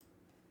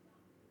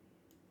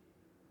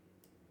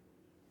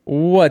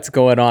What's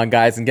going on,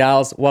 guys and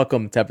gals?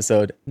 Welcome to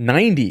episode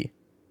 90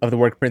 of the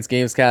Workprints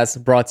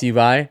Gamescast, brought to you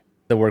by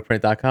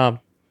theworkprint.com.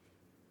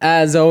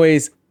 As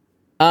always,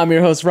 I'm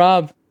your host,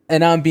 Rob,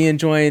 and I'm being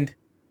joined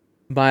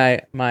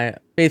by my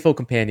faithful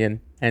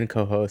companion and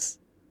co-host,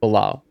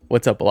 Bilal.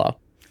 What's up, Bilal?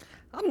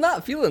 I'm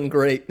not feeling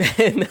great,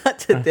 man. Not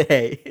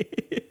today.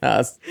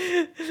 Uh,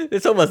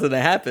 This almost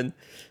didn't happen.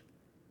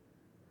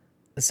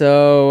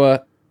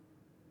 so,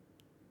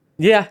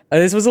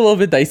 this was a little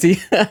bit dicey.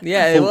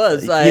 Yeah, it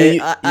was.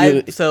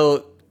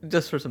 So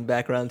just for some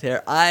background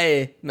here,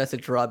 I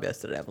messaged Rob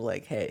yesterday. I was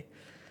like, "Hey,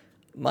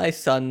 my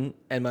son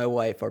and my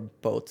wife are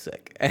both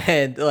sick,"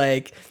 and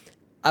I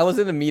was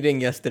in a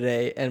meeting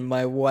yesterday, and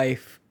my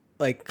wife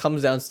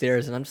comes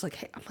downstairs, and I'm just like,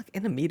 "Hey, I'm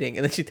in a meeting,"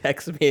 and then she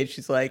texts me, and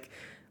she's like,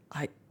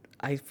 "I."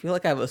 I feel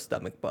like I have a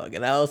stomach bug,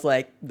 and I was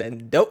like,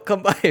 "Then don't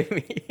come by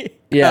me."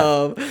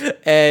 Yeah.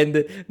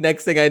 And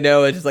next thing I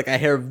know, it's just I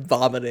hear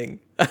vomiting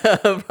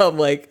from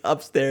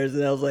upstairs,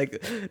 and I was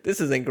like,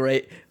 "This isn't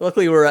great."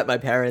 Luckily, we were at my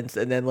parents',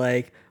 and then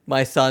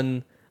my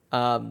son,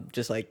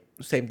 just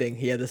same thing.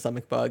 He had the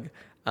stomach bug.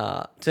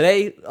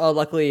 Today,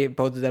 luckily,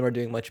 both of them are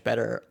doing much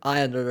better.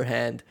 I, on the other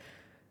hand,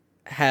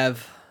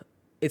 have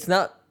it's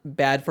not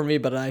bad for me,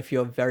 but I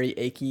feel very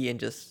achy and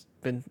just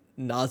been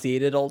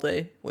nauseated all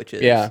day, which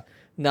is Yeah.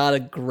 not a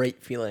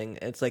great feeling.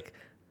 It's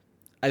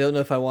I don't know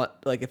if I want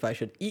if I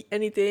should eat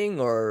anything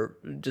or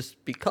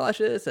just be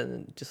cautious,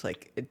 and just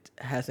it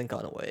hasn't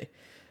gone away.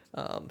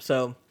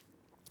 So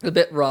a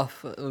bit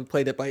rough. We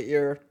played it by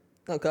ear.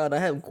 Oh god, I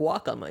have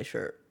guac on my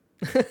shirt.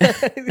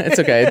 It's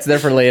okay. It's there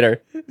for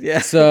later. Yeah.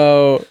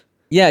 So,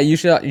 yeah, you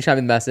should have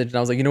a message. And I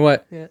was like, you know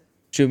what? Yeah.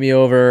 Shoot me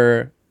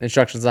over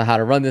instructions on how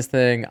to run this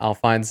thing. I'll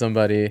find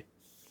somebody.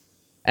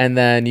 And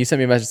then you sent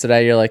me a message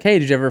today. You're like, hey,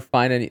 did you ever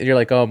find any? You're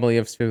like, oh,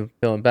 Maliev's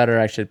feeling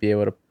better. I should be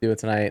able to do it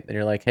tonight. And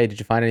you're like, hey, did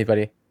you find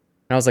anybody? And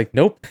I was like,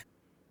 nope.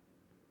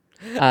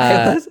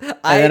 I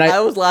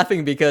was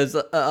laughing because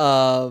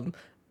turned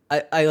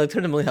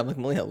to Malia. I'm like,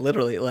 Malia,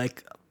 literally,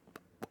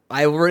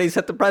 I already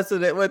set the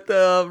precedent with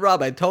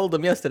Rob. I told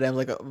him yesterday. I'm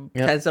like,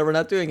 Ken said we're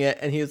not doing it,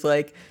 and he's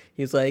like,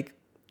 yeah,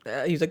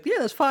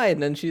 that's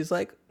fine. And she's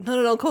like,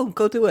 no,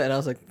 go do it. And I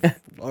was like,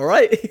 all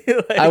right.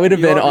 I would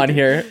have been on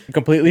here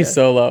completely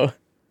solo,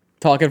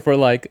 talking for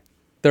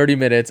 30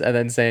 minutes, and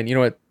then saying, you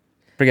know what,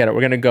 forget it.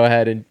 We're gonna go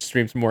ahead and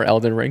stream some more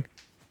Elden Ring.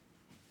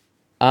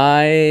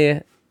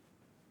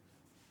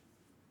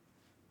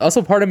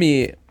 Also, part of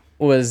me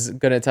was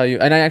gonna tell you,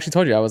 and I actually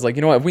told you, I was like,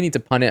 you know what, if we need to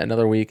punt it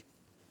another week,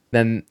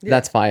 then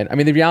that's fine. I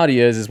mean, the reality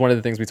is one of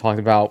the things we talked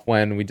about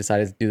when we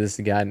decided to do this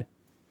again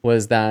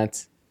was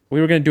that we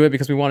were going to do it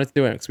because we wanted to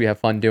do it, because we have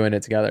fun doing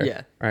it together.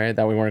 Yeah. Right?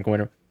 That we weren't going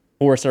to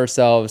force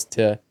ourselves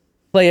to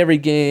play every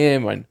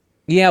game. And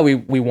yeah, we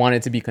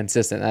wanted to be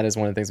consistent. That is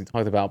one of the things we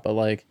talked about.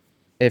 But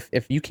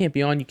if you can't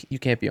be on, you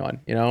can't be on.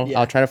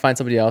 I'll try to find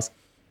somebody else.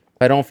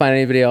 If I don't find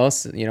anybody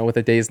else, with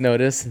a day's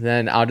notice,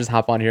 then I'll just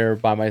hop on here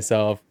by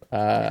myself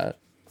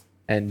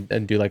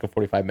and do a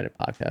 45-minute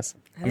podcast.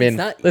 I mean,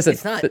 listen,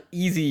 it's not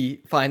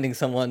easy finding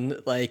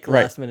someone Right.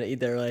 last minute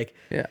either.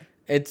 Yeah.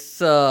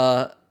 It's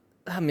I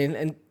mean,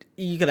 and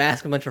you could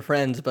ask a bunch of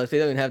friends, but if they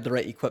don't even have the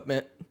right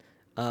equipment,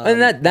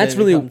 And that's then it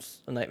really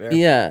becomes a nightmare.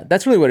 Yeah,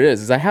 that's really what it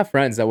is I have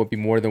friends that would be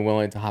more than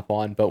willing to hop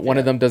on, but one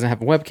of them doesn't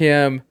have a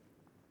webcam,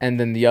 and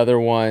then the other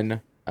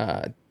one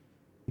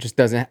just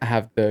doesn't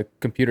have the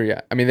computer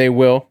yet. I mean, they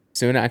will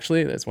soon,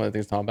 actually. That's one of the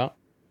things to talk about.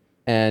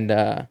 And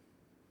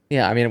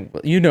yeah, I mean,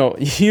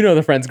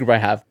 the friends group I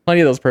have,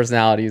 plenty of those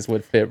personalities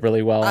would fit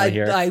really well on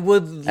here. I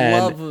would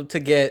love to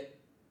get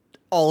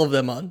all of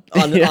them on.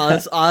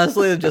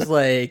 Honestly, just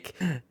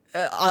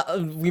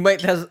we might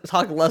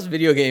talk less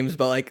video games,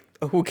 but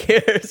who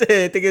cares?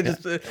 I think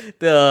it's just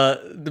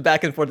the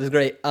back and forth is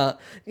great. I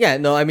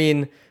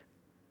mean,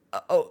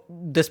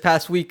 this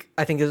past week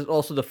I think is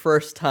also the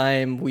first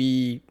time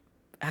we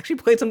actually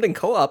played something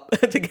co-op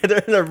together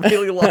in a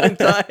really long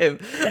time.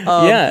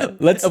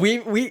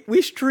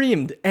 We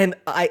streamed, and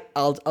I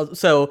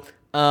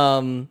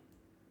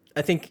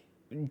think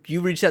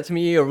you reached out to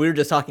me, or we were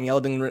just talking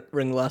Elden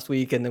Ring last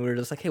week, and then we were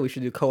just like, hey, we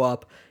should do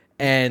co-op,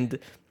 and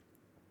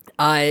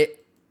I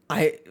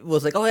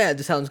was like, oh yeah,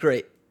 this sounds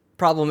great.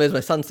 Problem is, my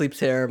son sleeps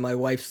here. My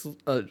wife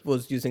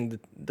was using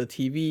the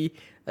TV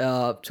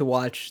to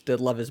watch the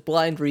Love Is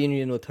Blind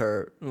reunion with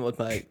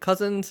my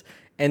cousins,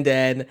 and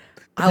then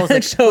I was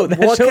that show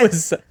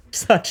is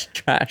such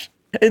trash.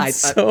 It's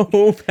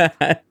so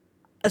bad.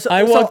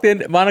 I walked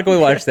in. Monica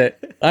watched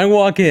it. I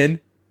walk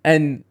in,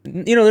 and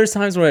there's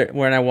times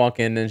when I walk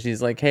in and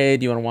she's like, "Hey,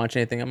 do you want to watch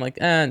anything?" I'm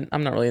like, I'm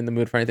not really in the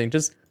mood for anything.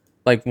 Just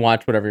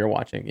watch whatever you're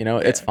watching.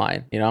 It's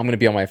fine. I'm gonna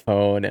be on my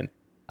phone, and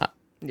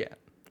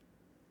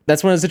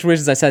that's one of the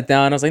situations I sat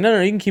down. I was like,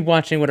 no, you can keep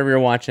watching whatever you're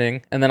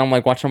watching. And then I'm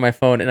watching on my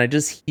phone, and I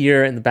just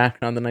hear in the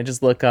background, and I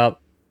just look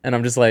up, and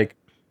I'm just like,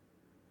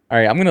 all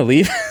right, I'm gonna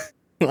leave.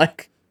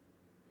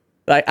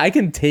 I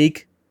can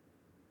take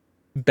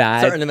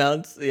bad certain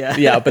amounts,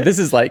 yeah, but this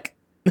is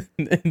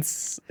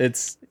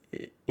it's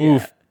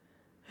oof.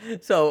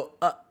 So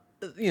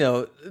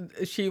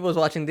she was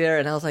watching there,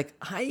 and I was like,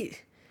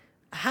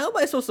 how am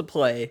I supposed to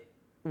play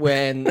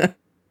when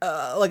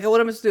like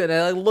what I'm supposed to do, and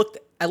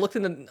I looked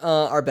in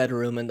our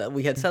bedroom, and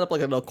we had set up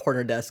like a little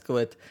corner desk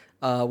with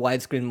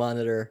widescreen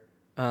monitor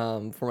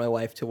for my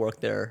wife to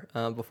work there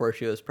before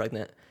she was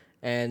pregnant,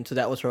 and so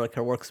that was her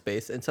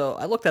workspace. And so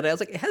I looked at it, I was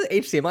like, it has an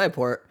HDMI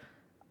port.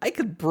 I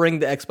could bring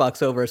the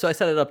Xbox over, so I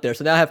set it up there.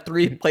 So now I have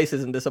 3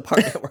 places in this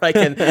apartment where I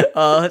can set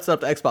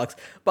up the Xbox.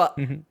 But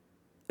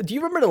do you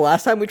remember the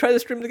last time we tried to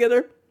stream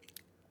together?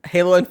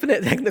 Halo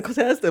Infinite technical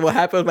test, and what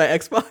happened with my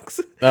Xbox?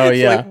 Oh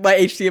yeah, so, like, my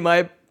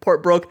HDMI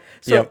port broke.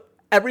 So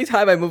every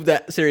time I moved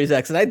that Series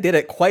X, and I did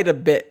it quite a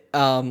bit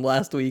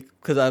last week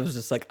because I was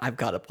just like, I've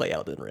got to play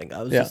Elden Ring.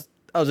 I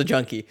was a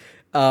junkie.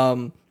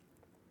 But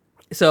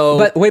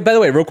wait, by the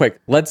way, real quick,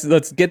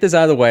 let's get this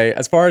out of the way.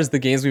 As far as the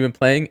games we've been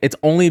playing, it's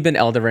only been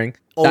Elden Ring.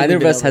 Neither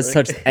of us has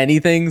touched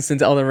anything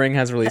since Elden Ring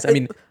has released. I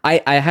mean,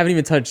 I haven't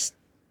even touched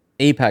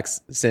Apex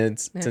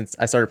since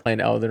I started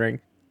playing Elden Ring,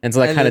 and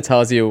so that kind of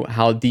tells you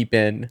how deep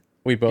in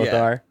we both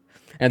are.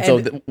 And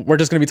so we're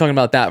just going to be talking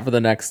about that for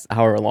the next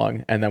hour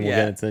long, and then we'll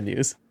get into the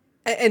news.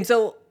 And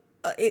so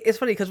it's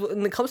funny because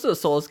when it comes to the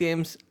Souls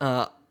games,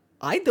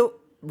 I don't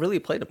really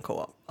play them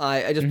co-op.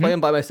 I just play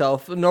them by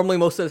myself. Normally,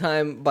 most of the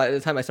time, by the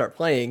time I start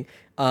playing,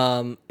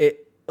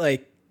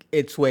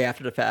 it's way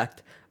after the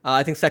fact.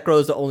 I think Sekiro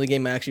is the only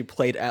game I actually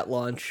played at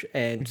launch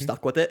and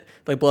stuck with it.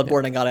 Like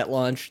Bloodborne, I got at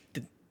launch,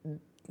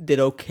 did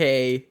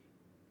okay,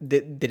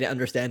 didn't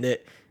understand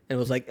it, and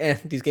was like,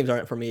 these games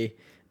aren't for me.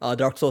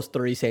 Dark Souls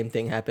 3, same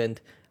thing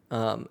happened,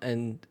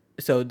 and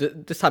so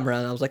this time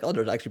around, I was like, oh,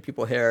 there's actually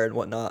people here and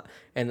whatnot.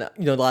 And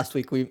last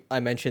week I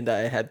mentioned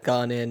that I had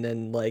gone in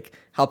and like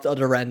helped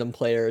other random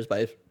players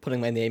by putting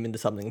my name into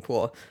something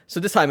cool. So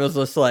this time it was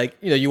just like,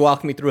 you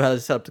walked me through how to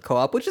set up the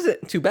co-op, which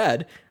isn't too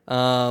bad.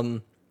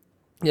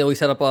 We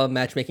set up a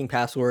matchmaking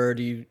password.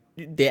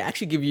 They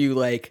actually give you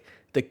like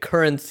the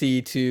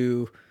currency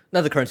to,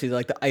 not the currency,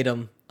 like the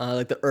item,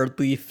 like the earth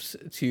leaves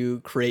to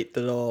create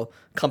the little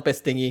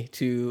compass thingy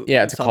to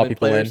call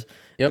people players,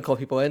 in. To call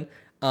people in.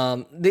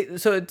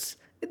 So it's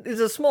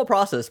a small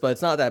process, but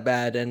it's not that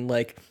bad. And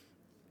like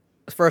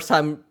first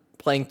time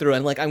playing through,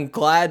 and like I'm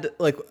glad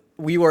like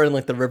we were in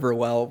like the river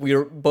well. We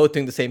were both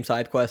doing the same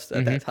side quest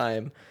at that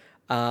time,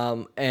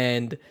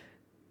 and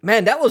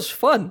man, that was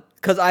fun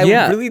because I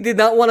really did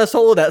not want to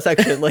solo that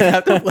section. Like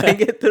after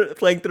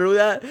playing through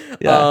that,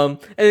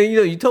 and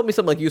you told me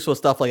some like useful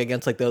stuff like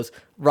against like those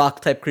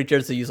rock type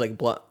creatures that use like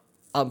blunt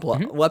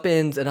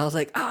weapons, and I was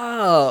like,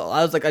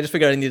 I just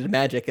figured I needed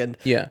magic, and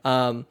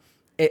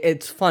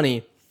it's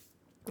funny.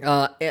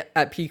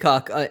 At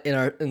Peacock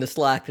in the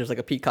Slack, there's like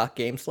a Peacock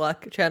game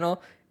Slack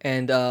channel,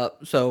 and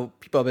so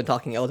people have been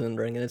talking Elden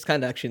Ring, and it's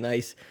kind of actually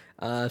nice.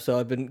 So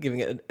I've been giving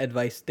it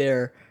advice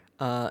there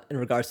in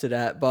regards to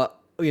that. But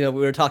we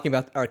were talking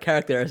about our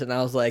characters, and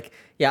I was like,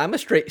 yeah, I'm a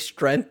straight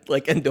strength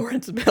like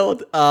endurance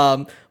build.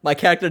 My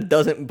character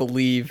doesn't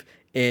believe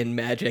in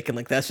magic, and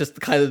like that's just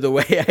kind of the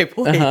way I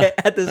play it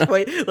at this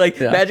point. Like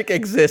magic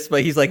exists,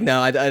 but he's like,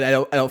 no, I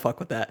don't fuck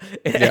with that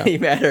in any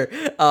matter.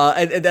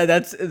 And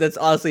that's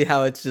honestly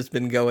how it's just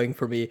been going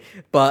for me.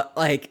 But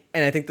like,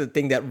 and I think the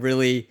thing that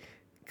really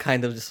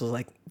kind of just was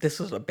like, this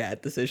was a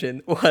bad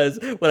decision was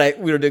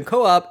when we were doing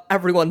co-op,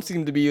 everyone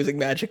seemed to be using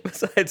magic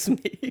besides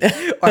me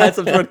or had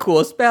some sort of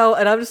cool spell,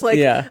 and I'm just like,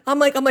 I'm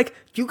like,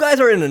 you guys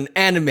are in an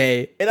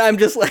anime, and I'm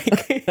just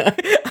like,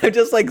 I'm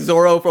just like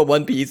Zoro from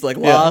One Piece, like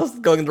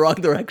lost, going in the wrong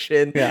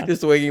direction,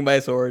 just swinging my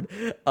sword.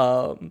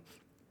 No,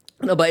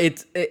 but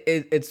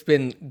it's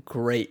been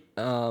great.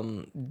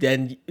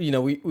 Then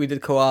we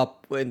did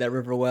co-op in that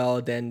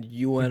Riverwell. Then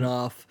you went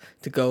off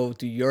to go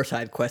do your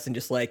side quest and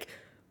just like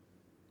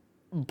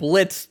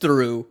blitz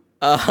through.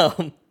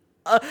 I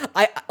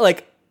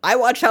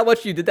watched how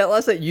much you did that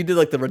last night. You did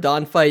like the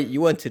Radon fight.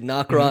 You went to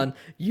Nokron.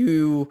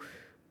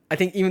 I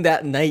think even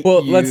that night.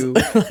 Well,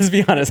 let's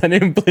be honest. I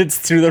didn't blitz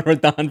through the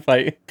Radon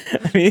fight.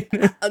 I mean,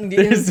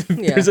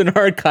 there's an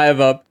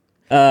archive up.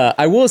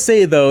 I will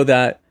say though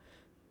that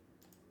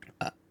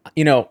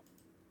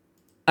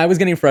I was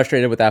getting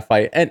frustrated with that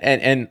fight,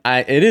 and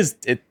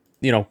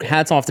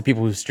hats off to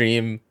people who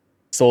stream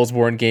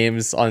Soulsborne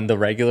games on the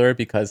regular,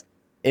 because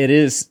it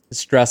is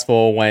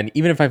stressful when,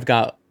 even if I've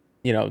got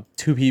 2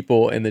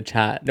 people in the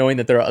chat, knowing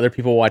that there are other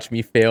people watching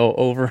me fail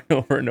over and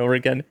over and over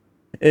again,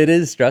 it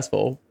is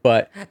stressful.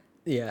 But I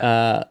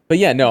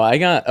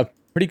got a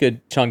pretty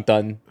good chunk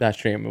done that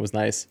stream. It was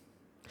nice.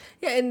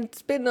 Yeah, and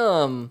it's been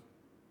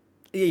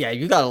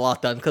you got a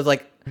lot done, because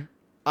like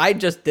I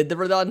just did the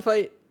Radon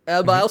fight,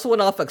 but I also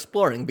went off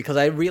exploring because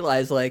I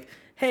realized like,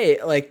 hey,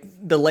 like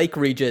the lake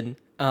region,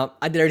 I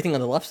did everything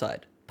on the left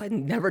side. I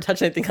never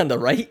touched anything on the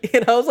right.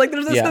 And I was like,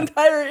 there's this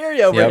entire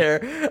area over here.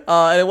 And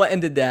I went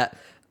and did that.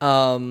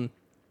 Can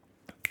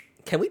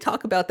we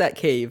talk about that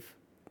cave,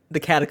 the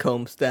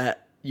catacombs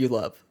that you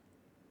love?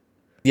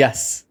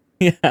 Yes.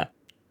 Yeah.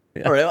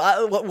 All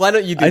right. Why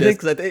don't you do this?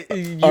 Because I think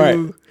you... All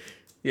right.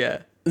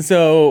 Yeah.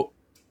 So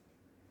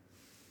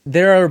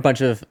there are a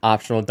bunch of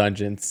optional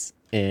dungeons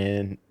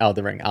in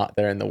Elden Ring out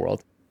there in the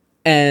world.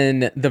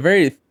 And the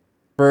very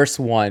first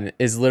one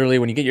is literally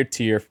when you get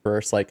to your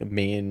first like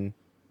main...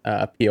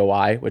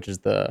 POI, which is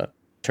the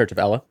Church of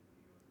Ella.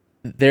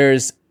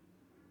 There's,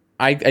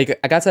 I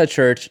got to that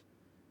church.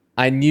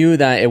 I knew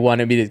that it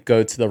wanted me to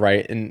go to the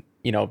right, and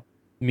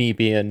me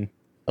being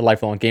a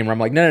lifelong gamer, I'm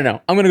like,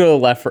 no, I'm gonna go to the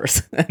left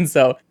first. And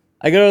so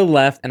I go to the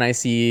left, and I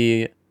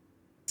see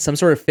some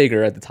sort of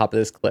figure at the top of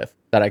this cliff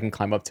that I can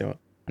climb up to. And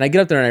I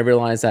get up there, and I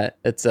realize that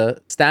it's a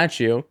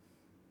statue,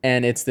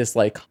 and it's this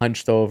like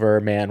hunched over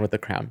man with a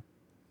crown.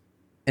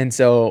 And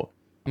so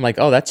I'm like,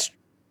 oh, that's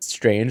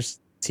strange.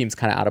 Seems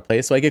kind of out of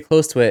place. So I get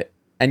close to it,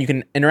 and you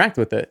can interact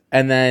with it.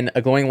 And then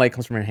a glowing light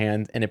comes from her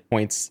hand, and it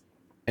points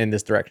in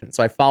this direction.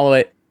 So I follow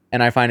it,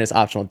 and I find this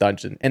optional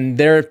dungeon. And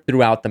they're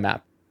throughout the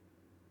map.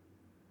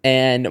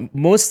 And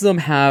most of them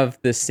have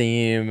the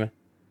same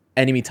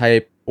enemy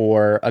type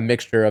or a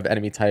mixture of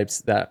enemy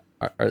types that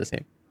are the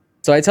same.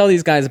 So I tell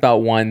these guys about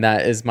one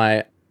that is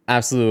my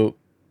absolute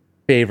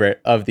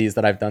favorite of these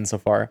that I've done so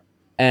far.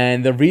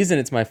 And the reason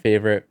it's my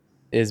favorite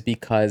is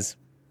because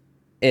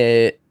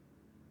it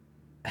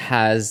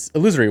has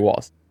illusory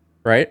walls,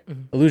 right?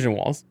 Mm-hmm. Illusion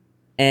walls.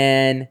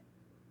 And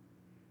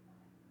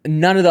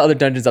none of the other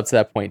dungeons up to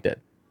that point did.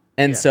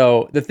 And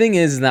so the thing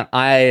is that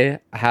I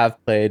have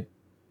played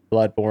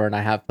Bloodborne,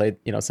 I have played,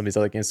 some of these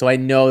other games. So I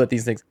know that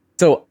these things.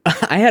 So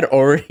I had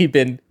already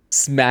been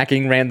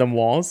smacking random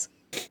walls.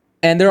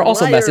 And there are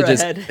also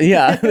messages.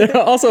 Yeah, there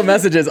are also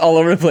messages all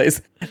over the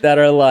place that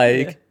are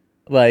like,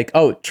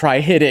 oh, try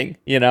hitting,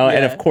 and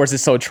of course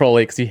it's so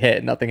trolly because you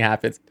hit, nothing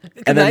happens.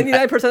 And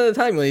 99% of the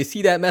time when you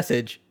see that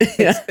message,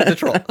 it's a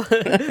troll.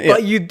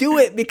 But you do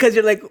it because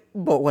you're like,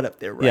 but what up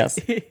there, right? Yes.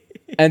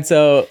 And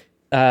so,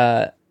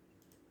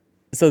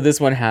 so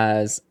this one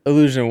has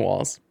illusion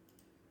walls.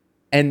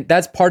 And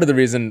that's part of the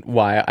reason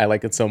why I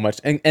like it so much.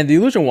 And the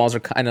illusion walls are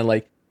kind of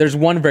like, there's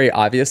one very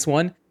obvious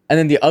one. And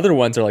then the other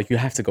ones are like, you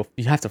have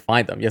to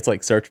find them. You have to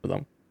like search for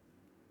them.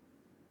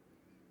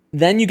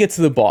 Then you get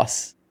to the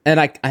boss. And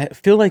I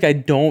feel like I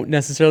don't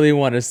necessarily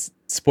want to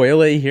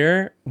spoil it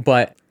here,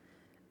 but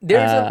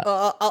there's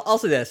I'll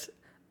say this.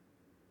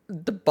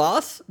 The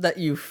boss that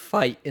you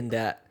fight in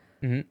that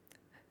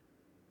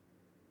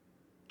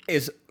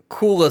is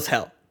cool as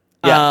hell.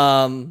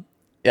 Yeah.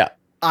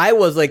 I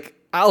was like,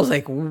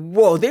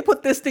 whoa, they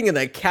put this thing in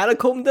a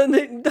catacomb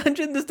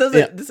dungeon? This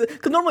doesn't,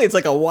 because normally it's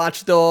like a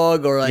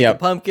watchdog or like a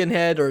pumpkin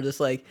head or just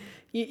like,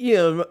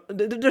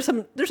 there's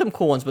some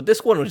cool ones, but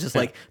this one was just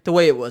like the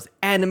way it was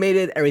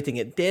animated, everything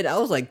it did. I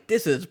was like,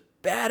 this is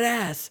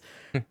badass.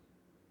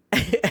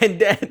 And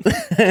then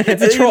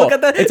it's a troll.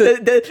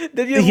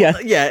 Then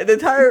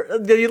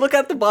you look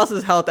at the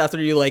boss's health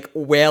after you like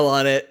wail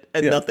on it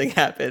and nothing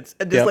happens.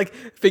 And just like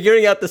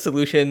figuring out the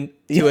solution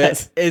to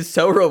it is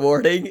so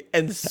rewarding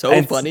and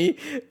so funny.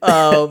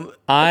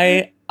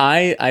 I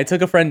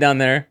took a friend down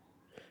there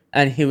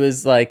and he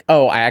was like,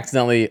 oh, I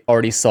accidentally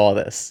already saw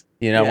this,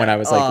 when I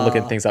was like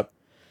looking things up.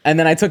 And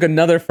then I took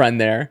another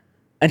friend there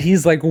and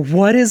he's like,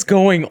 what is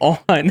going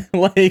on?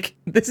 Like,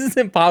 this is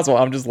impossible.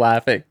 I'm just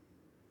laughing.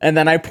 And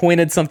then I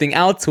pointed something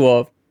out to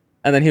him,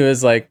 and then he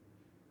was like,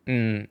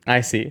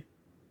 I see.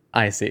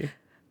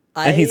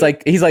 And he's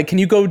like, can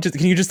you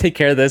just take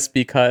care of this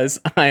because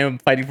I am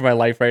fighting for my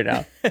life right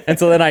now. And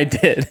so then I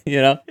did,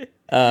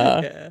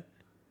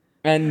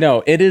 And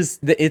no,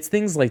 it's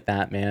things like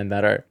that, man,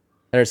 that are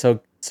so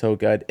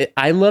good.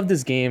 I love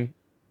this game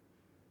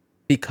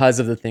because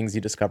of the things you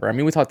discover. I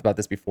mean, we talked about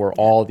this before,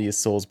 all these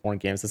Soulsborne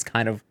games. It's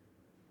kind of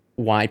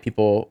why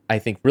people, I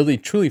think, really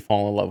truly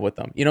fall in love with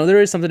them.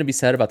 There is something to be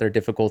said about their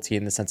difficulty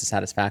and the sense of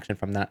satisfaction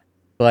from that,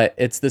 but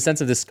it's the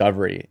sense of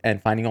discovery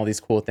and finding all these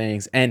cool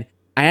things. And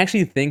I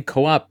actually think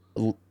co-op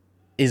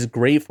is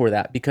great for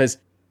that because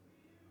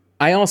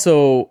I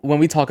also, when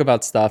we talk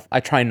about stuff, I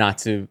try not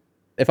to,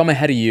 if I'm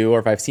ahead of you or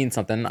if I've seen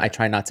something, I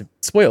try not to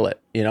spoil it.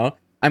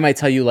 I might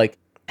tell you like,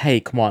 hey,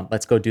 come on,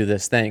 let's go do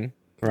this thing,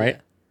 right?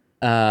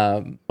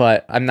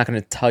 But I'm not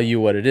going to tell you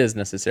what it is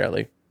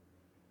necessarily.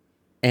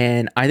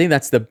 And I think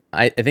that's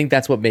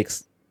what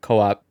makes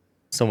co-op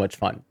so much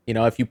fun.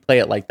 If you play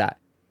it like that,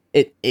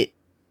 it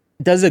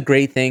does a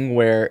great thing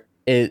where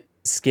it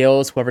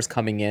scales whoever's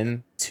coming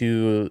in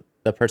to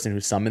the person who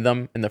summoned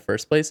them in the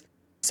first place.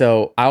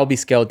 So I'll be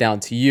scaled down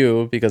to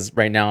you because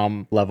right now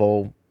I'm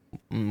level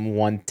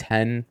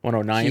 110,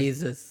 109.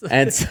 Jesus.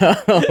 And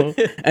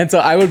so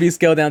I would be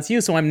scaled down to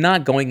you. So I'm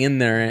not going in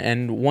there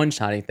and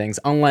one-shotting things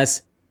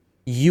unless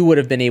you would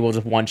have been able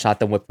to one-shot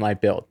them with my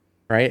build.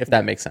 Right? If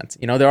that makes sense.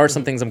 There are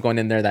some things I'm going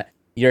in there that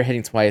you're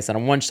hitting twice and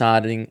I'm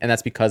one-shotting, and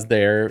that's because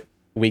they're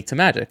weak to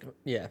magic.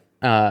 Yeah.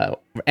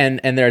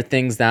 And there are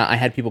things that I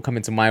had people come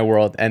into my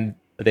world and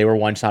they were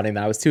one-shotting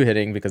that I was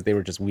two-hitting because they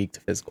were just weak to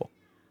physical.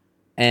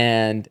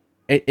 And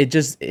it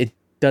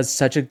does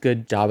such a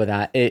good job of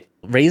that. It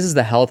raises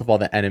the health of all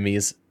the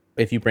enemies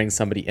if you bring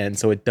somebody in.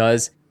 So it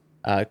does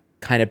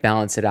kind of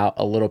balance it out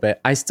a little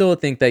bit. I still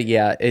think that,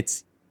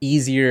 it's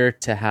easier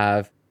to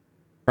have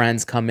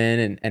friends come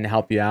in and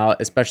help you out,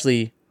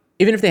 especially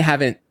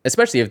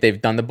if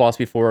they've done the boss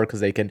before, because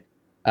they can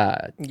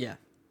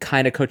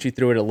kind of coach you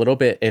through it a little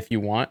bit if you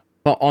want.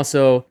 But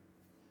also,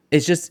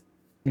 it's just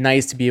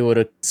nice to be able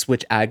to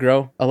switch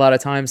aggro a lot of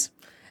times.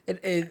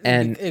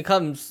 And it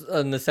comes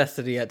a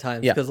necessity at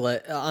times yeah, because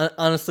like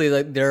honestly,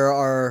 like there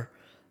are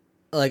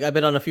like I've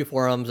been on a few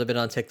forums, I've been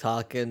on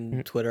TikTok and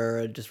mhm, Twitter,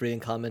 and just reading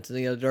comments,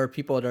 and there are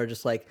people that are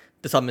just like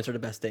the summons are the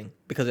best thing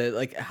because it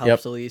like helps yep,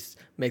 at least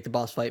make the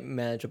boss fight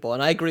manageable,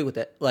 and I agree with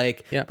it.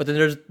 Like, yeah, but then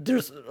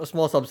there's a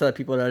small subset of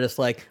people that are just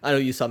like I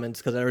don't use summons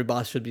because every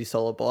boss should be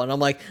soloable, and I'm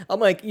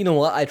like you know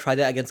what? I tried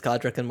that against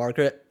Godric and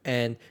Margaret,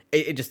 and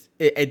it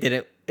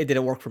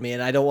didn't work for me,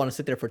 and I don't want to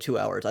sit there for 2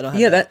 hours. I don't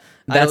have yeah.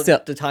 I That's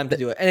don't the time to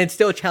do it, and it's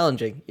still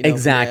challenging, for me at the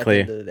exactly.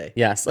 end of the day.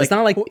 Yes, it's Like,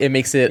 not like it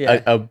makes it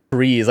yeah, a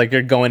breeze, like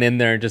you're going in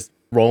there and just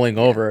rolling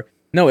yeah, over.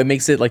 No, it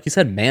makes it, like you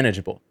said,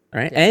 manageable,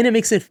 right? yeah, And it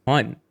makes it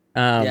fun.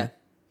 yeah.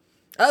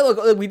 Oh,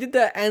 look, we did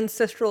the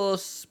ancestral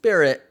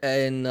spirit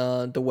in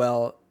the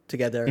well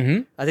together.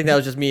 Mhm, I think that mhm.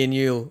 was just me and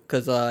you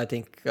because I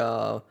think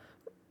Matt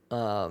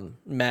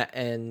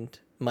and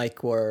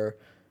Mike were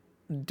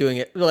doing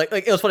it. Like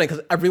it was funny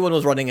because everyone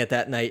was running it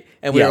that night,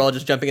 and we were Yeah. all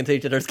just jumping into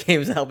each other's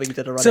games and helping each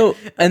other run So,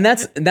 it. and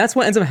that's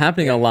what ends up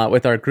happening a Yeah, lot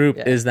with our group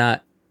yeah, is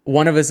that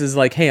one of us is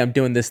like, "Hey, I'm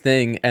doing this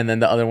thing," and then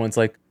the other one's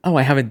like, "Oh,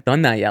 I haven't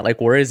done that yet. Like,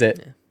 where is it?"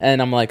 yeah,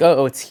 And I'm like,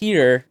 "Oh, it's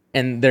here."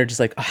 And they're just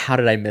like, oh, "How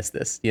did I miss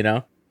this?" You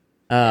know?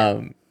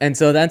 yeah, And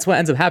so that's what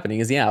ends up happening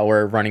is yeah,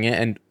 we're running it,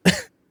 and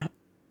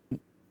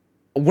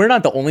we're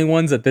not the only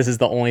ones that this is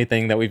the only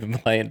thing that we've been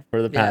playing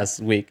for the yeah, past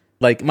week.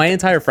 Like my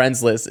entire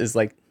friends list is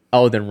like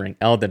Elden Ring,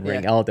 Elden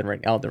Ring, yeah. Elden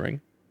Ring, Elden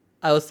Ring.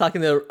 I was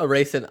talking to a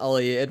race and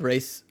Ollie, and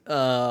race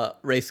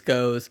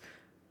goes.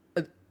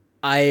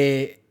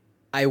 I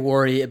I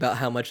worry about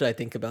how much I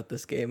think about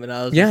this game, and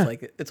I was just Yeah,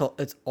 like,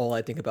 it's all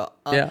I think about.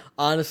 yeah.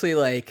 Honestly,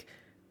 like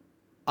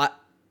I,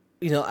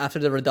 after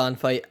the Radon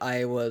fight,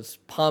 I was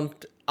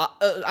pumped.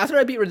 After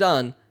I beat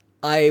Radon,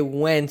 I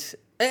went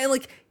and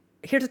like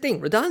here's the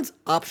thing, Radon's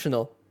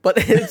optional. But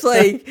it's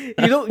like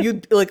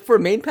you like for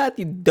main path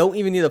you don't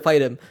even need to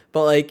fight him.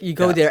 But like you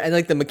go Yeah. there and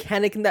like the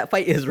mechanic in that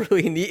fight is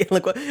really neat.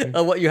 Like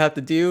what you have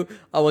to do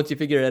once you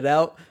figure it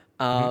out.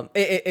 Mm-hmm.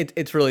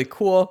 It's really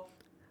cool.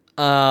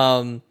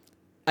 Um,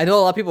 I know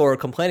a lot of people were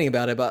complaining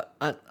about it, but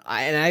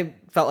I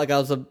felt like I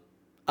was a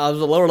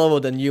lower level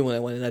than you when I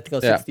went in. I think I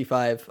was Yeah.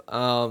 65.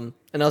 And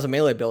I was a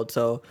melee build,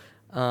 so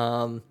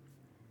I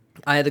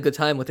had a good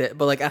time with it.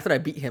 But like after I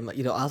beat him,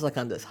 I was like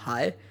on this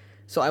high.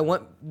 So I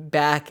went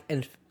back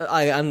and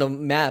on the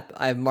map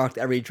I've marked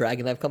every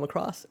dragon I've come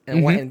across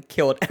and went Mm-hmm. and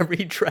killed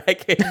every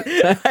dragon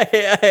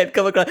I had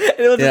come across.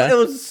 And Yeah. it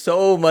was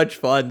so much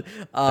fun.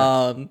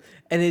 Yeah.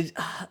 And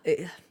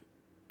it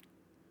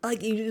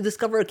like you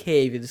discover a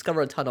cave, you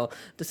discover a tunnel.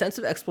 The sense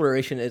of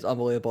exploration is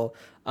unbelievable.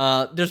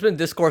 There's been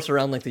discourse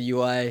around like the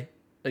UI,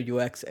 the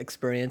UX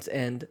experience,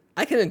 and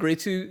I can agree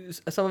to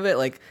some of it.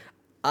 Like,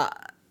 uh,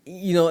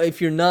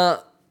 if you're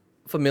not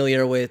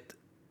familiar with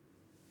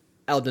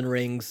Elden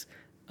Rings,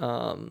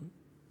 um,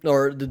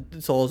 or the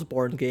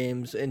Soulsborne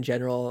games in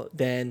general,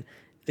 then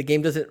the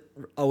game doesn't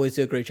always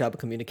do a great job of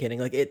communicating.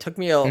 Like it took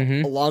me a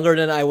Mm-hmm. longer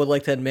than I would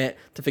like to admit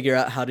to figure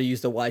out how to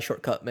use the Y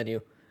shortcut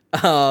menu.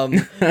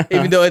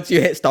 Even though it's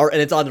you hit start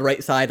and it's on the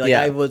right side, like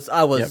Yeah. I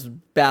Yep. was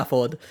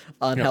baffled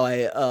on Yep. how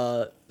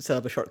I set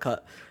up a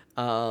shortcut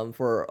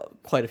for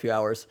quite a few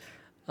hours.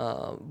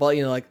 But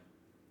like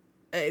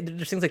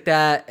there's things like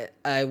that.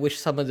 I wish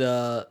some of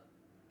the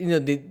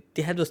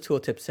they had those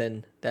tooltips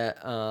in that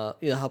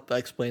help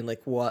explain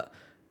like what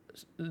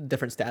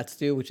different stats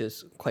do, which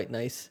is quite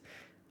nice.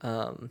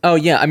 Oh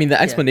yeah. I mean, the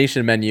Yeah,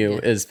 explanation menu yeah,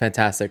 is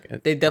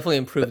fantastic. they definitely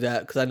improved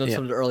that because I know Yeah.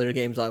 some of the earlier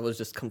games I was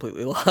just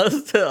completely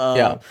lost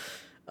Yeah.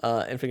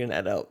 and figuring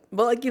that out.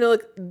 But like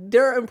like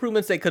there are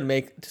improvements they could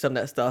make to some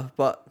of that stuff.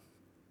 But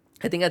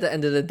I think at the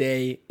end of the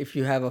day, if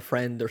you have a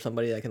friend or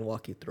somebody that can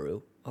walk you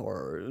through,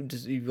 or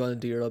just you want to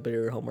do your little bit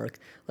of your homework,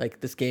 like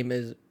this game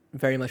is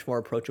very much more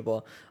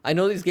approachable. I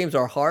know these games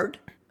are hard,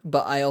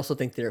 but I also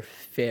think they're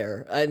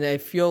fair, and I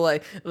feel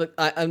like look,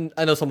 I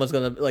know someone's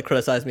gonna like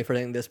criticize me for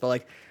saying this, but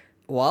like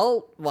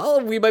while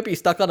we might be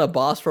stuck on a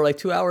boss for like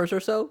 2 hours or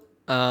so,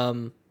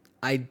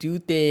 I do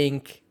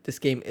think this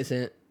game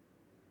isn't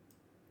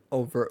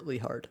overtly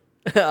hard.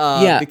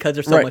 Yeah. Because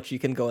there's so Right. much you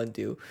can go and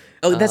do.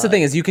 Oh, that's the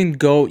thing is you can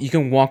go, you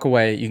can walk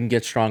away, you can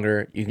get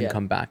stronger, you can Yeah,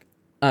 come back.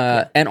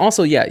 yeah, And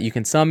also, yeah, you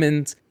can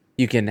summon,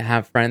 you can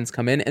have friends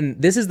come in,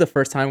 and this is the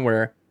first time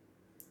where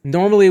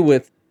normally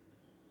with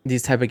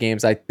these type of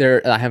games, I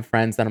have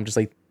friends that I'm just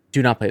like,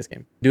 do not play this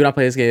game, do not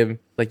play this game,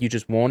 like you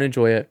just won't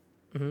enjoy it.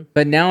 hmm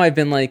But now I've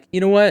been like, you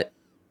know what,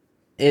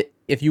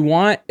 if you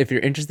want, if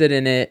you're interested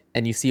in it,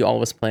 and you see all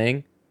of us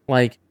playing,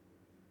 like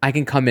I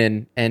can come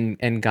in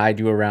and guide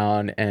you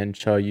around and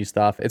show you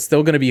stuff. It's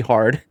still gonna be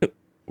hard.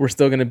 We're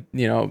still gonna,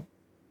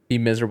 be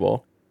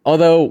miserable.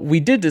 Although we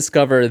did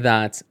discover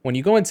that when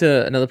you go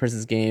into another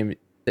person's game,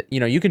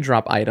 you can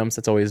drop items.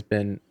 That's always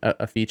been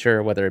a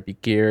feature, whether it be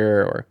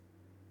gear or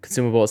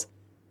consumables.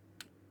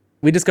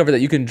 We discovered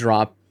that you can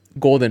drop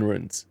golden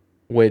runes,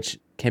 which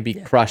can be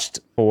yeah, crushed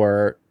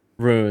for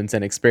runes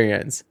and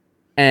experience.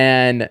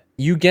 And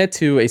you get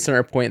to a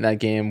certain point in that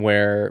game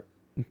where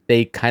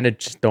they kind of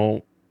just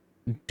don't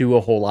do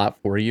a whole lot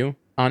for you, hmm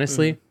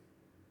honestly.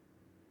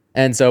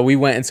 And so we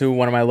went into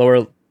one of my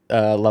lower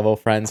level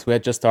friends who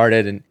had just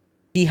started, and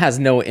he has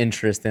no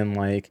interest in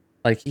like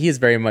he is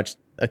very much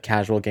a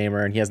casual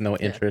gamer, and he has no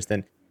interest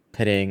in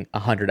putting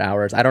 100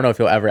 hours. I don't know if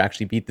he'll ever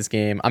actually beat this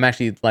game. I'm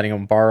actually letting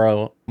him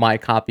borrow my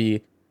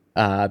copy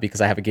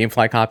because I have a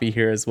GameFly copy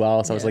here as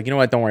well. So I was like, you know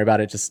what? Don't worry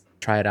about it. Just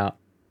try it out.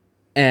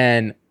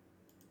 And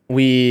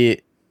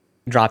we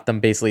dropped them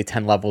basically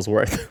 10 levels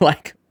worth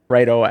like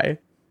right away.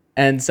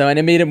 And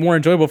it made it more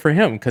enjoyable for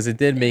him because it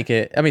did make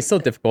it, I mean, still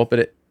difficult,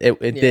 but it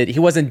did, he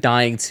wasn't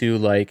dying to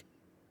like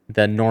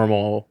the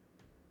normal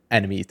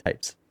enemy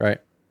types, right?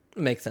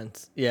 Makes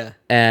sense. Yeah.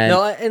 And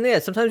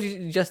sometimes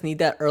you just need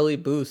that early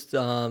boost.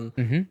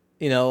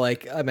 You know,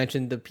 like I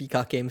mentioned the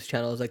Peacock Games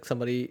channel is like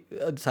somebody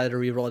decided to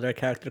re-roll their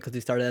character because he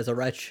started as a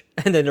wretch,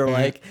 and then they're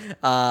like,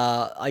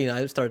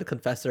 I started a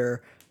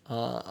confessor.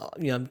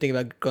 I'm thinking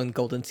about going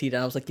Golden Seed,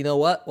 and I was like, you know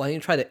what? Why don't you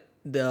try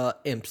the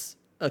imps?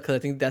 Because I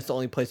think that's the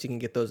only place you can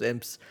get those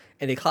imps,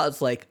 and they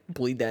cause like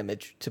bleed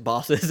damage to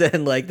bosses,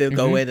 and like they'll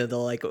go in and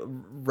they'll like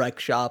wreck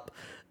shop.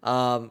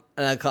 And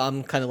I'm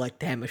kind of like,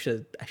 damn, I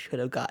should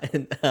have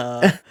gotten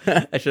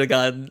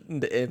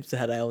the imps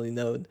had I only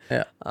known.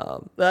 Yeah.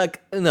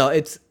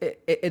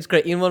 It's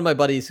great. Even one of my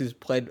buddies who's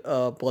played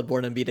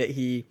Bloodborne and beat it,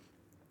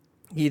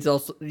 he's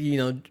also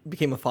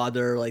became a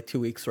father like 2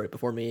 weeks right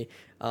before me.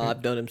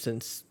 I've known him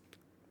since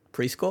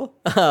preschool,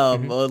 a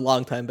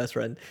long time best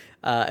friend.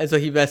 And so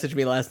he messaged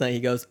me last night.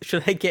 He goes,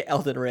 "Should I get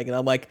Elden Ring?" And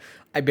I'm like,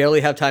 "I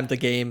barely have time to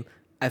game.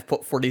 I've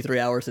put 43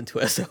 hours into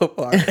it so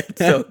far. It's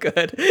so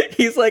good."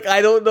 He's like,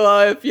 "I don't know how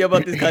I feel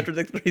about these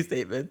contradictory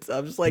statements."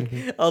 I'm just like,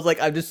 I was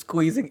like, I'm just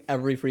squeezing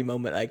every free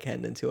moment I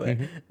can into it.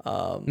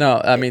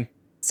 No, I mean,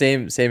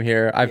 same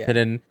here. I've put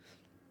in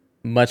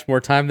much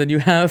more time than you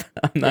have.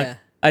 I'm not. Yeah.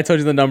 I told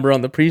you the number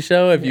on the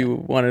pre-show. If you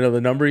want to know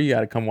the number, you got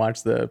to come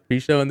watch the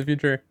pre-show in the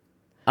future.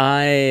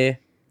 I'm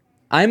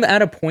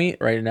at a point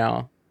right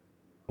now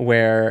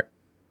where,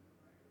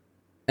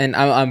 and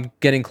I'm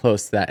getting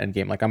close to that end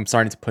game. Like I'm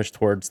starting to push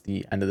towards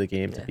the end of the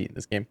game to beat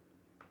this game.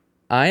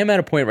 I am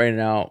at a point right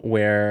now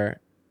where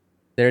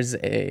there is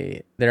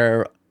a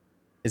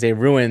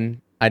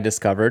ruin I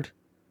discovered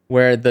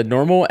where the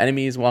normal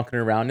enemies walking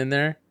around in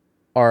there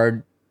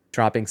are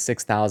dropping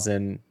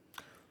 6,000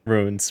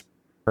 runes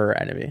per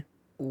enemy.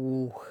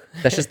 Ooh.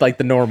 That's just like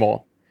the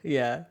normal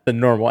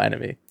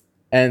enemy.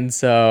 And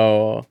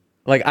so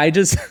like I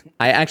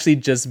actually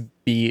just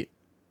beat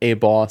a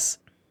boss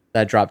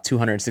that dropped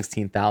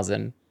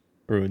 216,000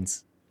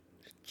 runes.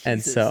 Jesus.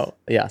 And so,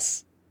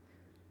 yes.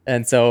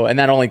 And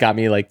that only got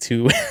me like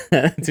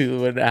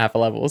 2.5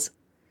 levels.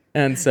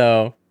 And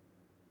so,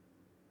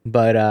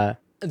 but,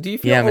 do you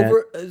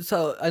feel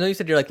so I know you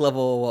said you're like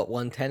level,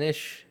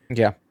 110-ish?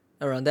 Yeah.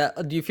 Around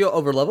that. Do you feel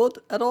over leveled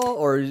at all?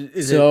 Or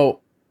is it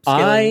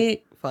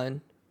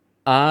fine?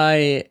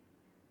 I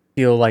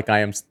feel like I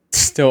am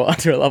still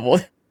under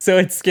leveled. So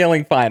it's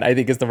scaling fine, I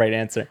think is the right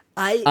answer.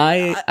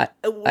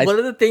 One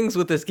of the things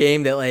with this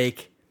game that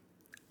like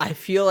I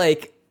feel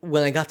like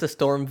when I got to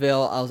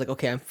Stormville, I was like,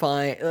 okay, I'm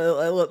fine.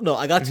 No,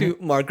 I got to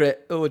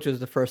Margaret, which was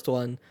the first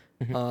one,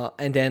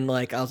 and then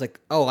like I was like,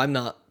 oh, I'm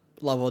not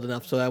leveled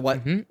enough, so I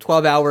went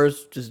 12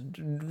 hours just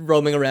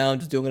roaming around,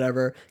 just doing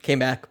whatever. Came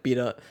back, beat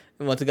up,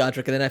 and went to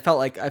Godric, and then I felt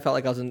like I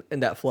was in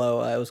that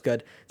flow. It was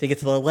good to get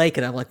to the lake,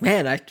 and I'm like,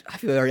 man, I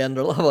feel very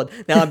under leveled.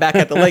 Now I'm back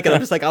at the lake, and I'm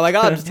just like, oh my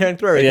god, I'm just tearing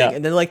through everything.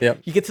 And then like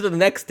you get to the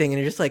next thing,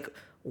 and you're just like,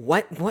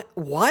 what?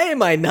 Why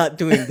am I not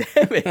doing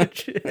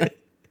damage?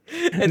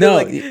 And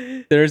no,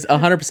 then, there's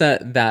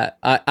 100% that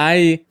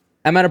I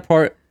am at a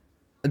part.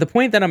 The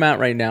point that I'm at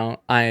right now,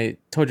 I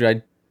told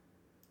you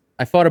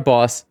I fought a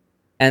boss,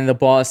 and the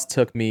boss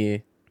took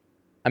me.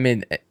 I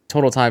mean,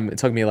 total time it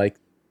took me like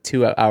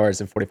 2 hours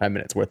and 45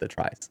 minutes worth of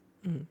tries.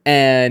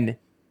 And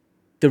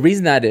the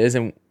reason that is,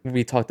 and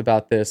we talked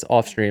about this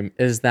off stream,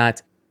 is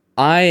that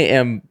I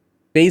am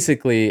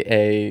basically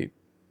a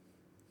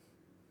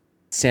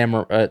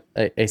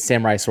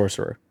samurai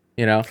sorcerer.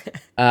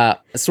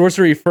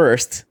 Sorcery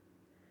first,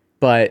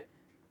 but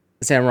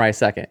samurai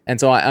second. And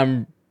so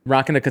I'm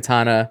rocking a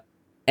katana,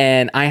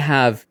 and I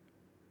have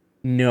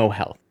no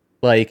health.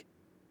 Like,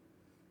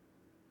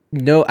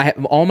 no,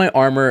 all my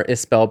armor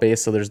is spell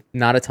based, so there's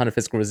not a ton of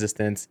physical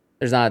resistance.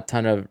 There's not a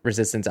ton of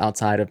resistance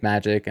outside of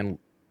magic and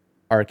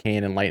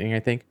arcane and lightning, I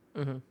think.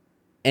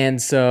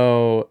 And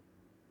so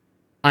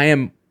I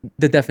am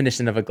the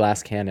definition of a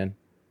glass cannon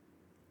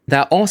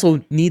that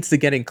also needs to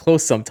get in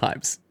close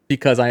sometimes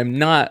because I am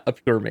not a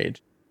pure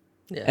mage.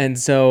 Yeah. And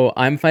so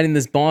I'm fighting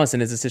this boss,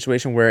 and it's a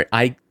situation where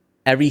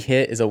every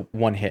hit is a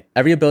one hit.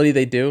 Every ability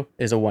they do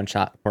is a one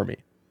shot for me.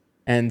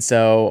 And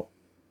so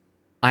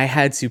I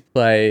had to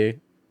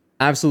play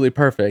absolutely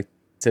perfect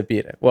to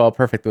beat it. Well,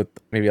 perfect with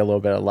maybe a little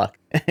bit of luck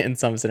in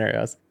some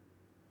scenarios.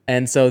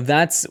 And so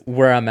that's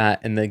where I'm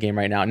at in the game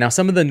right now. Now,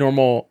 some of the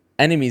normal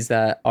enemies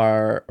that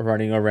are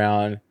running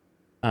around,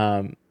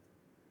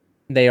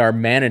 they are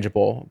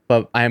manageable,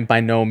 but I am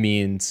by no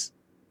means,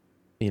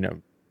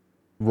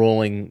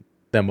 rolling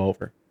them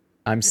over.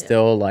 I'm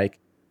still like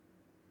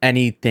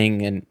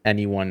anything and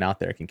anyone out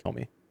there can kill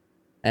me.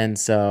 And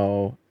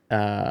so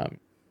I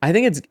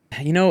think it's,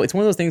 it's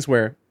one of those things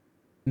where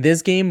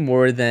this game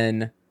more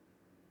than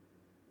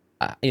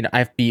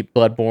I've beat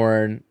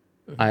Bloodborne,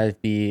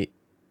 I've beat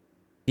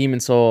Demon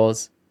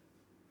Souls,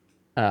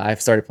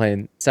 I've started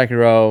playing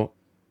Sekiro.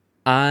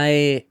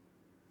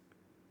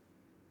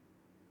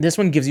 This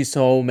one gives you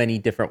so many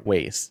different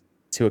ways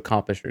to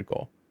accomplish your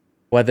goal,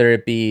 whether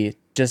it be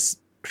just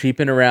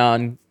creeping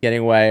around, getting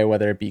away,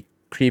 whether it be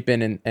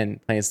creeping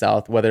and playing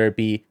stealth, whether it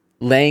be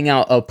laying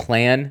out a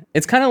plan.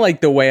 It's kind of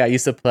like the way I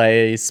used to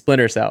play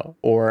Splinter Cell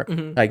or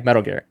like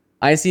Metal Gear.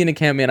 I see an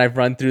encampment, I've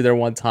run through there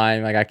one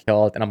time, I got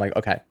killed, and I'm like,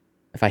 okay,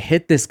 if I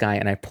hit this guy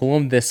and I pull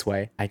him this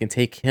way, I can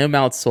take him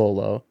out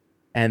solo,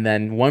 and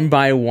then one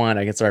by one,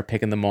 I can start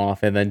picking them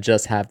off and then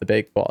just have the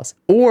big boss.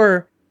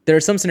 Or there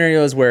are some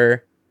scenarios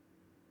where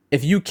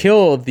if you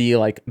kill the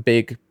like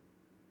big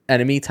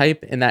enemy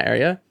type in that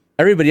area,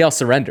 everybody else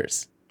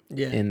surrenders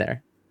in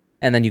there.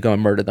 And then you go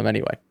and murder them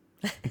anyway.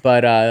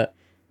 But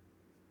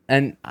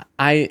and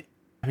I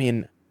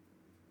mean,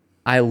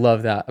 I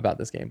love that about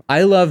this game.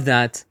 I love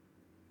that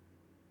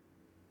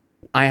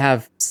I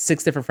have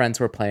 6 different friends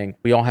who are playing.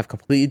 We all have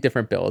completely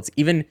different builds.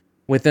 Even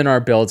within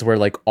our builds, we're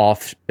like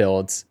off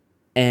builds.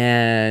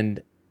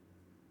 And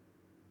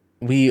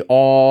we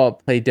all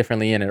play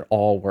differently and it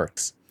all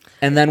works.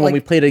 And then when we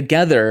play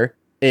together,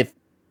 it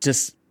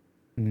just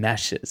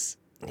meshes.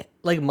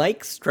 Like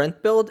Mike's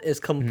strength build is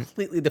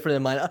completely different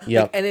than mine.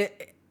 Yep. And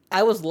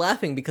I was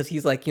laughing because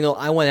he's like,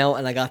 I went out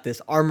and I got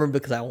this armor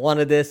because I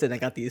wanted this, and I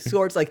got these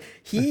swords. Like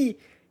he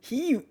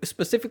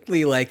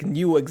specifically like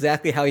knew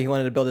exactly how he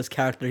wanted to build his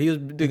character. He was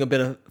doing a bit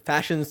of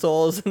fashion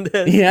souls, and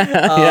then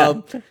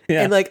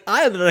and like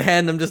I, on the other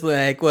hand, I'm just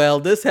like, well,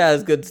 this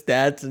has good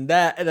stats and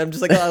that, and I'm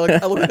just like, I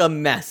look like a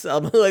mess.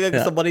 I'm like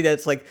somebody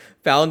that's like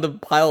found a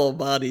pile of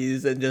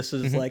bodies and just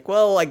is like,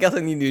 well, I guess I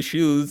need new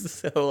shoes,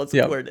 so let's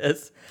wear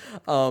this.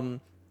 And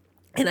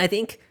I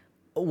think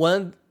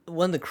one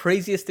of the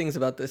craziest things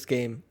about this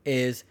game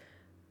is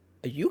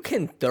you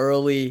think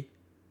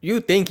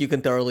you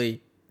can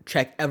thoroughly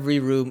check every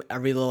room,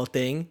 every little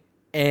thing,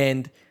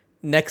 and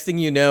next thing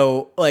you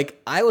know,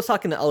 like I was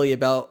talking to Ellie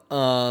about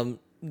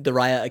the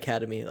Raya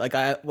Academy. Like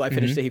I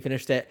finished it, he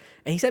finished it,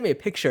 and he sent me a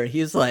picture.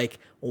 He's like,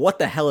 "What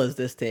the hell is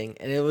this thing?"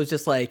 And it was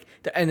just like,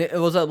 and it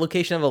was a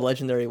location of a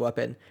legendary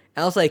weapon.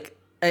 And I was like,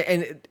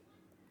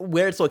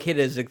 where it's located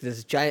is like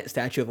this giant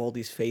statue of all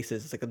these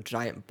faces. It's like a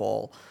giant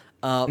ball.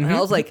 And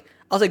I was like,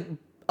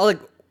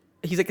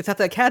 he's like, it's at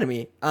the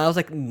academy. I was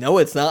like, no,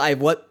 it's not. I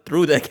went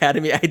through the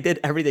academy. I did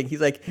everything. He's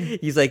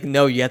like,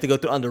 no, you have to go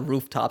through on the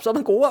rooftops. I'm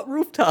like, well, what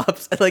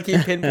rooftops? And like he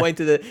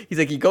pinpointed he's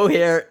like, you go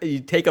here, you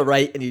take a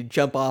right, and you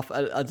jump off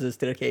onto the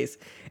staircase.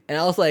 And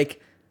I was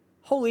like,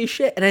 holy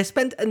shit! And I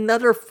spent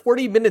another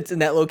 40 minutes in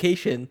that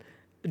location,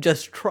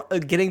 just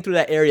getting through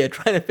that area,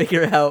 trying to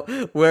figure out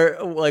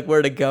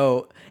where to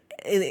go.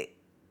 And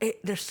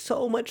there's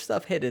so much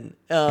stuff hidden.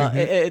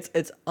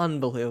 It's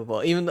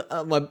unbelievable. Even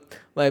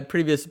my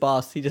previous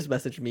boss, he just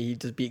messaged me. He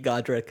just beat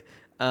Godric.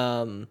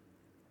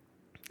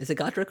 Is it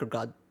Godric or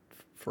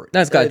Godfrey?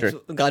 That's Godric.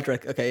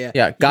 Godric. Okay, yeah.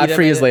 Yeah,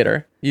 Godfrey is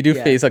later. You do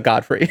face a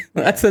Godfrey.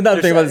 That's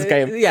another thing about this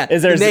game. Yeah,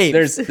 is there's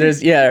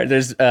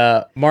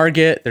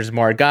Margit, there's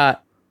Margot,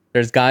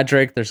 there's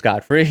Godric, there's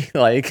Godfrey.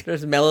 Like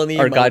there's Melanie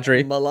or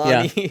Godric.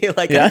 Milani.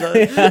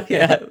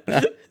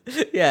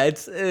 Yeah,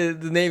 it's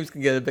the names can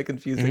get a bit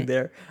confusing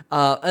there.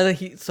 And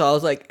then I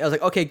was like,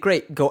 okay,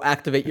 great, go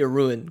activate your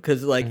ruin,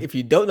 because like if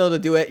you don't know to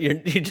do it, you're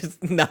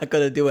just not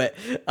gonna do it.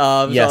 So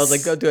I was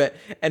like, go do it.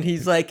 And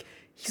he's like,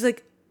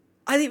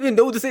 I didn't even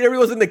know this area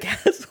was in the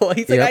castle.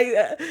 He's like,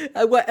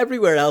 I went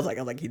everywhere. And I was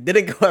like, he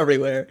didn't go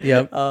everywhere.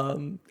 Yep.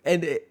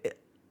 And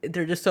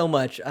there's just so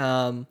much.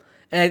 And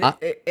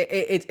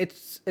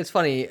it's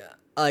funny.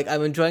 Like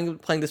I'm enjoying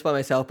playing this by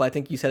myself, but I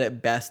think you said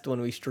it best when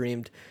we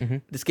streamed.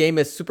 This game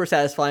is super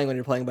satisfying when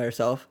you're playing by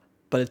yourself,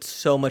 but it's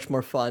so much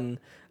more fun.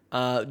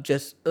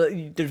 There's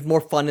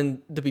more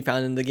fun to be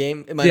found in the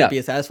game. It might not be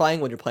as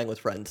satisfying when you're playing with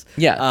friends.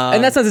 Yeah,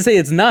 and that's not to say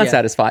it's not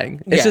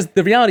satisfying. It's just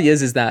the reality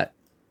is that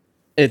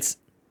it's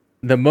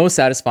the most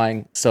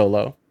satisfying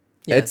solo.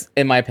 Yeah. It's,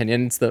 in my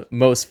opinion, it's the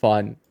most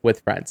fun with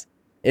friends.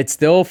 It's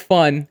still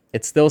fun.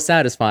 It's still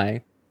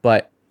satisfying,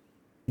 but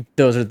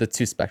those are the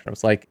two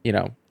spectrums,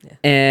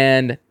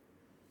 and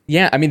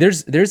I mean,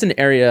 there's an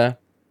area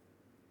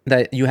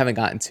that you haven't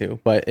gotten to,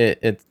 but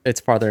it's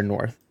farther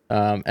north,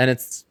 and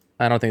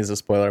I don't think it's a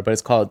spoiler, but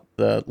it's called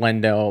the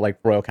Lendo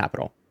Royal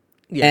Capital,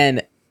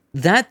 and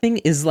that thing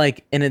is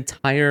like an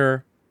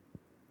entire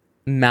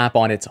map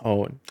on its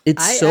own.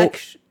 It's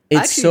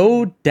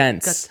so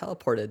dense. Got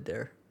teleported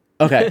there.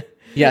 Okay,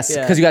 yes,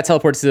 because you got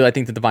teleported to I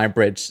think the Divine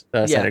Bridge,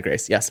 Santa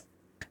Grace. Yes,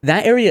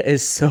 that area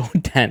is so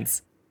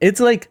dense. It's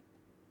like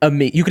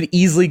you could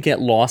easily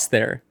get lost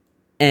there,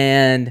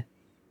 and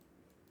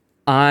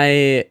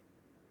I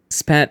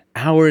spent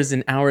hours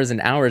and hours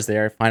and hours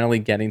there, finally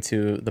getting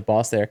to the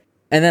boss there.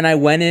 And then I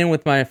went in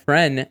with my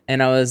friend,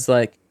 and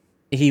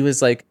he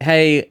was like,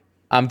 "Hey,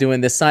 I'm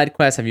doing this side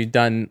quest. Have you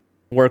done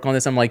work on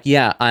this?" I'm like,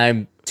 "Yeah,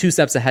 I'm 2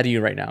 steps ahead of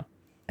you right now."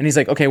 And he's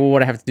like, "Okay, well, what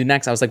do I have to do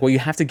next?" I was like, "Well, you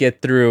have to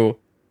get through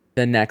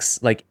the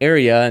next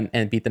area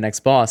and beat the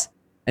next boss."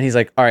 And he's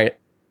like, "All right,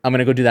 I'm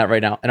gonna go do that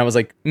right now. And I was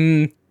like,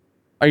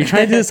 are you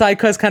trying to do the side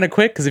quest kind of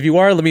quick? Because if you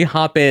are, let me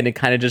hop in and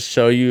kind of just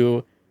show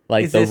you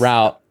like the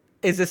route.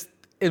 Is this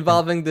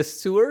involving the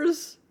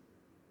sewers?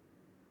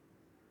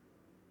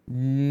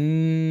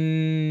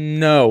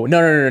 No.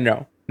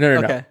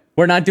 Okay.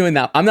 We're not doing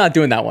that. I'm not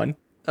doing that one.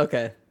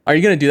 Okay. Are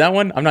you gonna do that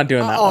one? I'm not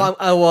doing that one.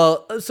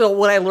 Well, so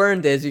what I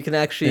learned is you can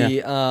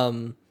actually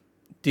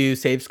do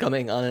save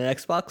scumming on an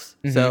Xbox.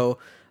 So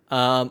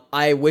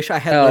I wish I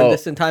had learned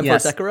this in time for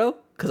Sekiro,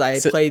 because I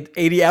played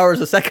 80 hours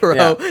of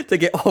Sekiro to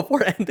get all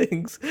 4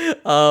 endings.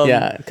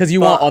 Because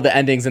you want all the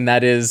endings, and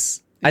that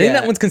is, I think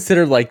that one's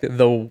considered like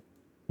the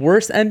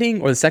worst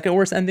ending or the second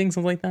worst ending,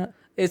 something like that.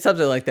 It's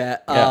something like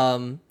that.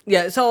 So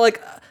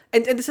like,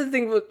 and this is the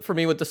thing for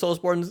me with the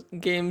Soulsborne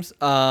games,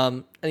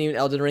 and even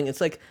Elden Ring.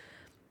 It's like,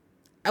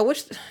 I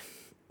wish,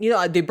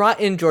 they brought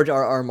in George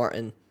R.R.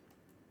 Martin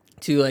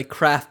to like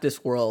craft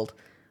this world,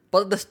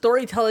 but the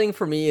storytelling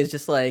for me is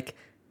just like,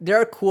 there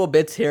are cool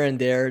bits here and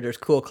there. There's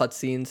cool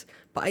cutscenes,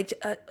 but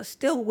I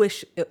still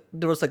wish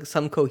there was like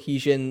some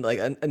cohesion, like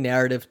a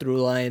narrative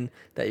through line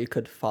that you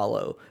could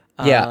follow.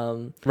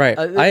 Right.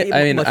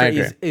 I mean, I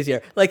agree.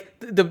 Easier. Like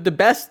the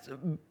best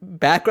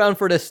background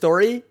for this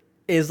story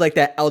is like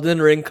that Elden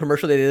Ring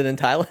commercial they did in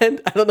Thailand.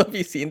 I don't know if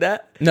you've seen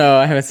that. No,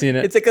 I haven't seen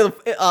it. It's like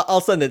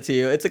I'll send it to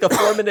you. It's like a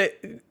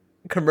 4-minute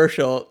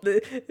commercial.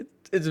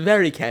 It's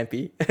very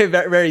campy,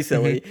 very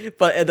silly,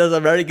 but it does a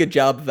very good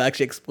job of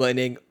actually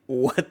explaining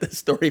what the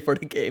story for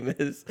the game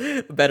is,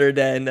 better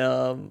than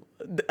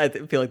I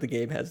feel like the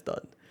game has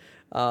done.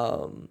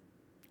 But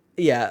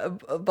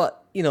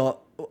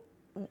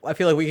I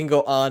feel like we can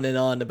go on and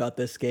on about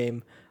this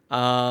game,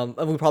 and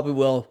we probably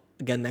will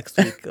again next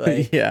week.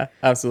 Like, yeah,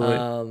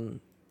 absolutely.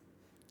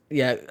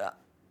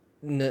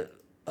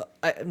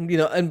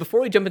 And before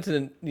we jump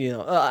into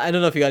I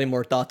don't know if you got any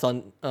more thoughts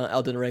on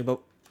Elden Ring, but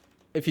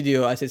if you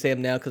do, I say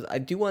them now, because I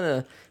do want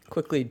to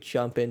quickly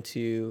jump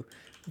into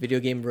video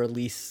game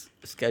release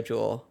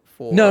schedule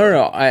for.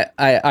 No.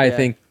 I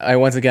think I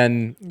once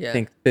again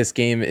think this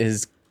game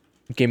is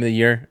game of the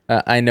year.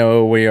 I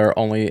know we are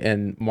only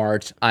in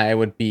March. I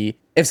would be,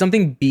 if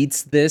something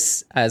beats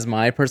this as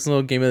my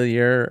personal game of the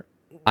year,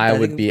 I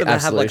would be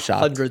absolutely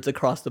shocked. Hundreds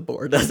across the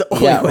board. That's the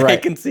only way I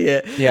can see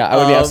it. Yeah, I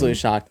would be absolutely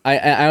shocked.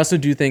 I also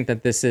do think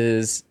that this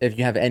is, if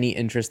you have any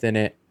interest in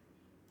it,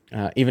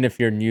 even if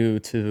you're new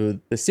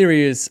to the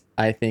series,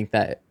 I think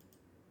that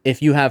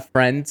if you have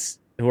friends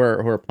who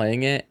are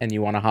playing it and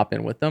you want to hop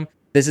in with them,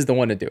 this is the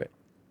one to do it.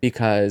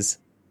 Because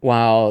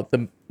while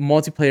the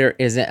multiplayer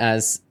isn't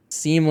as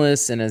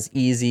seamless and as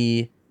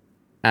easy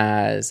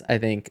as I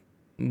think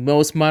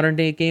most modern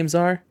day games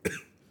are,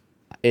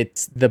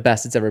 it's the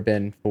best it's ever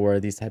been for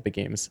these type of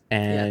games,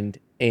 and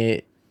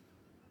it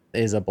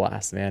is a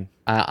blast, man.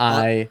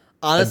 I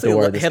honestly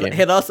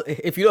hit us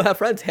if you don't have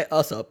friends. Hit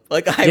us up.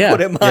 Like, I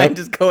wouldn't mind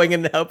just going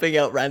and helping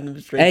out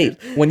random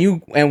strangers. Hey, when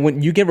you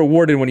get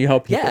rewarded when you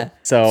help people,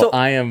 so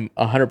I am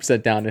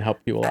 100% down to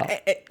help people out.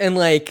 And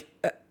like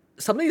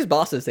some of these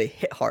bosses, they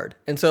hit hard,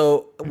 and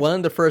so one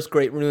of the first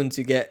great runes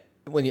you get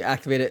when you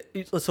activate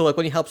it. So like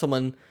when you help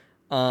someone,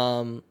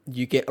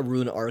 you get a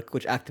rune arc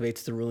which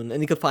activates the rune,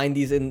 and you can find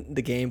these in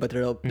the game, but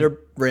they're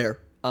rare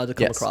to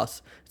come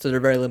across, so they're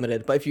very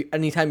limited. But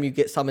anytime you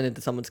get summoned into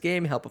someone's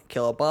game, help them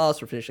kill a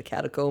boss or finish a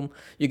catacomb,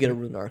 you get a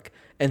rune arc.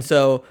 And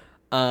so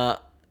for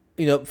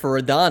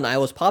Radon, I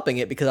was popping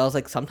it because I was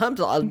like, sometimes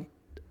I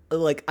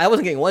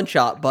wasn't getting one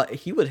shot, but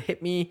he would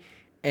hit me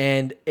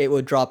and it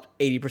would drop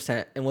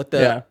 80%, and with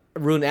the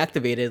rune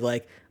activated,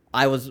 like,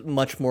 I was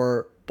much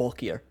more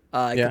bulkier.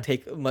 I could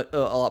take a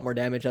lot more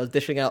damage. I was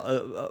dishing out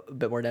a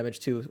bit more damage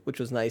too, which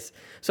was nice.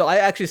 So I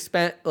actually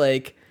spent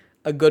like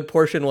a good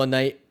portion one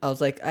night. I was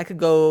like, I could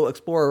go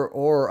explore,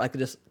 or I could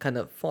just kind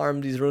of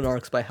farm these rune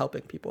arcs by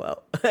helping people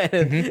out.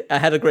 And I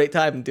had a great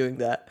time doing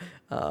that.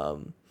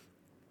 So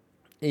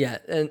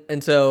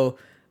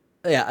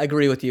I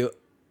agree with you.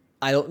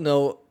 I don't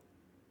know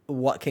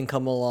what can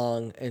come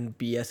along and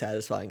be as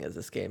satisfying as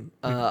this game.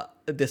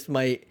 This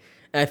might.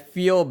 I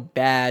feel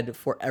bad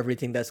for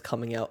everything that's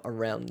coming out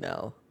around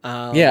now.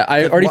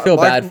 I already feel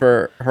bad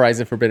for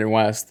Horizon Forbidden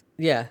West.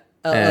 Yeah,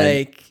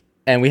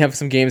 and we have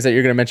some games that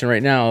you're going to mention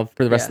right now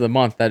for the rest of the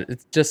month that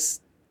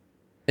it's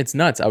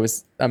nuts.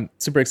 I'm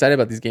super excited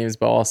about these games,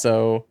 but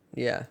also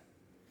and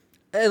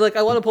like,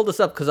 I want to pull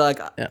this up because I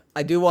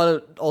do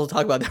want to also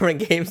talk about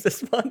different games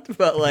this month,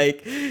 but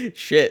like,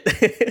 shit,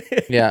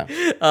 it's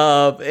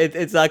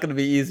not going to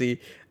be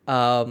easy.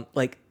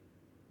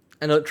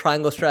 I know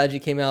Triangle Strategy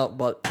came out,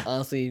 but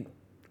honestly,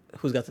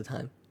 who's got the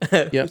time?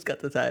 Who's got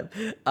the time?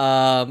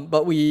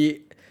 But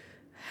we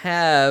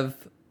have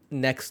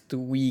next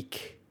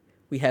week,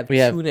 we have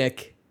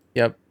Tunic.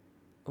 Yep.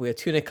 We have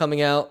Tunic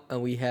coming out,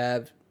 and we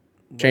have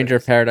Stranger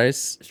of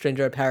Paradise,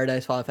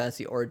 Final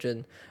Fantasy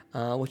Origin,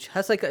 which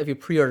has like, if you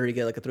pre-order, you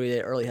get like a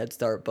 3-day early head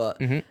start. But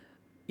even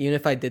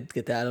if I did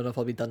get that, I don't know if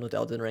I'll be done with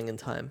Elden Ring in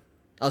time.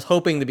 I was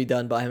hoping to be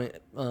done, but I haven't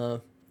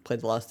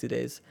played the last 2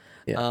 days.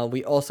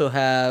 We also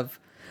have.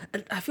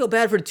 And I feel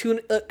bad for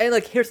Tunic. And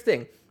like, here's the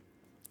thing,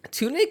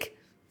 Tunic,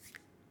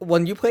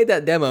 when you played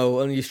that demo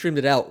and you streamed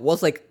it out,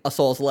 was like a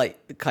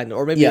Souls-like kind of,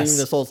 or maybe even Yes.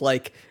 a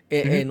Souls-like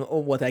in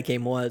what that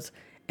game was.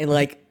 And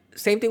like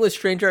same thing with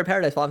Stranger in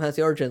Paradise, Final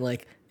Fantasy Origin.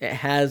 Like it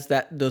has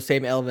those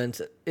same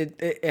elements.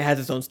 It has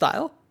its own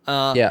style.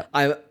 Yeah.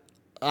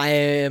 I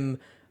am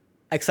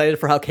excited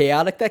for how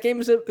chaotic that game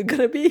is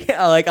gonna be.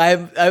 Like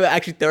I'm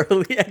actually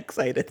thoroughly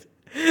excited.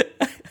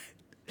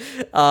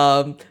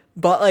 But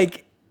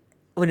like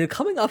when you're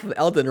coming off of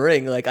Elden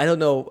Ring, like I don't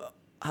know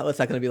how it's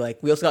not gonna be like.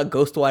 We also got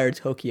Ghostwire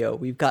Tokyo.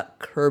 We've got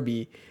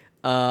Kirby,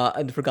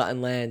 and the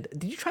Forgotten Land.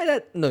 Did you try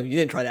that? No, you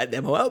didn't try that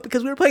demo out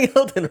because we were playing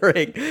Elden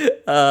Ring.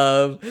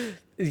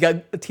 You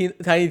got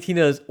Tiny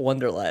Tina's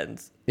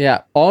Wonderlands.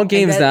 Yeah, all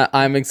games that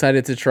I'm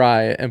excited to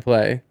try and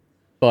play,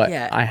 but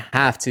Yeah. I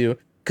have to,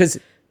 because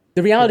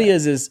the reality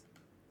is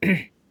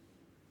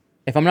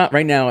if I'm not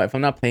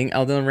playing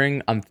Elden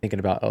Ring, I'm thinking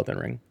about Elden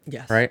Ring.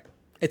 Yes. Right.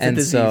 It's and a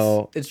disease.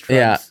 So it's drugs.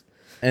 yeah,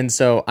 and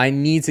so I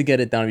need to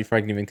get it done before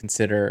I can even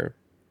consider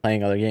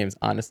playing other games.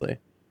 Honestly,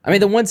 I mean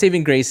the one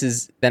saving grace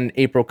is then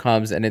April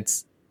comes and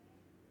it's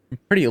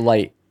pretty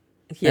light.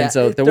 Yeah, and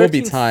so there will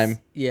be time.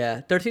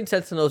 Yeah, 13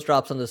 Sentinels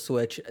drops on the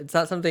Switch. It's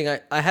not something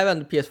I have on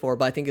the PS4,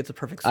 but I think it's a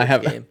perfect Switch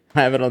game.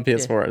 I have it on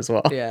PS4 as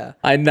well. Yeah.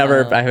 I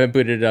haven't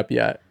booted it up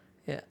yet.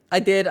 Yeah, I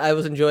did. I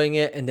was enjoying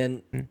it, and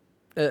then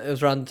it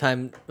was around the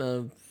time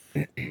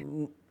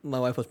my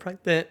wife was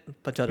pregnant. A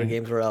bunch of other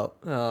games were out,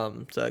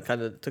 so I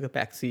kind of took a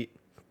back seat.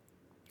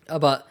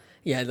 But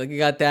yeah, like you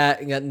got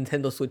that, you got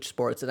Nintendo Switch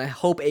Sports, and I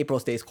hope April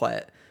stays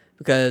quiet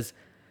because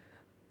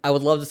I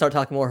would love to start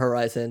talking more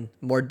Horizon,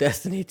 more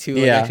Destiny 2,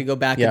 and actually go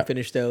back and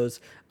finish those.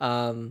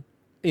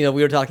 We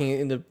were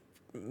talking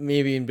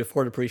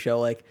before the pre-show,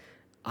 like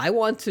I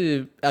want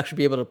to actually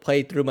be able to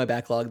play through my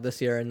backlog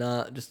this year and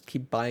not just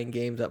keep buying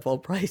games at full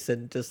price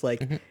and just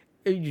like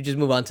you just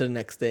move on to the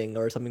next thing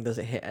or something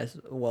doesn't hit as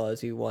well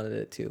as you wanted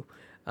it to.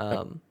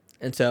 And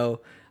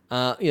so,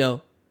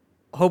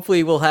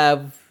 hopefully we'll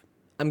have,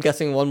 I'm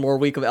guessing, one more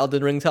week of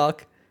Elden Ring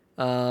talk.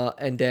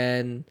 And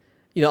then,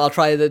 I'll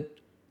try to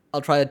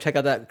check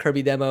out that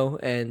Kirby demo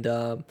and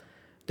the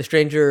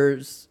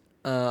Strangers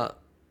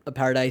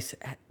Paradise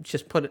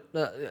just put it.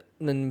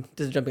 And then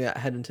this is jumping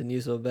ahead into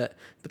news a little bit,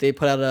 but they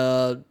put out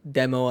a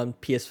demo on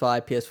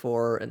PS5,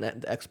 PS4, and the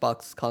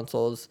Xbox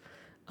consoles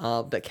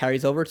that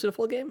carries over to the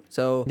full game.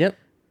 So it'd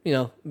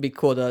be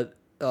cool to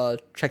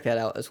check that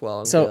out as well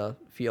and get a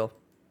feel.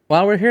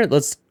 While we're here,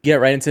 let's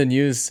get right into the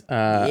news.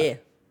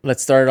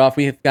 Let's start it off.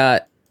 We've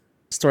got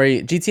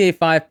story: GTA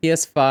 5,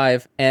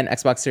 PS5, and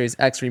Xbox Series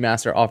X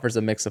remaster offers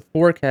a mix of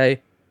 4K,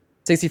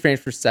 60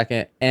 frames per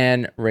second,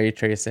 and ray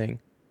tracing.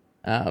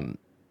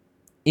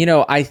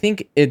 I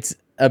think it's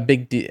a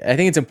big deal. I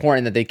think it's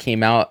important that they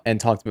came out and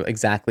talked about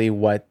exactly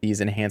what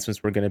these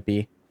enhancements were going to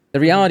be. The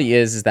reality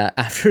is that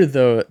after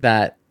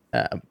that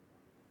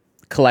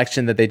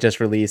collection that they just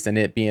released and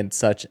it being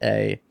such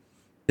a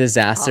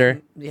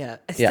disaster, it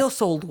still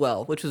sold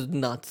well, which was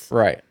nuts.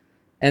 Right.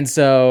 And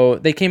so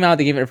they came out,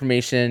 they gave it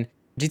information.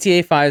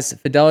 GTA 5's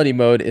fidelity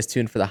mode is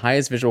tuned for the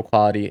highest visual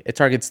quality. It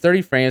targets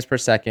 30 frames per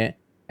second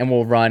and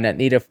will run at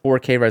native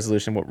 4K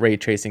resolution with ray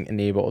tracing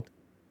enabled.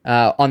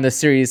 On the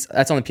Series,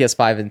 that's on the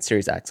PS5 and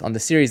Series X. On the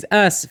Series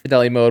S,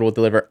 fidelity mode will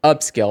deliver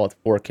upscaled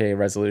 4K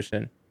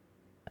resolution.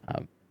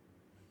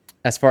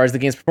 As far as the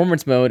game's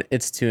performance mode,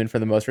 it's tuned for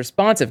the most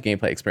responsive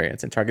gameplay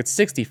experience and targets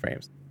 60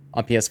 frames.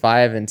 On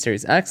PS5 and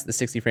Series X, the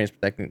 60 frames per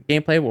second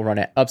gameplay will run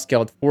at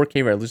upscaled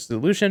 4K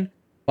resolution,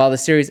 while the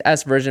Series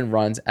S version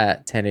runs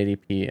at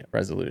 1080p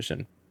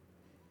resolution.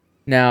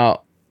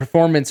 Now,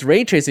 performance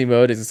ray tracing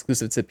mode is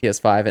exclusive to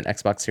PS5 and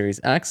Xbox Series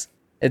X.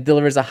 It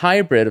delivers a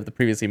hybrid of the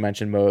previously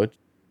mentioned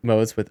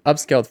modes with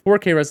upscaled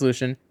 4K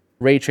resolution,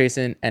 ray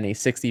tracing, and a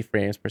 60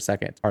 frames per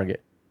second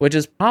target, which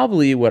is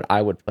probably what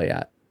I would play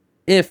at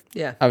if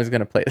I was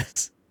going to play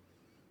this.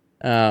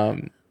 I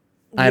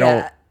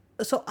thought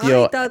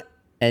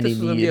any this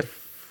was going to be a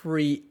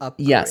free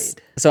upgrade. Yes.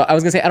 So I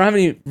was going to say, I don't have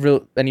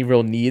any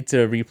real need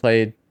to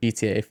replay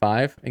GTA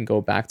 5 and go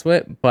back to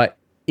it, but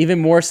even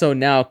more so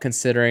now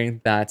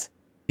considering that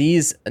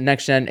these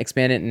next-gen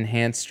expanded and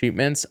enhanced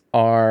treatments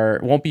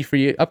won't be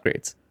free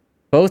upgrades.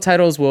 Both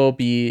titles will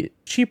be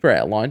cheaper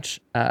at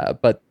launch,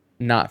 but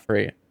not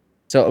free.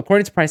 So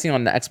according to pricing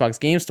on the Xbox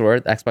Game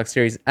Store, the Xbox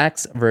Series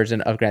X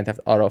version of Grand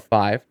Theft Auto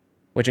 5,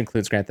 which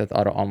includes Grand Theft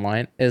Auto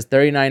Online, is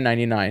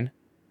 $39.99.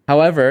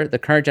 However, the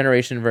current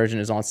generation version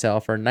is on sale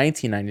for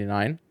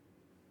 $19.99.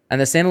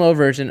 And the standalone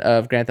version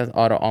of Grand Theft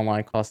Auto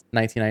Online costs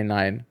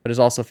 $19.99, but is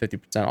also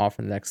 50% off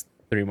for the next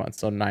 3 months,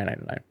 so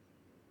 $9.99.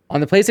 On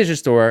the PlayStation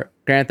Store,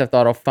 Grand Theft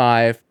Auto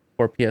 5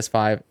 for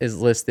PS5 is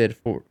listed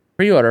for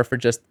pre-order for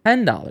just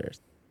 $10,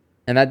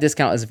 and that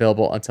discount is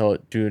available until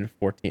June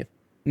 14th.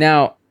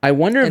 Now, I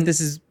wonder if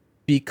this is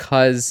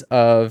because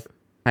of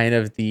kind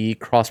of the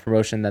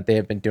cross-promotion that they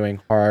have been doing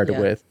hard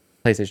with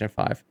PlayStation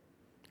 5.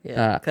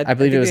 Yeah, I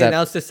believe it was they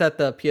announced this at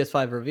the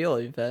PS5 reveal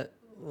event,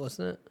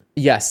 wasn't it?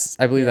 Yes,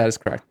 I believe that is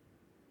correct.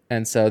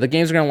 And so the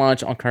games are going to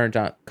launch on current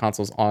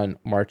consoles on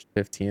March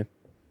 15th.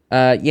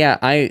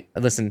 I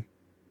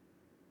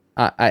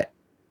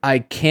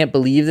can't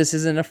believe this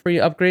isn't a free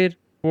upgrade.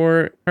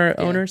 for current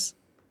Yeah. owners.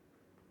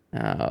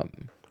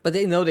 But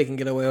they know they can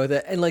get away with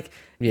it. And like,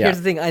 Yeah. here's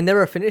the thing: I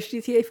never finished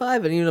GTA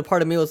 5, and even a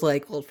part of me was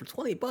like, "Well, for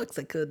 $20,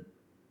 I could,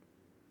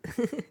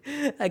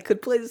 I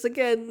could play this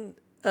again."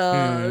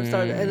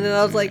 Start, and then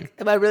I was like,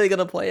 "Am I really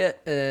gonna play it?"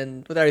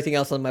 And with everything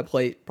else on my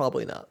plate,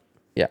 probably not.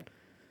 Yeah.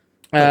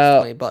 But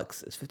it's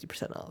 $20. It's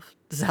 50% off.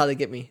 This is how they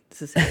get me.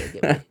 This is how they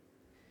get me.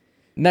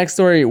 Next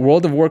story,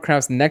 World of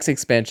Warcraft's next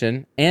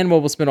expansion and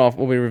mobile spinoff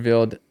will be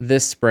revealed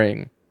this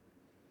spring.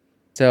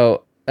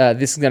 So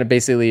this is going to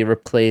basically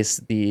replace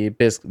the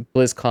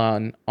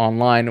BlizzCon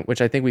Online, which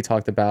I think we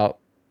talked about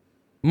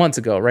months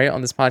ago, right,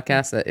 on this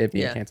podcast, that it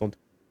being canceled.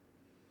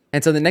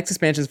 And so the next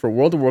expansions for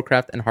World of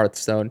Warcraft and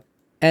Hearthstone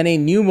and a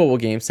new mobile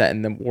game set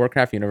in the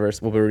Warcraft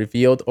universe will be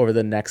revealed over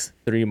the next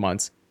 3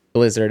 months,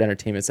 Blizzard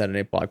Entertainment said in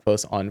a blog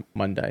post on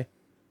Monday.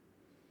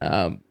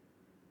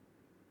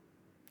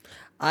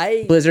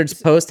 Blizzard's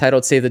post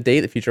titled "Save the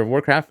Date, the Future of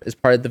Warcraft" is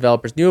part of the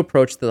developers' new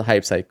approach to the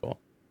hype cycle.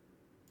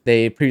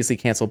 They previously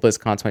canceled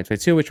BlizzCon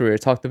 2022, which we already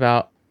talked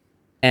about.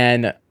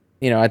 And,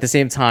 at the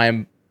same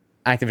time,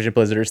 Activision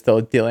Blizzard are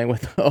still dealing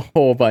with a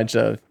whole bunch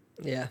of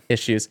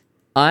issues.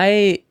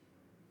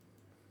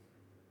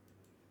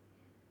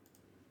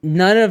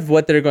 None of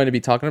what they're going to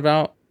be talking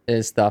about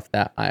is stuff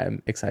that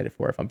I'm excited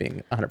for, if I'm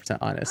being 100%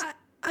 honest.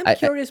 I'm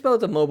curious about what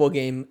the mobile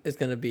game is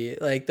going to be.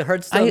 Like the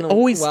Hearthstone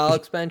WoW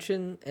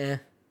expansion,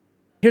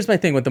 Here's my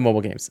thing with the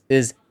mobile games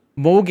is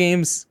mobile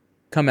games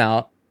come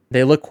out,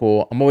 they look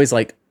cool. I'm always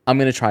like, I'm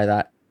going to try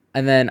that.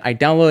 And then I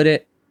download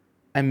it,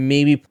 I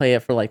maybe play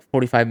it for like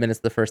 45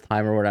 minutes the first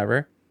time or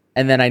whatever.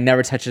 And then I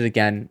never touch it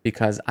again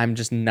because I'm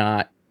just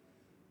not,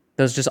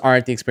 those just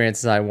aren't the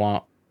experiences I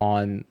want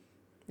on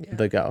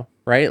the go,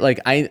 right? Like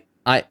I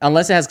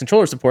unless it has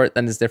controller support,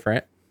 then it's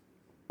different.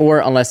 Or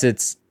unless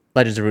it's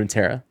Legends of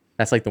Runeterra.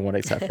 That's like the one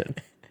exception.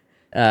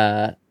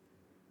 But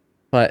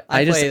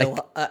I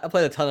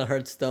played a ton of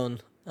Hearthstone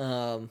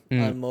on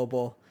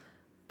mobile,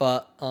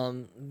 but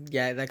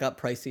that got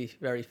pricey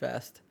very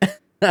fast.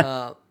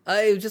 I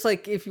was just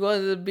like, if you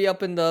wanted to be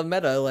up in the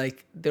meta,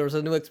 like there was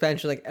a new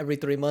expansion like every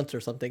 3 months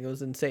or something. It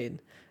was insane.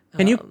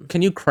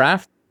 Can you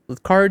craft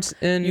cards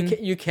in?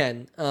 You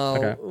can,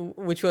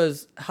 which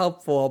was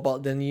helpful.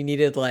 But then you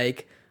needed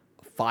like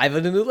 5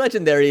 of the new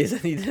legendaries,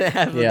 and you didn't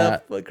have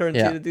enough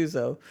currency to do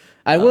so.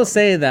 I will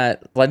say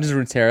that Legends of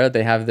Runeterra,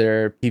 they have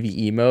their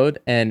PvE mode,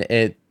 and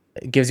it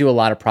gives you a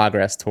lot of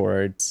progress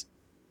towards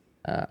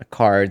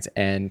cards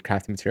and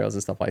crafting materials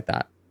and stuff like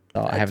that.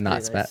 So I have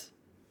not spent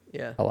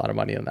a lot of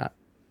money on that.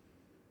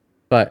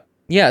 But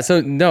so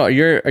no, are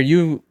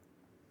you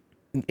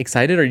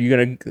excited? Are you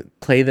gonna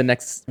play the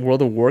next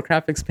World of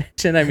Warcraft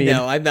expansion? I mean,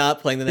 no, I'm not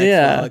playing the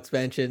next WoW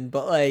expansion.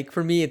 But like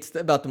for me, it's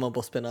about the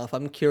mobile spinoff.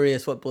 I'm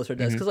curious what Blizzard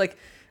does because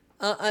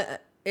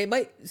it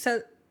might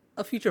set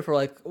a future for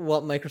like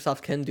what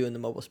Microsoft can do in the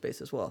mobile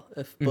space as well.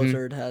 If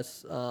Blizzard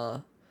has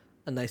a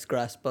nice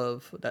grasp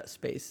of that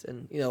space,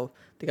 and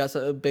they got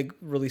a big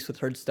release with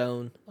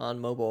Hearthstone on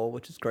mobile,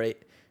 which is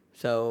great.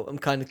 So I'm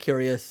kind of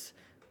curious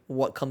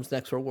what comes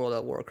next for World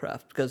of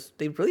Warcraft because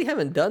they really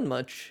haven't done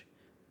much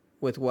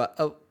with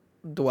the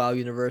WoW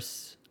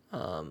universe.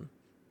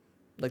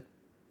 Like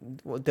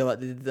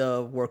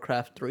the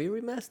Warcraft 3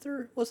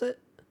 remaster, was it?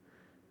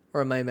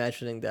 Or am I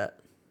imagining that?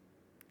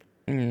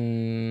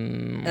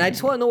 And I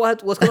just want to know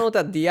what's going on with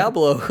that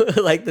Diablo,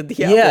 like the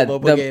Diablo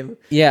mobile game.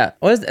 Yeah,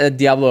 what is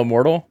Diablo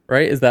Immortal?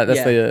 Right?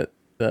 That's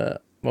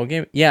the mobile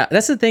game? Yeah,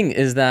 that's the thing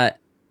is that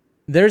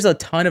there's a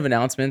ton of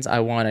announcements I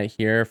want to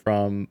hear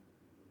from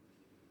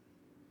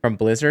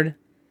Blizzard,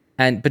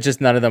 but just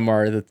none of them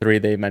are the 3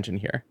 they mentioned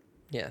here.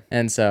 Yeah,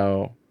 and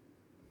so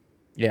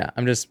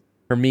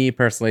for me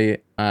personally,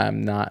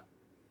 I'm not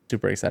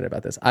super excited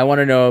about this. I want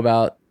to know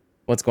about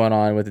what's going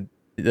on with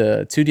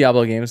the 2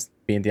 Diablo games,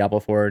 being Diablo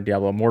 4 and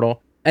Diablo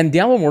Immortal. And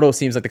Diablo Immortal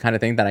seems like the kind of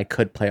thing that I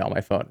could play on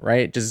my phone,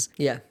 right? Just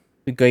get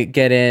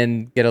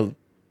in, get a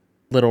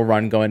little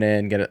run going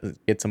in,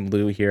 get some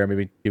loot here,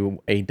 maybe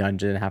do a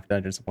dungeon, half a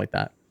dungeon, something like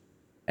that.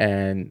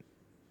 And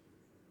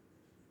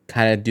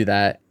kind of do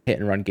that hit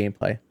and run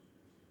gameplay.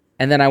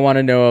 And then I want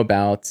to know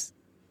about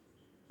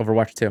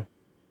Overwatch 2.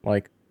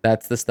 Like,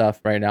 that's the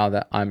stuff right now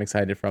that I'm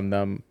excited from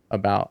them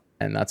about,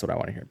 and that's what I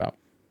want to hear about.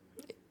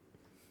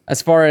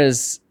 As far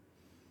as,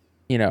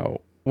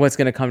 what's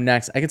going to come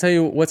next, I can tell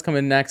you what's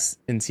coming next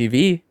in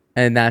TV,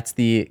 and that's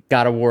the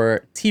God of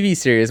War TV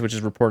series, which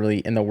is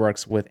reportedly in the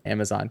works with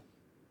Amazon.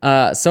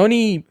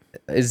 Sony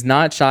is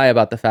not shy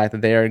about the fact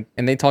that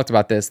they talked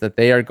about this, that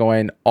they are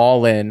going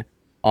all in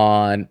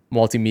on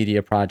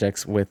multimedia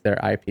projects with their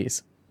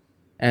IPs.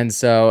 And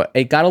so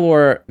a God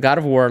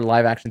of War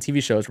live action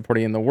TV show is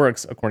reporting in the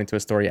works, according to a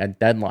story at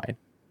Deadline.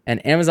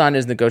 And Amazon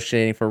is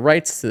negotiating for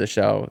rights to the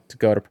show to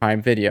go to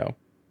Prime Video.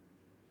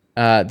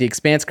 The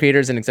Expanse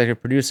creators and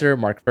executive producer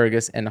Mark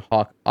Fergus and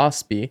Hawk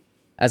Ostby,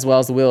 as well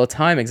as the Wheel of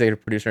Time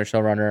executive producer and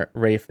showrunner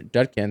Rafe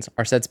Judkins,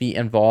 are said to be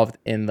involved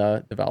in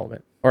the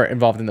development or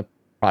involved in the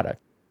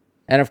product.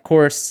 And of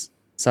course,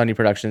 Sony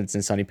Productions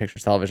and Sony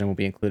Pictures Television will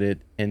be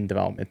included in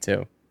development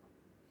too.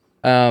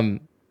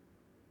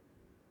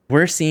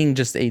 We're seeing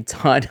just a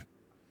ton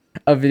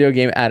of video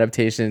game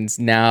adaptations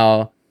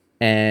now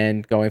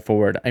and going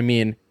forward. I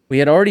mean, we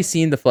had already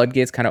seen the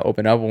floodgates kind of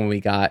open up when we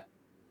got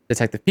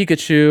Detective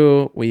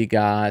Pikachu, we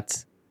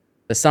got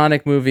the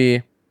Sonic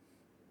movie,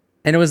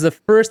 and it was the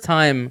first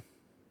time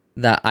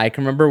that I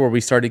can remember where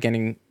we started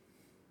getting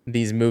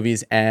these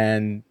movies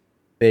and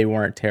they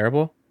weren't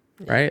terrible,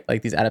 right?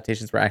 Like these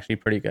adaptations were actually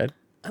pretty good.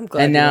 I'm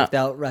glad you left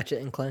out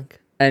Ratchet and Clank.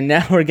 And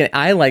now we're getting.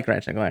 I like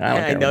Ratchet and Clank.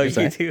 I know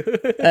you do.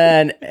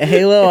 And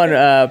Halo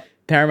on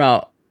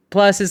Paramount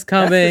Plus is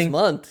coming That's this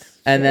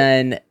month. And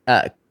then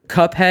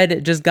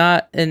Cuphead just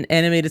got an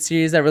animated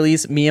series that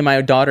released. Me and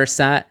my daughter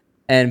sat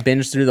and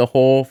binged through the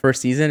whole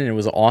first season, and it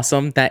was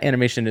awesome. That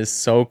animation is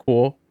so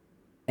cool,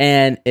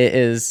 and it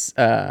is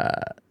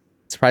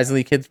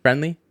surprisingly kids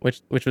friendly,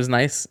 which was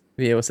nice to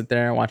be able to sit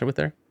there and watch it with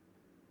her.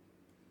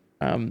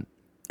 And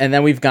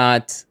then we've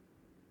got,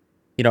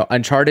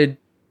 Uncharted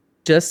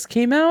just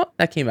came out.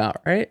 That came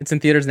out, right? It's in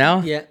theaters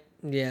now.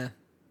 Yeah.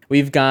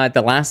 We've got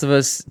The Last of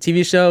Us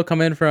TV show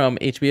coming from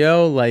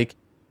HBO. Like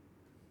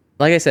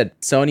I said,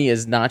 Sony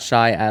is not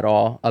shy at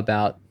all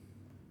about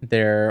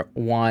their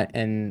want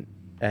and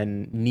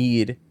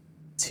need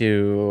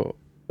to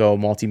go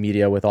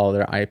multimedia with all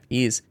their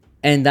IPs.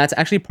 And that's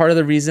actually part of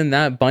the reason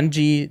that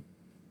Bungie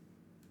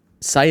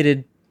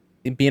cited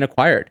being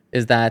acquired,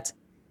 is that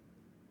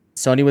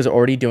Sony was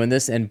already doing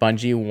this and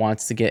Bungie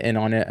wants to get in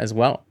on it as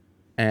well.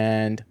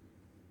 And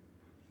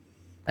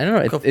I don't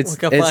know. We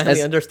can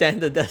finally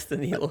understand the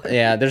Destiny lore.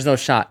 Yeah, there's no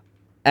shot.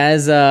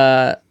 As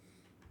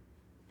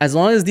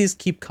long as these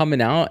keep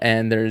coming out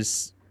and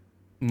there's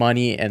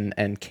money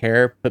and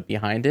care put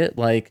behind it,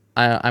 like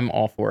I'm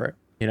all for it.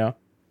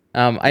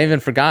 I even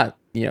forgot.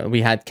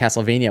 We had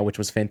Castlevania, which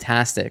was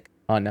fantastic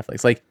on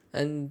Netflix. Like,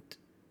 and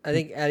I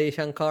think Adi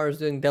Shankar is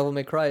doing Devil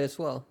May Cry as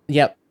well.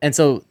 Yep. And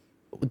so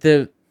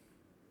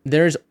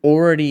there's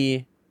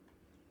already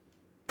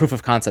proof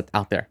of concept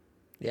out there.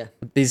 Yeah,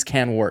 these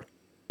can work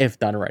if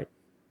done right.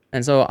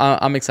 And so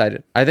I'm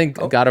excited. I think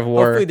God of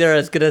War. Hopefully they're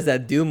as good as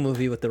that Doom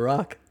movie with The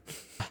Rock.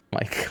 Oh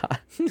my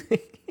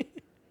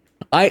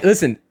God.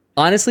 Listen,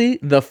 honestly,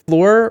 the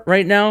floor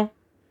right now,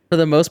 for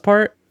the most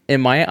part,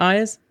 in my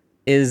eyes,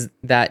 is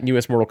that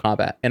newest Mortal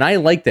Kombat. And I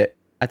liked it.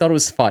 I thought it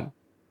was fun,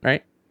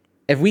 right?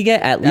 If we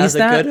get at least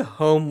that. That's a good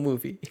home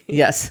movie.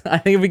 Yes. I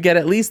think if we get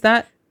at least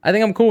that, I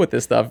think I'm cool with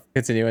this stuff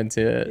continuing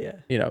to,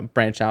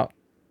 branch out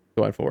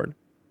going forward.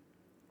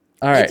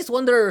 All right. I just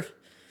wonder,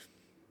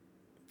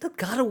 does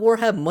God of War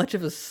have much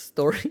of a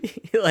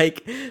story?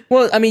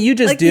 Well, I mean,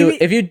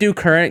 if you do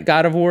current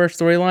God of War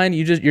storyline,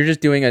 you're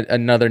just doing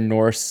another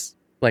Norse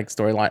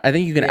storyline. I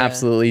think you can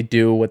absolutely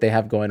do what they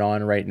have going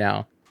on right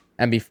now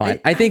and be fine.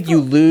 I think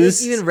you lose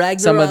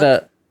some of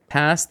the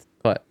past,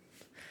 but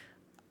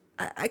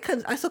I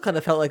still kind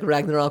of felt like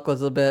Ragnarok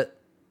was a bit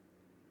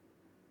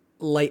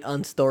light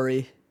on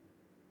story.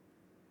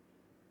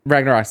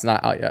 Ragnarok's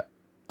not out yet.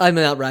 I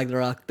mean, not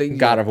Ragnarok. The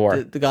God of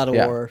War. The God of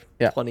War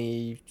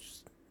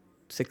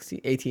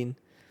 2016, 18.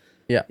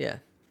 Yeah. Yeah.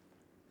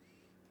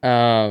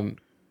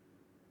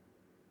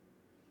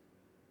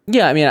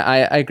 Yeah, I mean,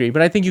 I agree,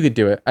 but I think you could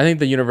do it. I think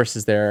the universe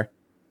is there.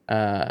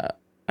 I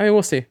mean,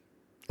 we'll see.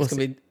 It's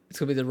gonna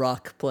be The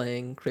Rock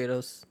playing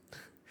Kratos.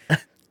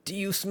 Do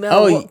you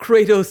smell what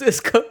Kratos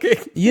is cooking?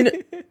 You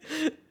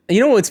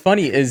know what's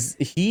funny is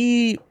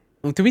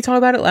did we talk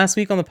about it last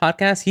week on the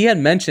podcast? He had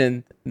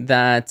mentioned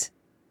that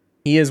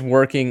he is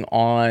working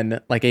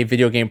on a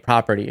video game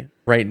property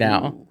right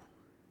now,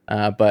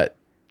 but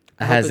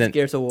hasn't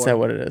said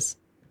what it is.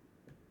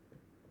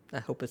 I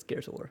hope it's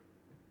Gears of War.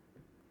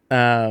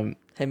 Him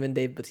and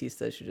Dave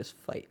Bautista should just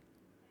fight.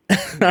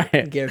 All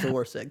right. Gears of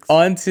War 6.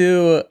 On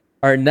to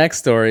our next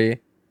story.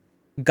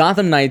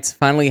 Gotham Knights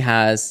finally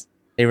has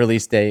a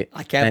release date.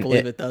 I can't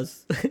believe it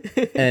does.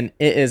 And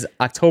it is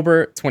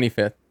October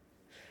 25th.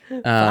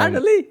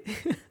 Finally.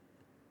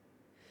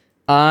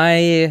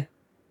 I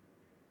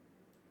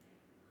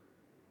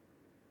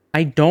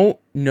don't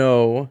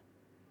know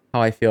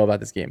how I feel about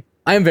this game.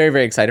 I am very,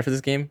 very excited for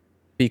this game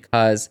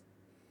because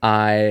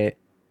I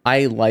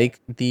like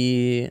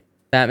the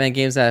Batman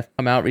games that have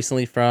come out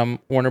recently from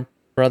Warner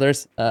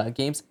Brothers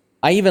games.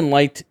 I even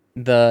liked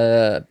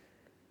what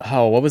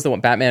was the one?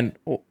 Batman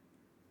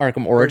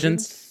Arkham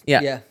Origins?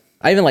 Yeah.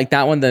 I even like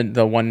that one,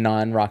 the one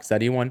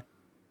non-Rocksteady one.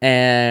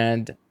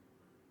 And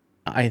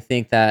I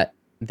think that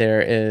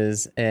there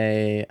is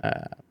a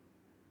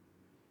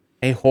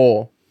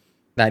hole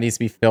that needs to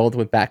be filled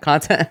with Bat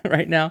content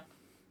right now.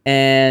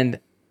 And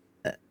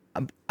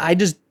I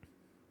just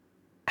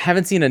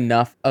haven't seen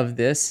enough of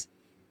this.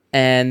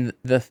 And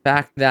the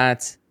fact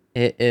that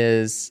it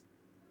is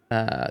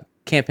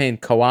campaign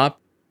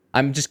co-op,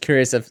 I'm just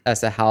curious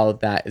as to how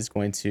that is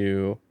going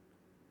to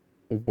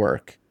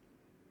work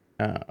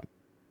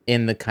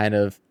in the kind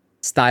of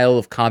style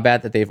of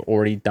combat that they've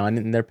already done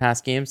in their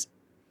past games.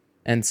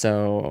 And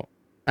so,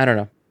 I don't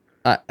know.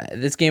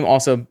 This game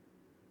also,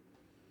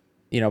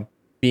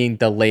 being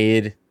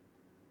delayed,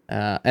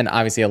 and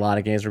obviously a lot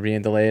of games were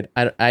being delayed.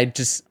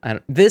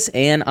 This,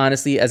 and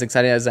honestly, as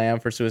excited as I am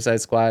for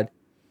Suicide Squad,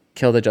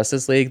 Kill the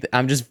Justice League,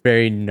 I'm just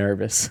very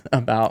nervous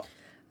about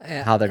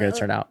how they're going to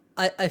turn out.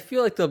 I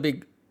feel like they'll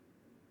be.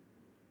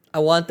 I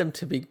want them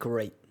to be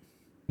great.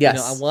 Yes. You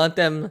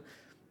know,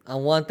 I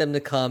want them to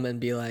come and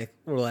be like,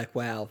 we're like,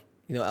 wow,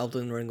 you know,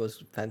 Elden Ring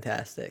was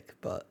fantastic,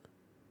 but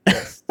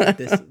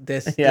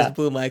this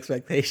blew my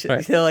expectations.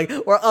 Right. You know, like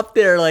we're up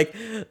there, like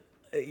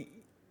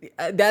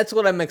that's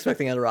what I'm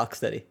expecting out of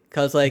Rocksteady,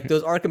 because like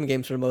those Arkham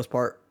games for the most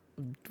part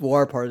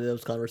were part of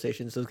those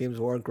conversations. Those games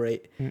were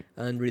great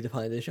and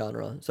redefined the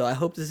genre. So I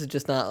hope this is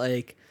just not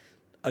like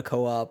a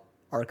co-op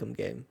Arkham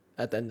game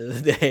at the end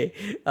of the day.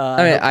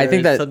 I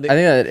think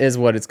that is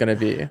what it's going to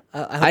be.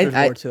 I hope there's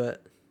more to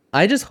it.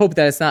 I just hope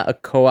that it's not a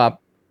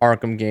co-op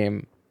Arkham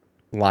game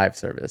live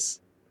service,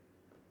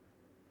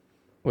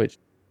 which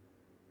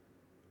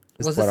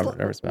is what I'm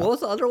nervous about. What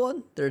was the other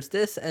one? There's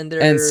this and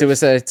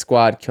Suicide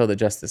Squad Kill the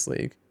Justice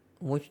League.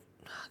 Which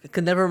I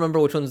could never remember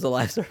which one's the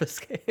live service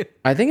game.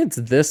 I think it's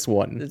this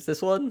one. It's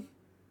this one?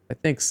 I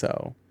think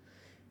so.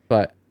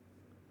 But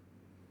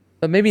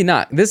maybe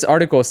not. This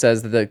article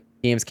says that the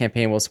game's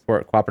campaign will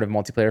support cooperative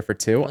multiplayer for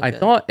 2. Okay. I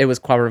thought it was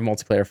cooperative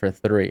multiplayer for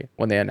 3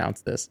 when they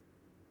announced this.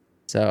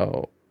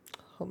 So...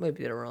 oh,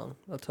 maybe they're wrong.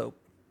 Let's hope.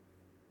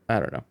 I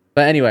don't know.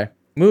 But anyway,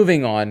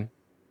 moving on.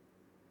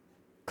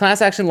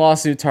 Class action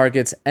lawsuit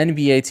targets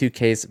NBA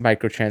 2K's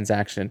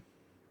microtransaction.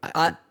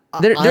 I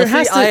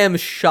am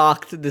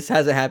shocked this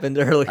hasn't happened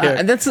earlier.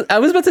 I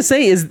was about to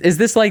say, is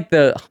this like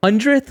the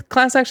 100th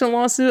class action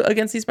lawsuit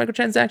against these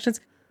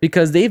microtransactions?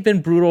 Because they've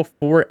been brutal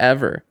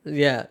forever.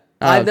 Yeah.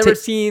 I've never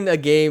seen a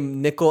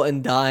game nickel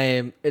and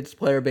dime its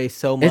player base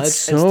so much and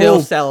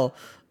still sell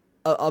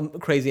a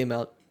crazy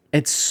amount.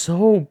 It's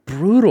so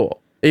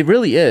brutal. It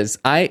really is.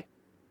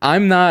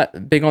 I'm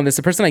not big on this.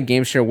 The person I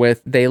game share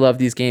with, they love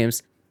these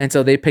games. And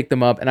so they picked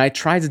them up and I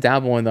tried to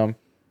dabble in them.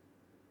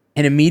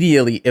 And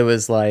immediately it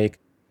was like,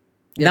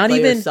 your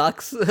player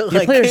sucks.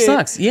 Your player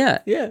sucks. Yeah.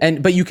 Yeah.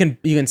 But you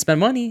can spend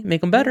money,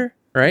 make them better.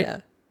 Right.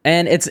 Yeah.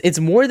 And it's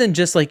more than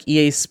just like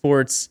EA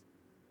Sports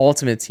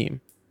Ultimate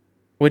Team,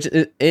 which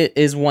it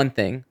is one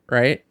thing.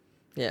 Right.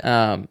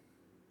 Yeah.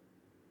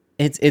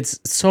 It's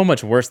so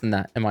much worse than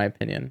that, in my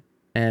opinion.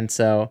 And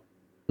so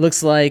it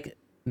looks like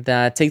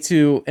that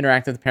Take-Two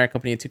Interactive, the parent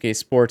company of 2K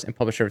Sports and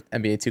publisher of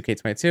NBA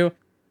 2K22,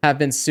 have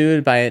been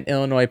sued by an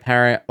Illinois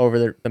parent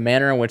over the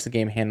manner in which the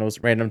game handles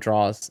random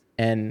draws.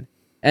 And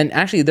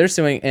actually, they're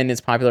suing in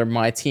its popular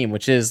My Team,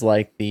 which is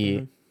like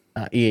the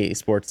EA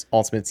Sports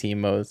Ultimate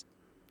Team modes.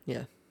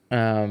 Yeah.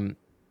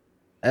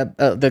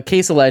 The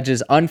case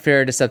alleges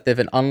unfair, deceptive,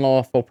 and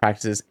unlawful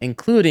practices,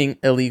 including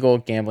illegal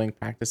gambling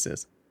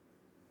practices.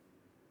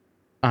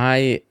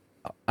 I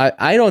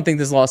don't think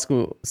this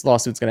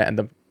lawsuit's going to end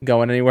up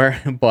going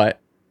anywhere, but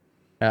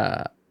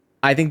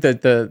I think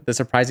that the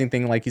surprising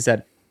thing, like you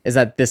said, is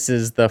that this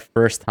is the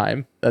first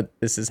time that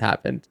this has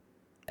happened,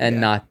 and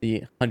not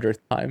the 100th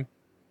time.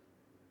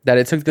 That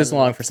it took this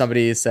long for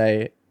somebody to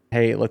say,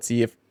 "Hey, let's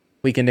see if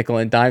we can nickel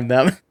and dime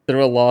them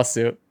through a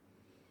lawsuit."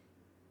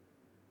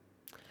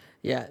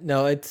 Yeah,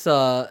 no, it's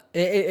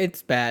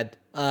bad.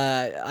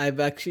 I've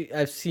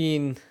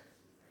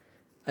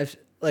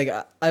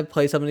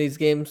played some of these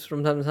games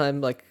from time to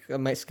time. Like I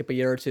might skip a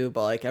year or two,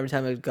 but like every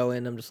time I go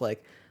in, I'm just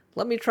like,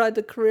 let me try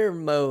the career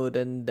mode,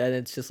 and then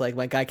it's just like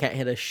my guy can't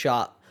hit a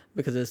shot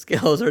because his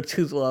skills are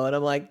too low, and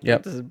I'm like,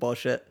 this is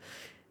bullshit.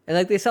 And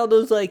like they sell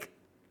those like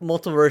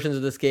multiple versions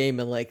of this game,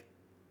 and like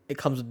it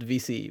comes with the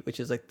VC, which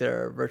is like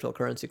their virtual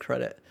currency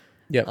credit,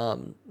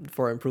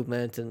 for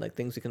improvements and like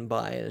things you can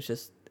buy, and it's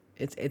just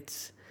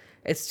it's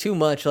too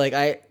much. Like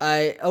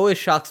I always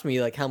shocks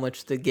me like how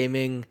much the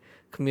gaming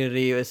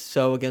community is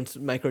so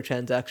against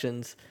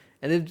microtransactions,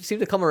 and they seem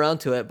to come around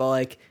to it, but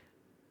like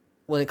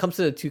when it comes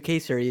to the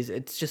 2K series,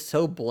 it's just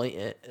so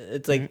blatant.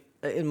 It's like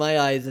in my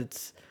eyes,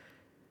 it's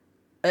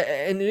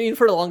and even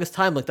for the longest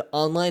time, like the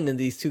online in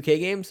these 2K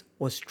games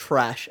was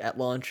trash at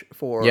launch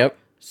for a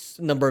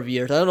number of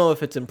years. I don't know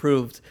if it's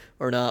improved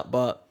or not,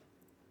 but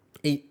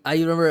I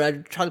remember I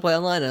tried to play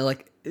online and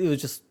like it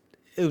was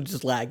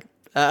just lag.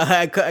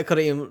 I couldn't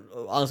even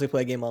honestly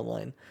play a game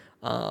online.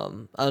 I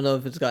don't know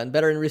if it's gotten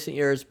better in recent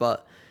years,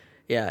 but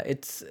yeah,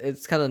 it's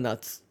kind of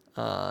nuts.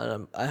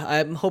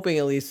 I'm hoping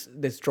at least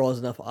this draws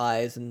enough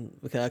eyes and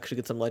we can actually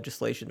get some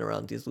legislation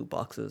around these loot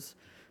boxes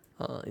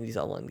in these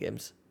online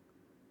games.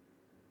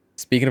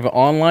 Speaking of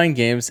online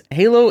games,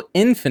 Halo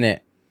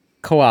Infinite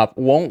co-op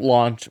won't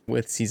launch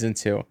with Season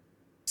 2.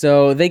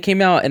 So they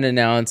came out and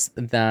announced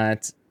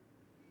that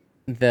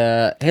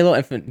the Halo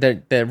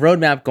Infinite, the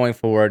roadmap going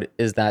forward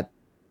is that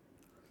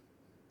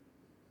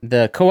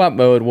the co-op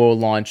mode will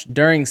launch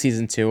during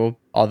Season 2,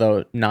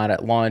 although not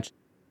at launch,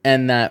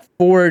 and that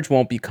Forge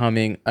won't be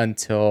coming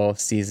until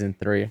Season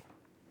 3.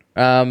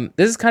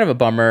 This is kind of a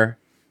bummer.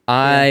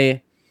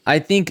 I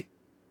think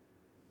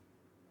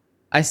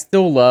I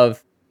still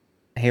love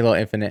Halo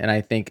Infinite, and I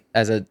think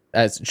as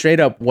straight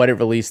up what it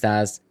released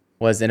as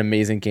was an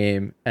amazing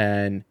game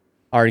and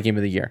our game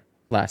of the year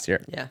last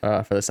year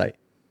for the site.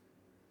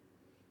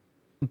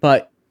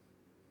 But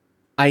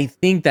I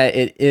think that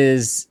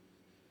it's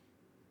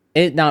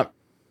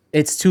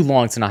too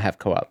long to not have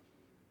co-op.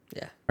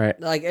 Yeah. Right.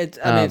 Like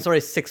I mean, it's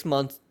already 6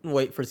 months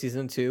wait for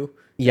season 2.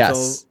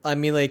 Yes. So I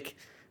mean, like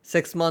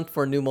 6 months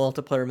for new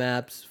multiplayer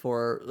maps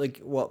for like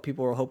what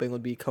people were hoping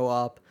would be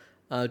co-op,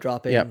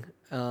 dropping Yep.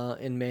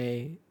 in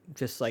May,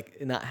 just like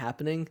not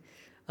happening.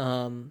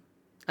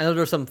 I know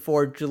there were some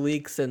Forge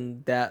leaks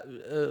and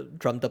that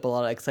drummed up a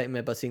lot of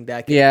excitement about seeing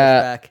that get pushed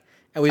Yeah. back,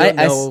 and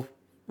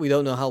we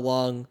don't know how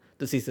long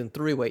the season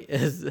 3 wait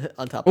is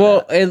on top of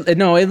Well, that.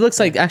 no, it looks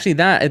like actually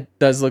that it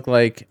does look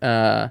like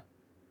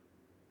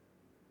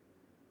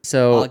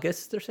so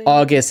August, they're saying.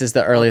 August is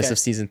the earliest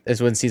Okay. of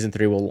is when season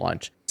 3 will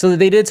launch. So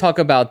they did talk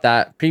about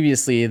that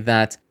previously,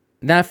 that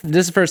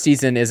this first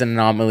season is an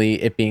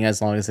anomaly, it being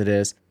as long as it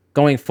is.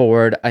 Going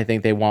forward, I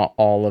think they want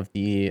all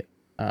the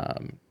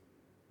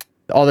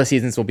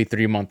seasons will be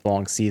 3-month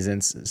long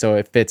seasons, so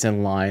it fits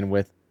in line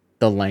with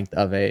the length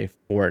of a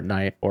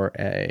Fortnite or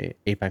a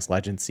Apex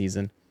Legends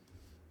season.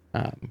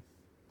 But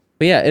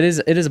yeah, it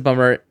is a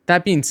bummer.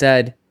 That being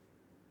said,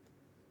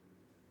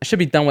 I should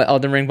be done with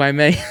Elden Ring by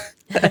May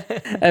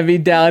and be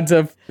down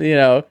to,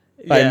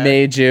 by Yeah.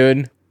 May,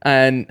 June.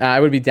 And I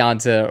would be down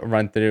to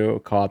run through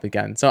co-op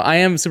again. So I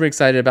am super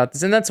excited about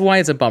this. And that's why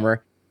it's a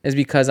bummer, is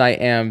because I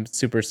am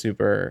super,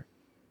 super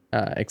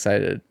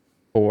excited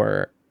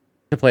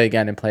to play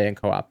again and play in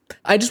co-op.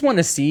 I just want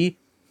to see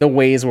the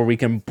ways where we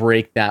can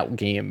break that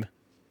game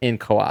in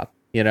co-op,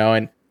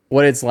 and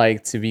what it's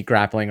like to be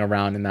grappling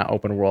around in that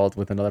open world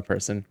with another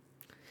person.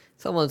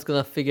 Someone's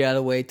gonna figure out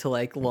a way to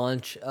like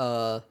launch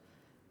a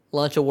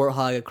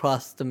warthog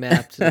across the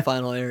map to the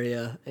final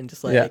area and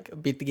just Yeah.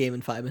 beat the game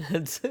in 5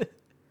 minutes.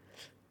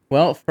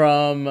 Well,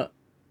 from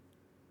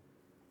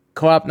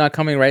co-op not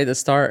coming right at the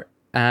start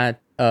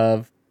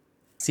of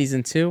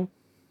season 2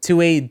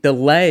 to a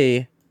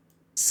delay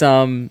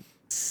some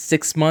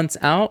 6 months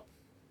out.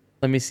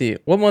 Let me see.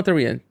 What month are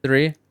we in?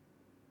 3?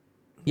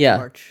 Yeah.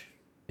 March.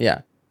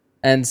 Yeah.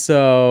 And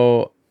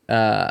so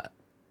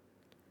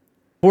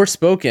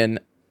Forspoken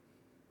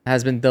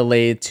has been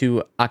delayed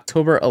to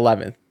October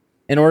 11th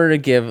in order to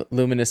give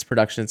Luminous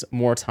Productions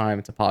more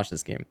time to polish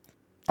this game.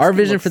 Our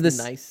vision for this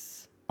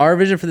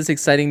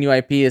exciting new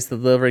IP is to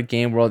deliver a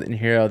game world and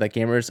hero that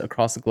gamers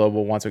across the globe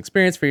will want to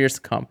experience for years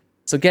to come.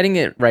 So getting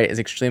it right is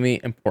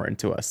extremely important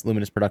to us,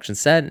 Luminous Productions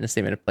said in a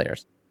statement of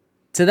players.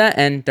 To that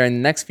end, during the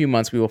next few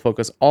months, we will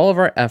focus all of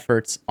our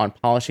efforts on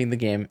polishing the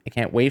game and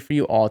can't wait for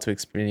you all to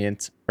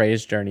experience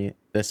Frey's journey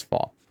this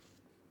fall.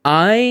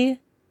 We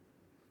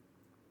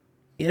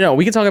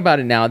can talk about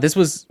it now. This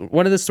was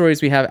one of the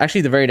stories we have,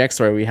 actually the very next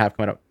story we have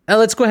coming up.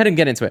 Let's go ahead and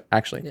get into it,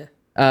 actually.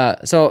 Yeah.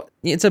 So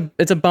it's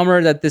a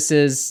bummer that this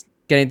is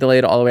getting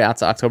delayed all the way out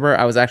to October.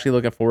 I was actually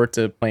looking forward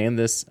to playing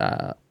this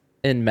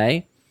in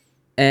May.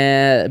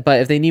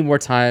 But if they need more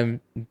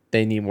time,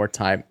 they need more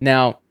time.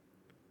 Now,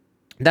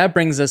 that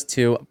brings us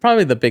to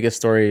probably the biggest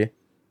story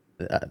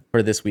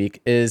for this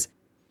week is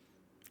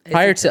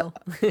prior to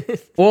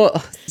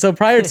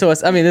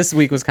us, I mean, this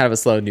week was kind of a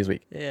slow news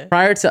week. Yeah.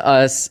 Prior to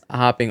us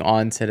hopping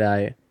on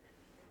today,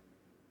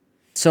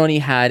 Sony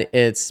had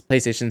its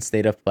PlayStation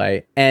State of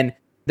Play, and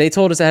they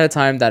told us ahead of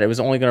time that it was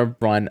only going to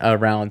run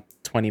around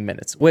 20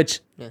 minutes,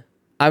 which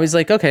I was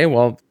like, okay,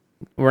 well,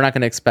 we're not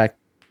going to expect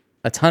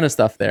a ton of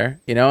stuff there,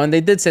 and they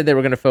did say they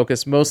were going to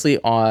focus mostly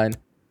on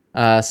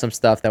some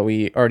stuff that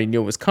we already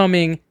knew was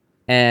coming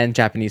and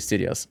Japanese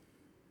studios.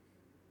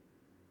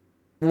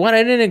 What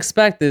I didn't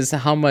expect is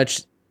how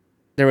much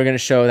they were going to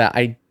show that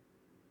I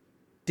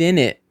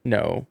didn't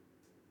know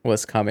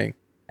was coming.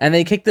 And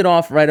they kicked it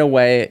off right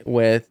away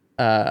with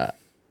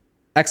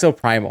Exo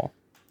Primal.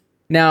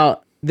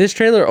 Now, this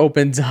trailer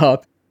opens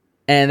up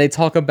and they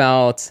talk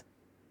about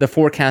the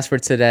forecast for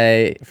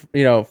today,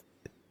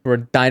 for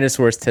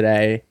dinosaurs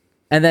today.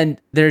 And then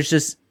there's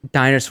just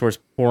dinosaurs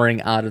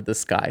pouring out of the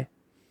sky.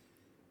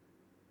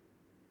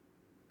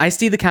 I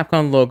see the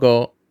Capcom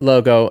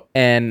logo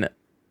and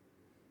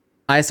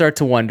I start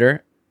to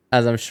wonder,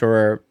 as I'm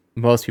sure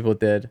most people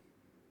did,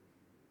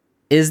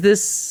 is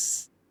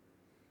this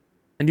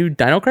a new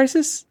Dino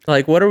Crisis?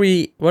 Like, what are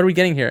we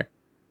getting here?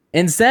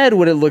 Instead,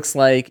 what it looks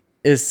like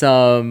is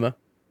some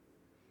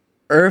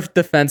Earth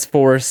Defense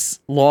Force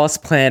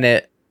Lost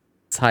Planet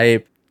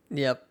type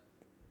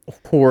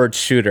horde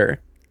shooter.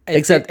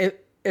 Except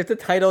if the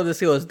title of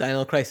this was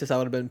Dino Crisis, I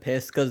would have been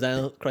pissed because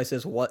Dino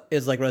Crisis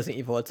is like Resident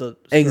Evil. It's a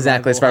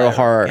survival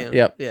horror. game.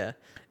 Yep. Yeah.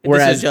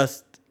 Whereas this is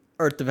just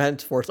Earth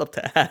Defense Force up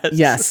to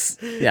ass.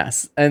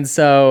 Yes. And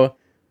so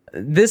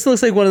this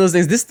looks like one of those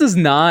things. This does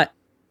not,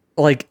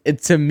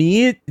 to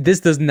me, this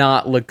does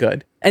not look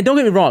good. And don't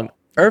get me wrong,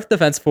 Earth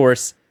Defense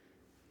Force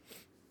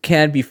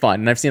can be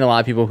fun. And I've seen a lot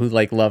of people who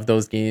love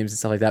those games and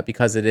stuff like that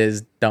because it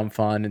is dumb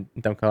fun and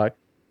dumb co-op.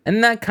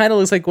 And that kind of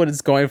looks like what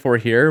it's going for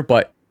here.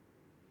 But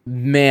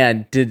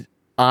man, did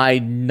I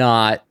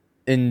not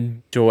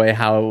enjoy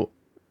how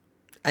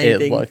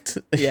it looked.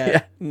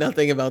 Yeah,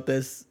 nothing about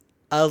this.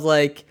 I was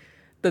like,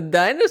 the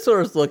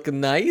dinosaurs look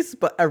nice,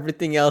 but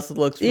everything else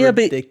looks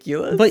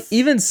ridiculous. But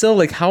even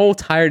so, how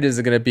tired is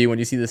it going to be when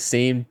you see the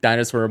same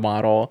dinosaur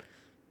model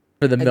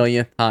for the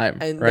millionth time?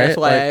 And right? that's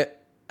why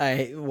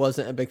I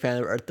wasn't a big fan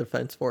of Earth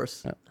Defense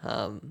Force.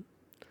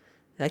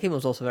 That game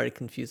was also very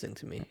confusing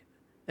to me,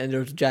 and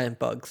there was giant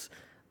bugs,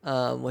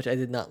 which I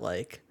did not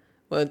like.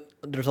 But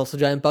there's also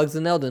giant bugs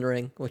in Elden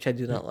Ring, which I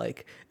do not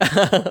like.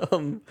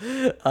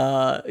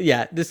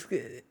 Yeah,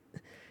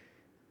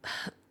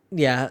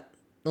 yeah.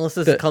 Unless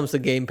this comes to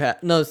Game Pass.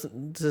 No,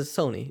 this is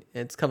Sony.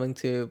 It's coming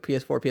to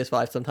PS4,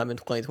 PS5 sometime in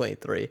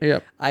 2023.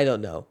 Yep. I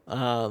don't know.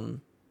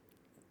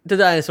 The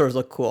dinosaurs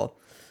look cool.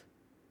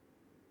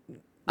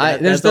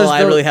 That's all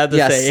I really have to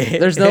say.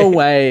 There's no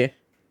way.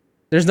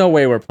 There's no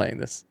way we're playing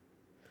this.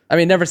 I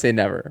mean, never say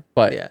never,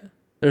 but Yeah.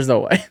 there's no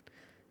way.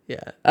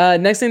 Yeah.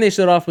 Next thing they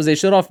showed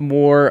off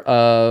more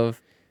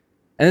of,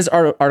 and this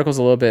article's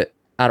a little bit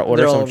out of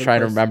order, They're so all I'm over trying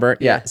the to place. remember.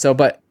 Yeah. Yeah. So,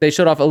 but they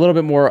showed off a little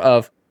bit more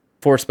of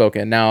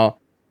Forspoken. Now,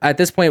 at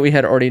this point, we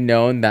had already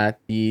known that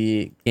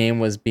the game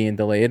was being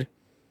delayed,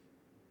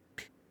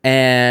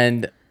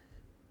 and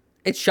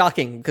It's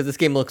shocking because this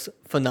game looks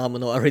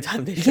phenomenal every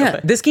time they show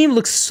it. this game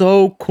looks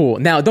so cool.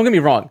 Now, don't get me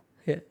wrong.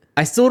 Yeah.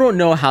 I still don't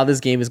know how this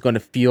game is going to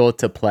feel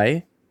to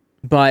play,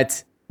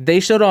 but they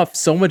showed off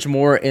so much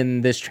more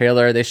in this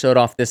trailer. They showed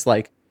off this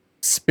like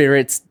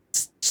spirit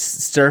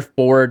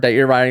surfboard that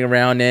you're riding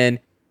around in,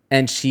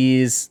 and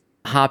she's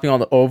hopping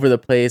all over the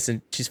place,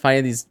 and she's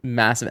fighting these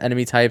massive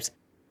enemy types.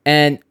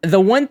 And the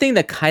one thing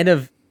that kind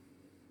of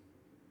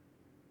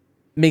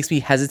makes me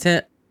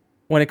hesitant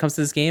when it comes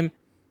to this game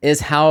is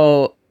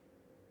how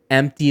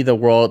empty the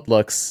world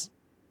looks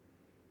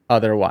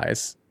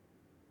otherwise.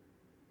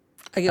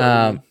 I get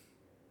what you mean.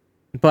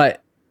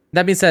 But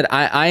that being said,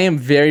 I am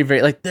very,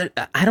 very like,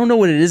 I don't know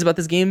what it is about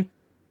this game.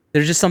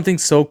 There's just something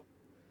so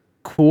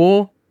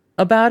cool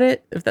about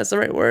it, if that's the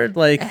right word.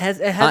 Like It has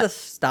a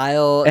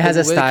style. it has a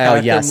with style.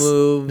 character Yes,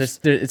 moves.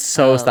 it's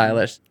so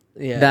stylish.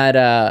 Yeah.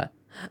 That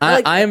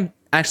like- I'm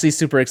actually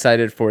super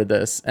excited for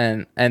this,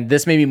 and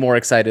this made me more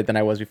excited than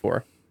I was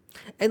before.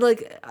 And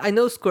like I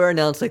know Square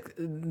announced like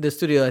the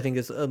studio I think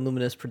is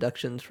Luminous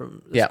Productions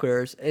from Yeah.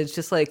 Square's. It's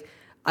just like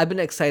I've been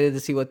excited to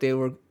see what they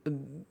were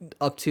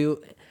up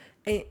to,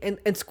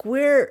 and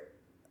Square,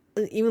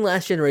 even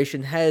last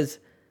generation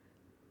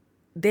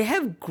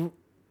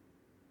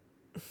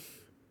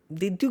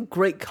they do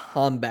great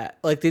combat.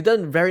 Like they've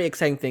done very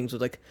exciting things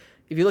with like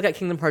if you look at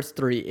Kingdom Hearts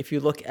 3, if you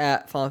look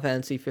at Final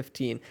Fantasy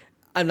 15.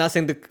 I'm not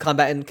saying the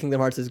combat in Kingdom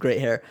Hearts is great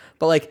here,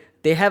 but like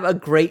they have a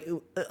great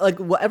like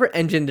whatever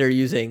engine they're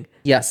using.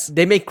 Yes,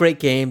 They make great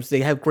games.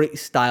 They have great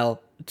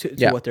style to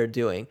Yeah. what they're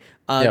doing.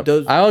 Yep.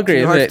 Those I'll agree.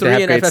 Kingdom Hearts They have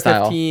 3 and great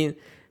style.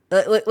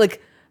 FF15,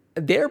 like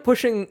they're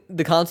pushing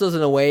the consoles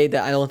in a way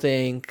that I don't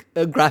think,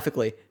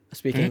 graphically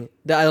speaking,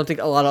 that I don't think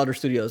a lot of other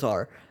studios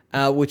are,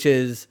 which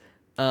is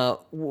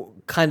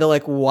kind of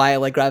like why I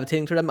like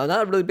gravitating to them. I'm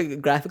not a really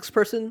big graphics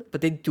person,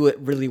 but they do it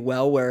really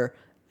well where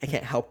I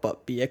can't help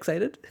but be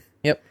excited.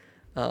 Yep.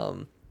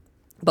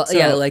 But So-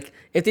 yeah, like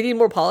if they need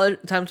more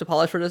time to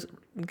polish for this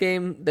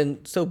game, then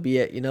so be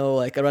it. You know,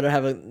 like I'd rather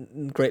have a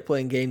great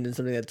playing game than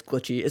something that's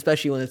glitchy,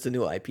 especially when it's a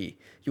new IP.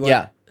 You want,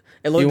 Yeah.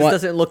 and You this want-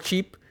 doesn't look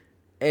cheap,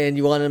 and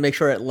you want to make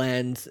sure it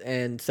lands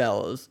and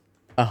sells.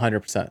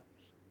 100%.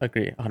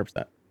 Agree.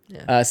 100%.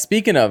 Yeah.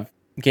 Speaking of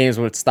games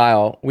with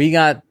style, we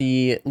got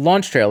the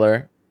launch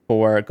trailer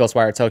for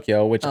Ghostwire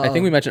Tokyo, which I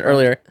think we mentioned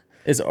earlier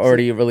is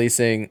already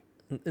releasing.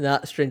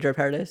 Not Stranger of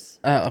Paradise.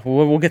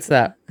 We'll get to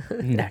that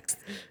next.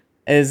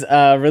 Is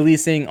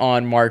releasing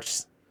on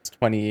March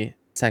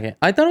 22nd.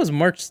 I thought it was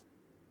March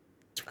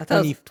I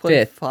thought it was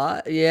 25th.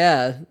 25.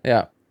 Yeah.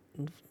 Yeah.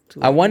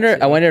 I wonder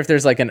if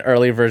there's like an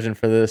early version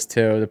for this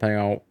too, depending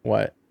on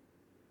what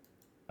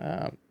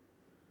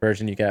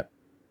version you get.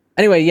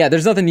 Anyway, yeah,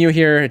 there's nothing new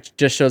here. It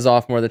just shows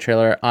off more of the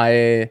trailer.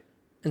 And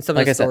some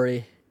like of the I said,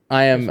 story.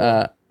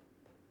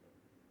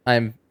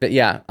 I'm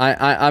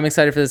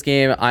excited for this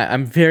game.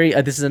 I'm very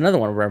this is another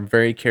one where I'm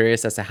very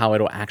curious as to how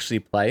it'll actually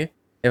play.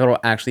 If it'll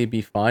actually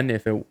be fun,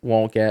 if it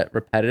won't get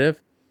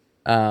repetitive.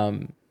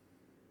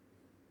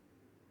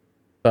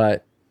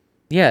 But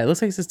yeah, it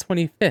looks like it's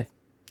 25th.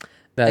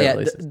 That Yeah, it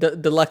releases. the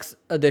deluxe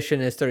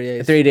edition is 30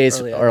 days. 3 days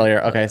earlier.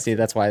 earlier. Okay, see,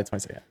 that's why it's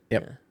 22nd.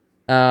 Yep.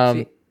 See,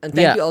 Um, and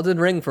thank you, Elden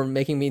Ring, for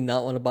making me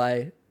not want to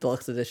buy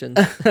deluxe editions.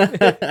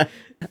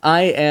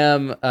 I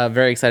am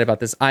very excited about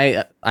this.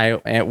 I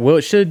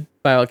should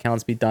by all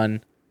accounts be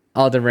done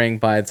Elden Ring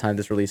by the time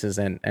this releases,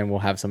 and we'll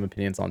have some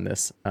opinions on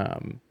this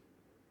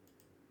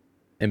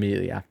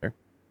immediately after.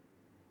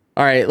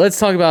 All right, let's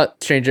talk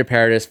about Stranger of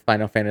Paradise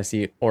Final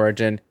Fantasy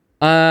Origin.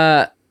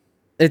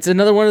 It's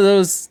another one of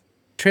those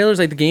trailers.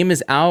 Like the game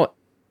is out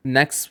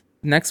next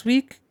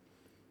week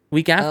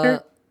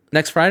after,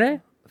 next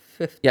Friday.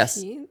 15?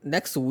 Yes.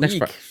 Next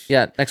week.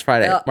 Next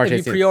Friday, March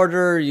if 18th. you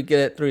pre-order, you get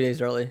it 3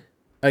 days early.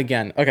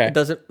 Again, okay. It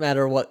doesn't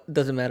matter what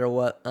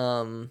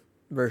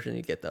version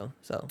you get though.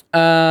 So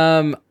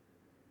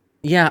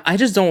yeah, I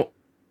just don't.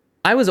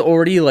 I was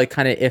already like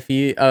kind of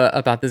iffy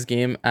about this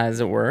game, as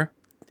it were.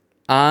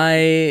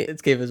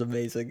 this game is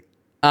amazing.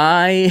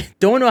 I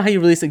don't know how you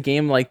release a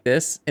game like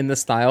this in the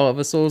style of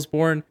a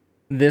Soulsborne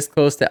this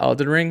close to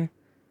Elden Ring.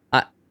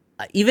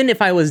 Even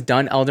if I was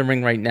done Elden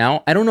Ring right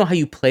now, I don't know how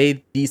you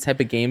play these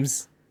type of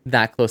games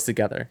that close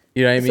together.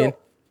 You know what I mean?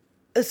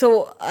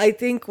 So I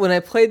think when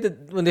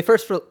they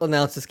first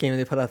announced this game and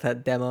they put out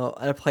that demo,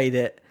 I played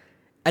it.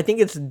 I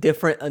think it's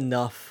different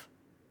enough,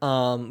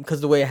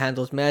 because the way it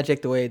handles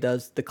magic, the way it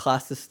does the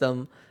class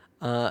system,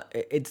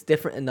 it's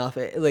different enough.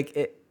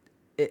 It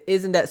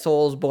isn't that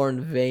Soulsborne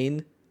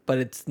vein, but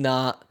it's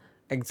not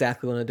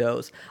exactly one of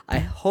those. I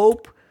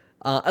hope.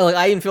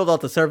 I even filled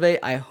out the survey.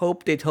 I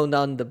hope they toned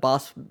down the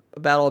boss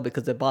battle,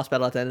 because the boss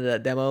battle at the end of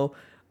that demo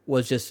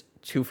was just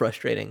too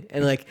frustrating.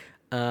 And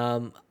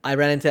I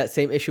ran into that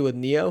same issue with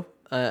Neo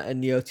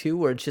and Neo 2,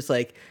 where it's just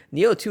like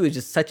Neo 2 is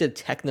just such a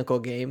technical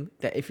game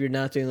that if you're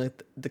not doing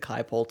like the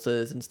Kai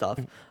pulses and stuff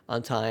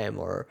on time,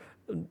 or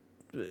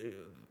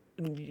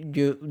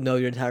you know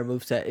your entire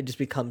moveset, it just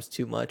becomes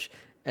too much.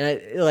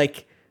 And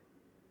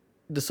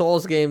the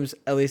Souls games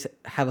at least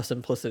have a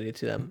simplicity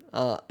to them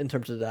in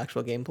terms of the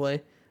actual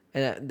gameplay.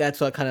 And that's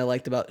what I kind of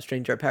liked about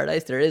Stranger of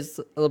Paradise. There is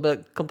a little bit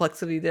of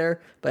complexity there,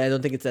 but I don't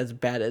think it's as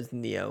bad as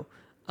Neo.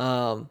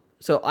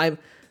 So I'm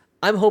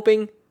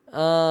hoping,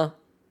 I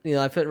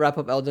fit wrap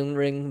up Elden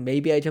Ring.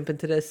 Maybe I jump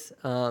into this,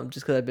 just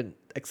because I've been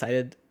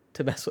excited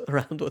to mess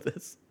around with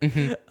this.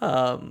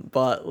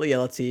 But yeah,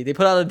 let's see. They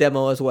put out a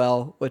demo as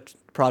well, with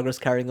progress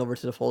carrying over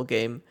to the full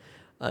game.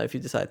 If you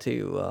decide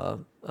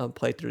to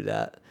play through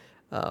that,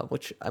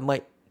 which I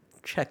might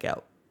check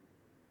out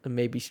and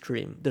maybe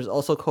stream. There's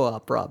also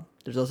co-op, Rob.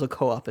 There's also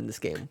co-op in this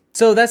game.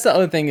 So that's the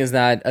other thing, is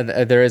that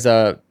there is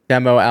a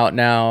demo out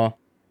now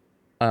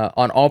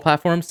on all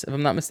platforms, if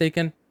I'm not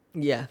mistaken.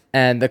 Yeah.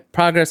 And the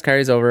progress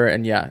carries over,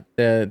 and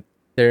there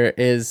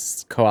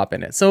is co-op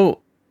in it.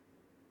 So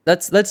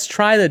let's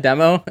try the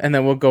demo, and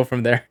then we'll go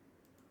from there.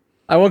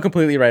 I won't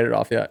completely write it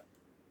off yet.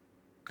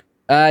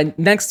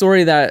 Next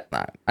story that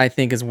I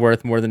think is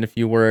worth more than a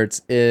few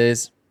words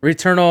is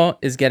Returnal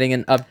is getting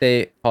an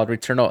update called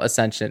Returnal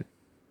Ascension.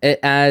 It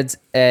adds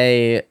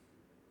a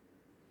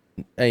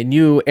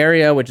new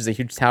area, which is a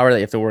huge tower that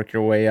you have to work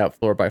your way up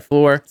floor by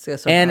floor,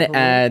 and it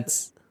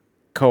adds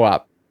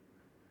co-op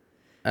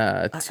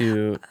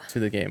to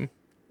the game.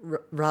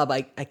 Rob,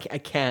 I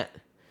can't.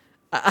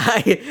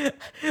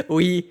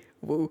 We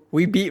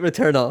beat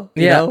Returnal.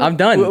 You know? I'm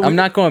done. I'm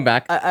not going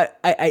back.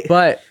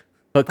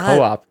 But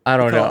co-op, I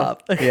don't know.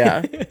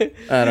 Yeah,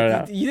 I don't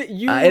know.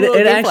 You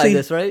it actually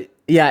this, right?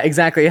 Yeah,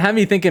 exactly. It had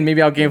me thinking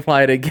maybe I'll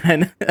gamefly it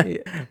again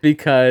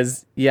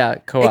because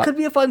co-op. It could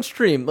be a fun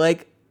stream.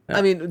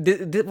 I mean,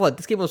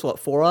 this game was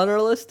 4 on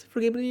our list for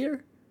Game of the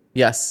Year?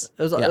 Yes.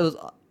 It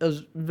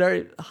was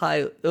very high.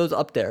 It was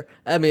up there.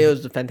 I mean, it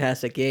was a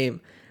fantastic game.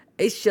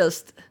 It's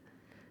just,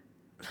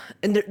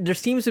 and there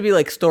seems to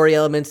be story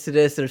elements to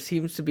this. There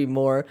seems to be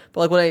more.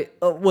 But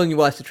when you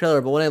watch the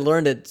trailer, but when I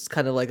learned it's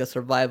kind of like a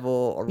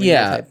survival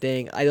arena type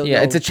thing. I don't know.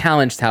 Yeah, it's a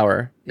challenge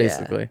tower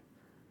basically. Yeah.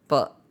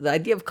 But the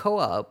idea of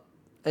co-op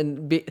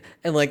and this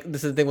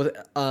is the thing with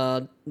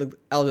the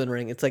Elden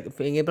Ring. It's like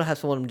being able to have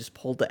someone just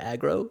pull the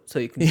aggro so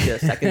you can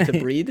get a second to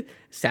breathe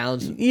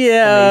sounds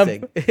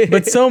amazing.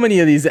 But so many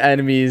of these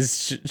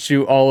enemies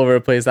shoot all over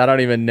the place. I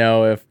don't even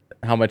know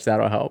how much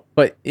that'll help.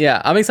 But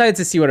yeah, I'm excited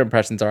to see what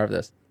impressions are of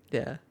this.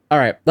 Yeah. All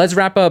right, let's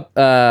wrap up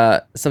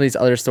some of these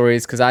other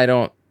stories because I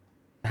don't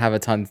have a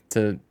ton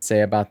to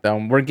say about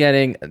them.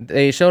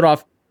 They showed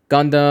off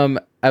Gundam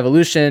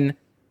Evolution,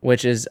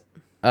 which is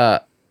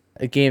a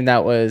game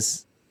that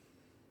was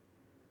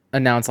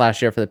announced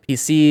last year for the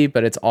PC,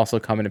 but it's also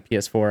coming to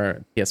PS4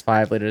 and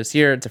PS5 later this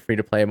year. It's a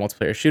free-to-play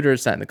multiplayer shooter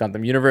set in the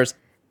Gundam universe.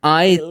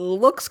 It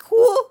looks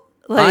cool.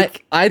 I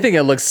think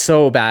it looks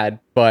so bad,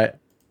 but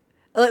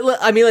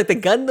I mean, the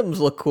Gundams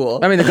look cool.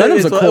 I mean, the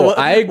Gundams look cool.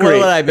 I agree.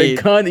 What I mean.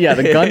 The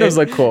Gundams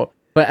look cool,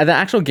 but the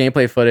actual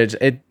gameplay footage,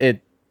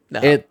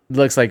 it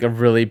looks like a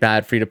really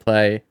bad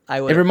free-to-play.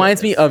 It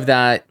reminds me of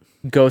that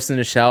Ghost in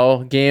the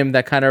Shell game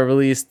that kind of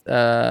released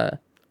a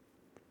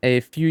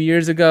few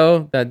years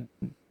ago that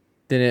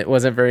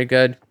wasn't very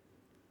good.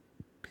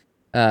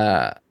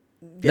 The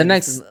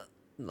next does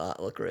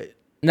not look great.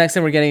 Next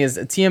thing we're getting is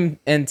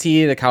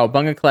TMNT, the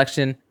Cowabunga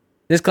collection.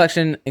 This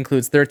collection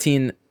includes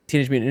 13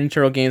 Teenage Mutant Ninja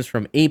Turtle games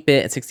from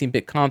 8-bit and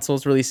 16-bit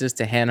consoles releases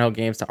to handheld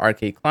games to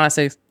arcade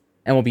classics,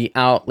 and will be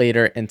out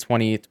later in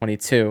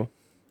 2022.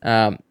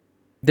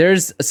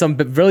 There's some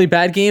really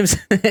bad games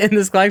in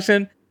this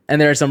collection, and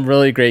there are some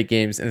really great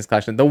games in this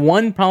collection. The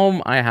one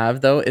problem I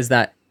have, though, is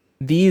that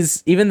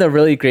even the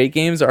really great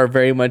games are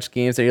very much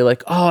games that you're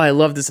like, oh, I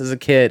love this as a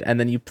kid, and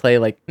then you play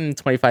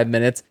 25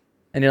 minutes,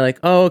 and you're like,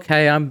 oh,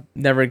 okay, I'm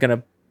never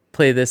gonna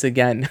play this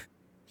again.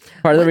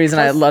 Part of the reason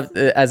I loved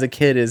it as a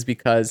kid is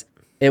because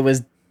it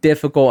was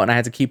difficult, and I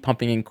had to keep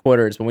pumping in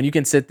quarters. But when you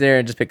can sit there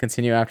and just pick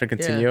continue after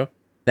continue,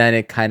 then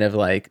it kind of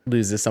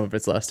loses some of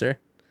its luster.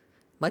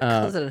 My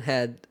cousin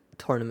had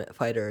Tournament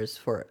Fighters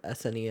for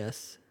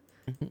SNES.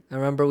 I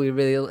remember we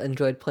really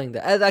enjoyed playing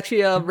that.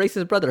 Actually,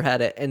 Race's brother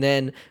had it, and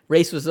then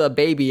Race was a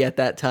baby at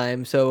that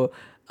time, so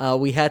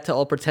we had to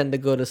all pretend to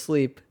go to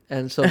sleep,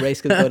 and so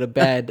Race could go to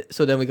bed,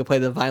 so then we could play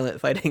the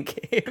violent fighting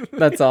game.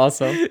 That's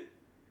awesome.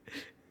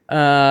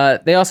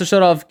 They also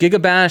showed off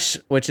Giga Bash,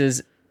 which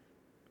is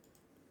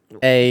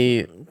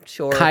a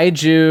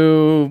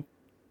kaiju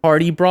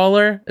party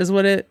brawler, is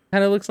what it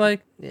kind of looks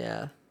like.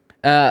 Yeah.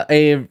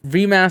 A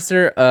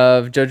remaster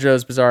of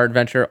JoJo's Bizarre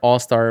Adventure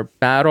All-Star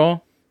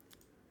Battle.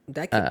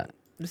 This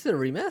is a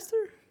remaster?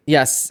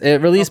 Yes,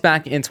 it released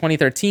back in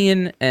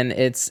 2013, and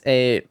it's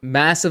a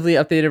massively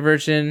updated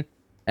version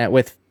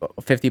with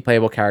 50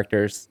 playable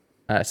characters.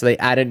 So they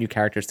added new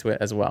characters to it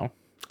as well.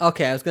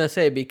 Okay, I was gonna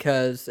say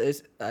because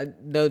I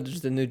know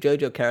there's the new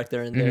JoJo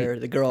character in there,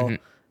 the girl.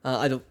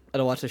 I don't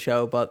watch the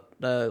show, but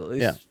at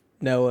least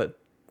know it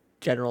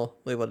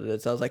generally what it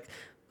is. So I was like,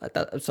 I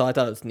thought it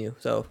was new.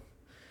 So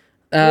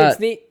it's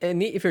neat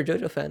if you're a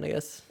JoJo fan, I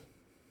guess.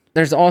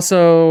 There's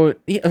also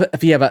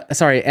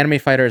anime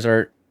fighters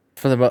are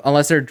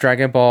unless they're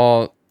Dragon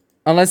Ball,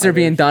 unless they're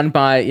being done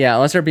by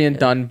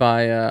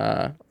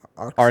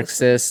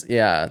Arxis,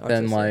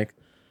 then like,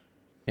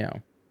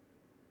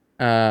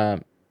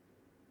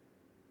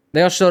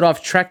 they also showed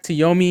off Trek to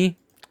Yomi,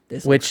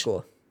 which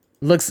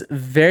looks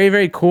very,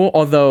 very cool.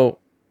 Although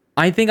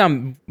I think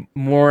I'm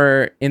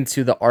more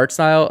into the art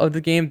style of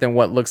the game than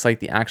what looks like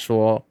the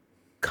actual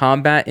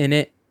combat in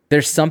it.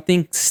 There's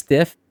something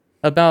stiff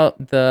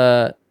about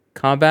the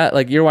combat.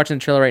 Like you're watching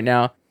the trailer right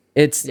now.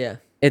 It's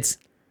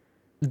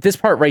this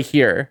part right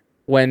here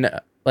when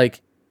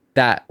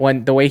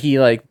when the way he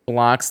like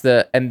blocks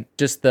and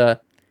just the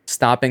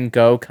stop and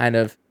go kind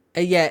of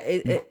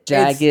jagged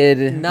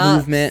it's not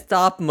movement.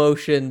 Stop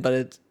motion, but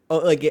it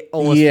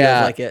almost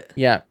feels like it.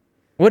 Yeah.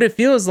 What it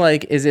feels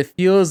like is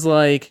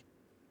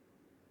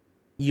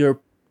you're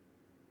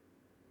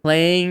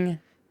playing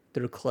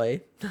through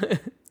clay.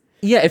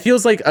 Yeah, it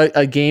feels like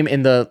a game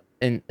in the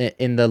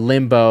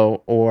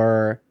limbo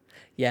or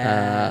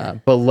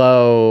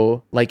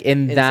below, like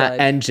inside that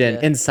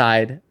engine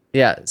inside.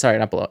 Yeah, sorry,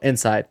 not below,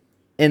 inside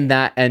in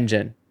that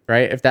engine,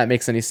 right? If that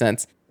makes any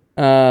sense.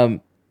 But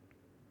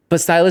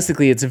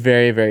stylistically, it's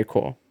very, very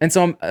cool. And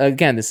so,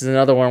 this is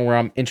another one where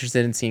I'm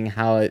interested in seeing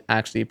how it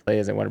actually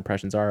plays and what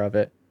impressions are of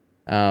it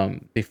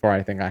before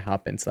I think I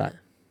hop into that.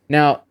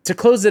 Now, to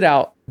close it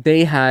out,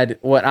 they had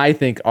what I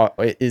think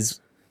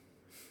is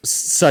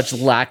such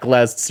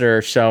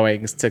lackluster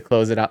showings to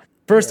close it out.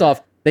 First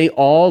off, they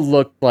all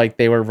looked like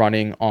they were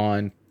running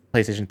on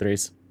PlayStation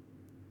 3s.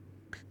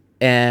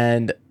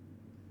 And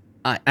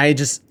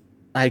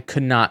I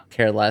could not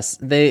care less.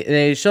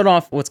 They showed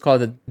off what's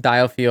called the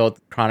Dialfield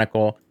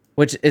Chronicle,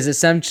 which is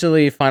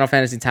essentially Final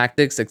Fantasy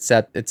Tactics,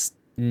 except it's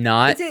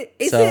not.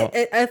 Is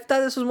it? I thought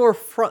this was more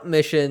front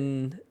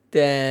mission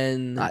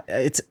than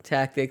it's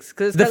tactics,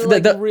 because it's kind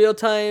of like real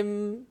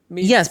time.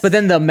 Yes, but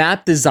then the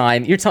map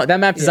design, that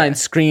map design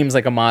screams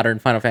like a modern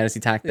Final Fantasy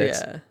Tactics.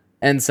 Yeah.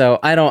 And so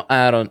I don't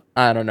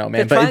know,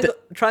 man. The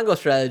triangle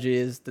strategy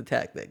is the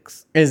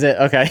tactics. Is it?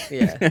 Okay.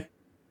 Yeah.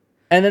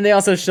 And then they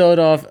also showed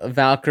off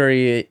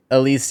Valkyrie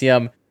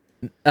Elysium.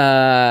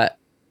 It's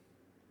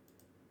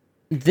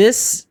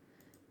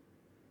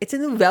a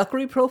new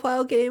Valkyrie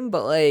profile game,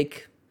 but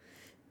like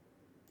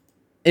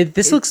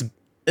this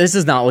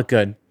does not look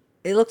good.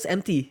 It looks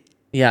empty.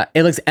 Yeah,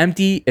 it looks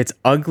empty. It's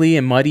ugly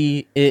and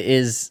muddy.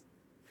 The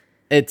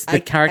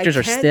characters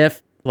are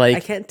stiff. Like I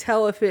can't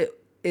tell if it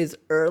is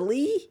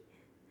early.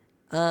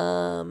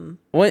 I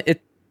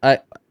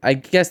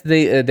guess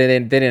they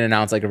didn't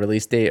announce like a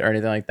release date or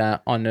anything like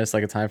that on this,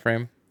 like a time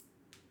frame.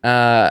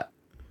 I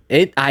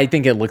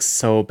think it looks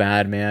so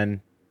bad,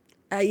 man.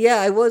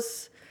 I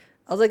was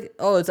like,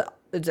 oh, it's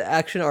an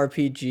action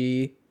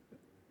RPG,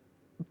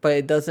 but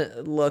it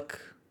doesn't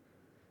look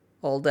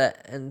all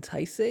that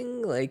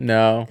enticing. Like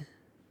no.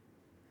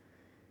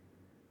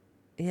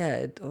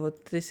 Yeah,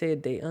 what did they say a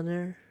date on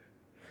there?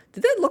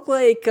 Did that look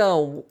like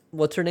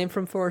what's her name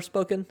from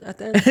Forspoken at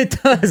the end?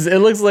 It does. It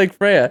looks like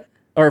Freya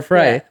or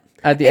Frey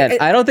at the end.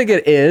 I don't think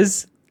it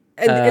is.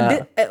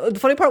 And the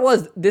funny part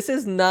was, this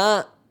is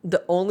not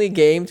the only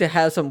game to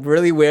have some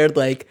really weird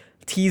like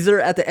teaser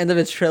at the end of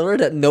its trailer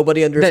that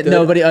nobody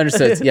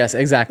understood. Yes,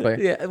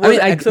 exactly. Yeah,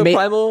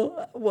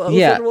 Exoprimal.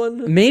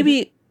 One?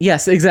 Maybe.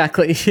 Yes,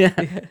 exactly. Yeah.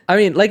 I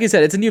mean, like you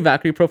said, it's a new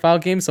Valkyrie profile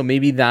game, so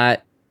maybe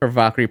that for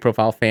Valkyrie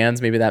profile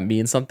fans, maybe that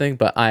means something,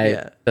 but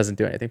doesn't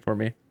do anything for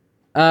me.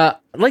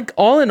 Like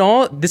all in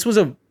all, this was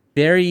a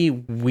very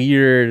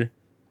weird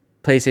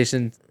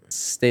PlayStation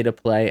State of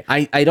Play.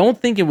 I don't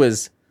think it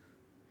was,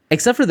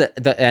 except for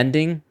the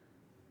ending,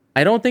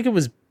 I don't think it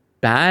was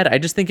bad. I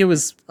just think it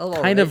was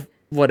kind of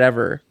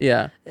whatever.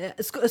 Yeah.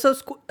 So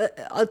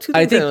two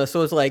things.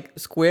 So it's like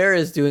Square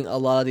is doing a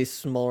lot of these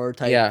smaller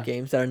type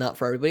games that are not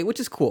for everybody, which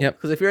is cool.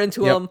 Because if you're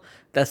into them,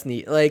 that's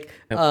neat. Like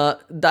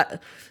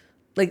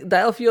like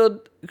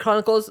Dialfield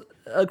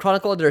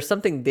Chronicle, there's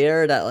something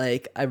there that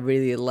like I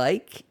really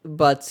like,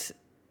 but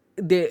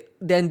they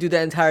then do the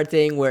entire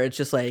thing where it's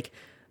just like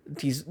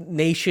these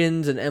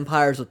nations and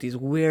empires with these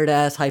weird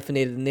ass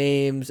hyphenated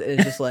names, and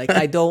it's just like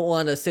I don't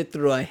want to sit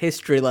through a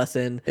history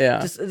lesson.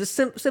 Just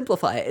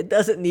simplify it. It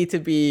doesn't need to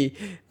be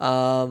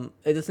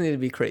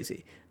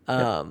crazy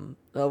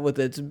with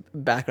its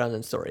background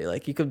and story.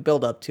 Like you could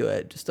build up to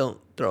it, just don't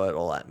throw it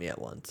all at me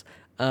at once.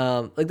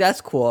 Like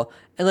that's cool.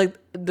 And like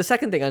the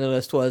second thing I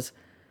noticed was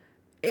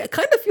it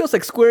kind of feels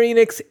like Square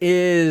Enix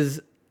is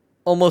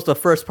almost a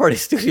first party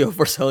studio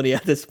for Sony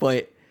at this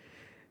point.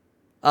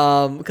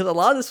 Because a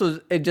lot of this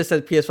it just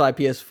said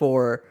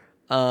PS5,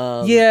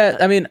 PS4. Yeah,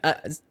 I mean,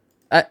 Let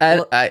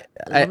me I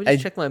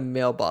just check my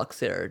mailbox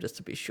here just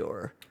to be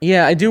sure.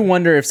 yeah, I do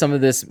wonder if some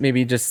of this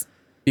maybe just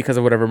because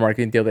of whatever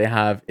marketing deal they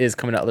have is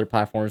coming to other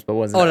platforms, but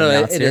wasn't Oh no,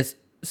 announced it here. is.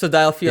 So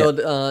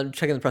Dialfield,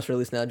 checking the press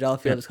release now.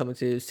 Dialfield is coming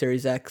to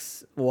Series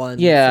X, One,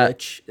 Yeah,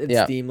 Switch, and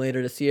yeah. Steam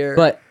later this year.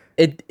 But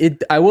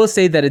I will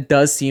say that it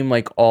does seem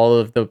like all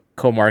of the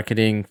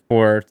co-marketing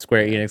for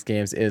Square Enix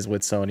games is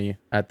with Sony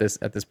at this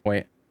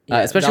point,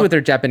 especially with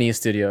their Japanese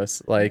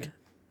studios. Like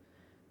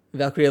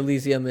Valkyrie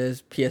Elysium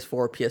is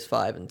PS4,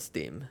 PS5, and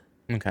Steam.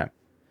 Okay.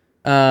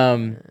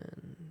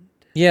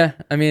 Yeah,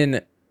 I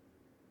mean,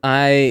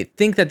 I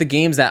think that the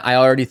games that I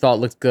already thought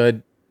looked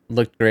good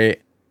looked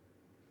great.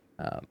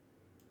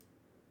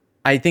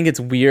 I think it's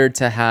weird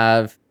to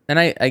have, and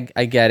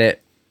I get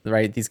it,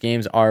 right? These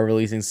games are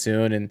releasing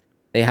soon, and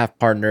they have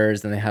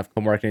partners and they have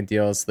co-marketing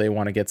deals, so they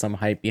want to get some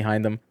hype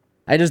behind them.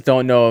 I just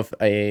don't know if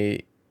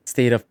a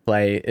state of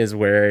play is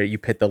where you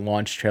put the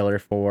launch trailer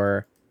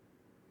for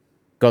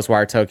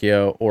Ghostwire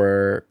Tokyo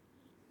or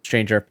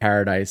Stranger of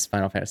Paradise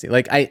Final Fantasy.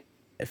 Like, I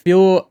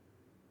feel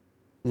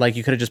like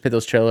you could have just put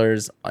those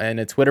trailers in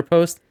a Twitter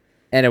post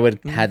and it would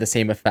have had the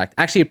same effect.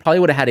 Actually, it probably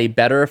would have had a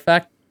better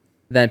effect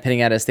than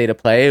putting out a state of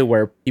play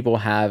where people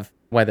have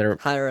whether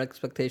higher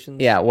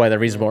expectations. Yeah, whether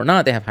reasonable or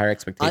not, they have higher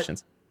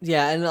expectations.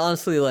 And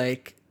honestly,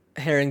 like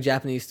hearing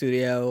Japanese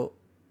studio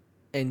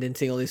and then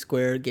seeing all these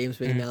Square games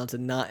being announced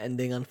and not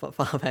ending on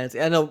Final Fantasy.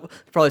 I know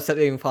probably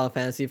setting Final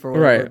Fantasy for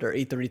whatever their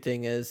E3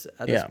 thing is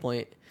at this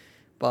point,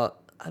 but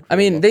I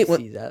mean,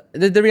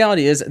 the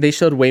reality is they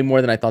showed way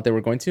more than I thought they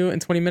were going to in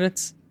 20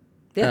 minutes.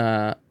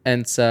 Yeah.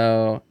 And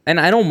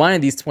I don't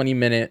mind these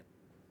 20-minute,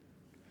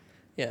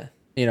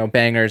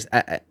 bangers,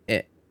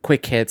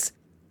 quick hits.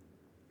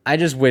 I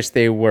just wish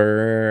there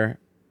was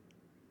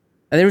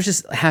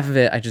just half of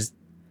it I just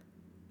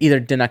either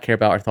did not care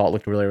about or thought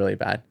looked really, really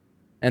bad.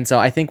 And so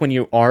I think when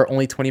you are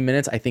only 20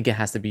 minutes, I think it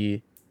has to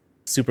be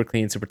super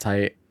clean, super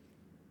tight,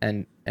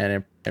 and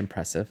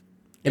impressive,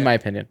 in my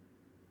opinion.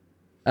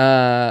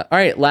 All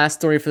right, last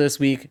story for this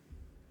week.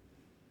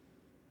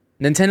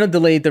 Nintendo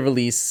delayed the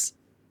release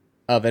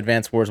of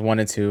Advance Wars 1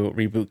 and 2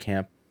 Reboot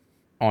Camp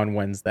on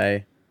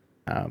Wednesday,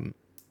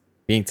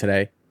 being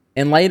today.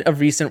 In light of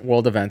recent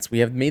world events, we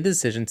have made the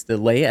decision to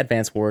delay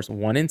Advance Wars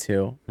 1 and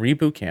 2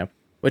 Reboot Camp,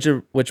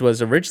 which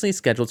was originally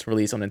scheduled to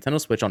release on Nintendo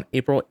Switch on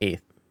April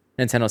 8th.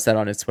 Nintendo said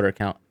on its Twitter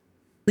account.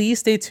 Please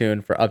stay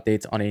tuned for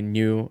updates on a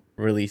new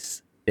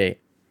release date.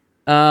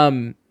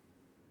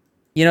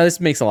 This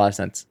makes a lot of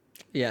sense.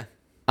 Yeah.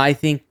 I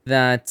think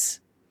that,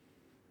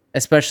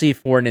 especially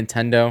for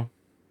Nintendo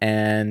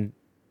and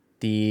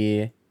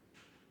the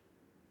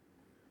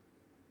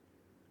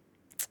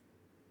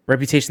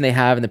reputation they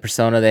have and the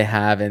persona they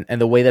have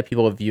and the way that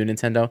people view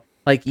Nintendo,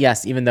 like,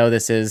 yes, even though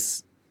this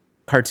is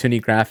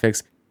cartoony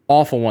graphics,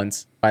 awful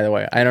ones, by the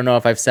way. I don't know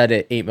if I've said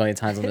it 8 million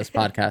times on this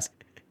podcast.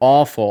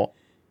 Awful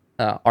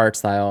art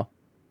style.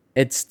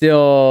 It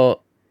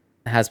still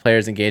has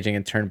players engaging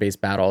in turn-based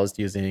battles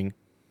using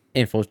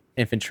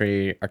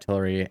infantry,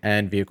 artillery,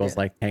 and vehicles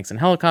like tanks and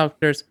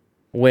helicopters,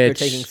 which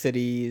they're taking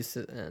cities.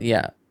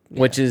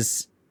 Which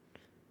is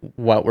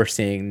what we're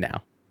seeing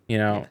now,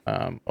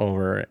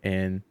 over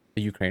in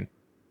the Ukraine.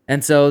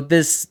 And so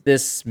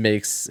this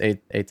makes a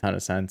ton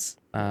of sense.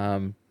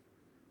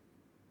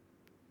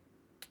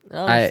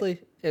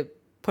 Honestly,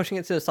 pushing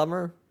it to the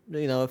summer,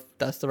 if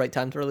that's the right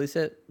time to release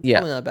it,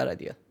 probably not a bad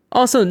idea.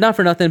 Also, not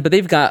for nothing, but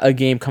they've got a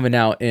game coming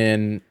out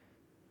in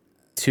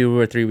 2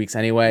 or 3 weeks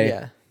anyway.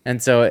 Yeah.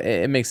 And so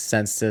it makes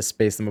sense to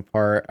space them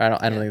apart. I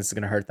don't think this is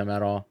going to hurt them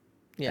at all.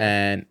 Yeah.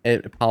 And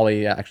it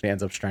probably actually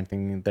ends up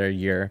strengthening their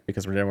year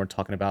because we're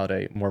talking about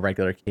a more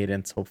regular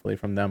cadence, hopefully,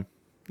 from them.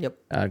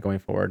 Yep. Going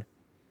forward.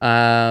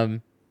 Yeah.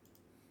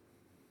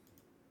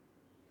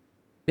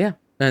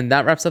 And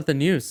that wraps up the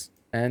news.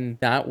 And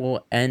that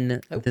will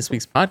end this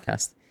week's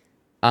podcast.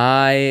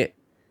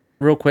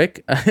 Real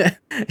quick,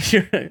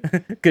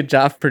 good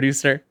job,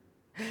 producer.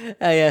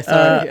 Sorry,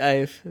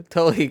 I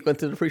totally went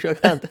to the pre-show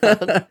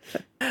countdown.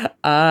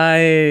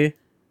 I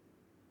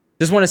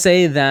just want to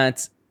say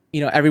that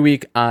every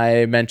week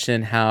I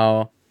mention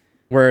how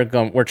we're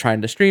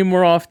trying to stream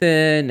more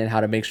often and how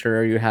to make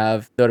sure you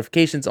have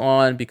notifications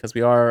on because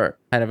we are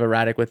kind of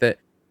erratic with it.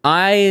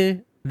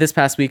 This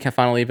past week have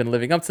finally been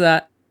living up to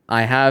that.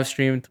 I have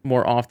streamed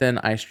more often.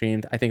 I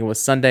streamed, I think it was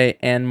Sunday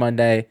and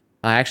Monday.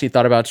 I actually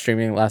thought about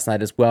streaming last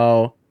night as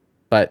well,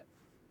 but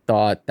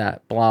thought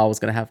that Bilal was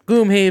going to have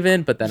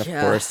Gloomhaven, but then of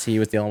course he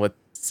was dealing with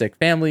sick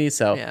family,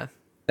 so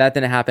that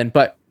didn't happen.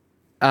 But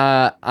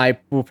I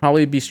will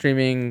probably be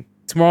streaming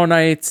tomorrow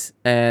night,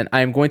 and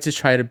I'm going to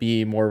try to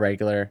be more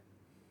regular.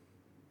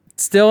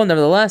 Still,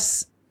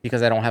 nevertheless,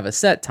 because I don't have a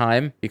set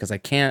time, because I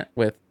can't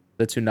with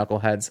the two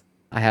knuckleheads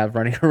I have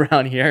running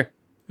around here,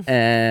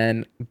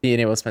 and being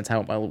able to spend time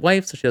with my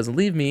wife so she doesn't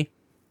leave me,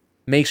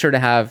 make sure to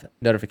have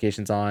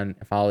notifications on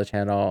and follow the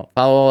channel.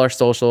 Follow all our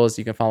socials.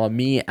 You can follow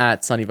me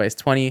at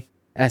SunnyVice20,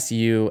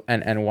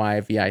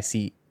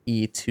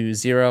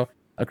 SUNNYVICE20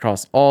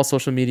 across all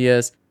social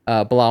medias.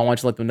 Bilal, why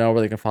don't you let them know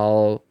where they can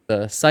follow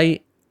the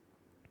site?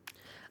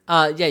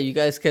 Yeah, you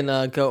guys can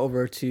go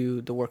over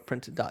to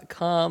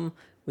theworkprint.com.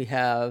 We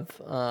have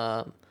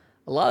a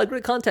lot of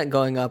great content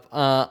going up.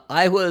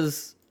 I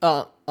was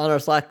on our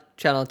Slack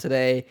channel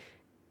today.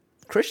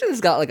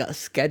 Christian's got like a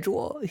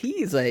schedule.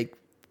 He's like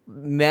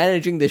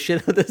managing the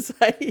shit of the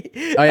site.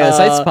 Oh yeah, the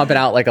site's pumping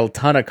out like a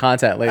ton of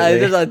content lately.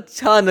 There's a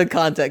ton of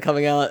content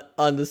coming out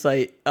on the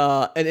site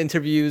and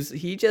interviews.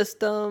 He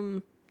just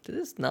did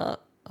this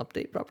not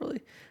update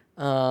properly.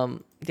 Yeah,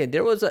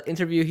 there was an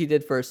interview he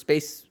did for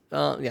Space.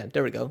 Yeah,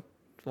 there we go.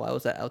 Why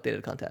was that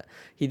outdated content?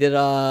 He did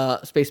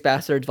Space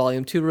Bastards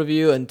Volume 2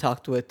 review and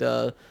talked with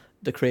the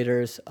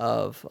creators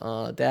of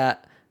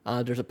that.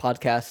 There's a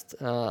podcast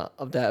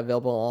of that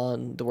available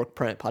on the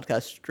Workprint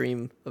podcast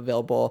stream,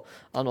 available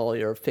on all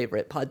your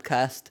favorite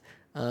podcast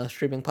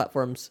streaming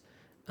platforms.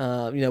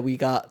 We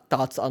got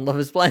thoughts on Love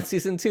is Blind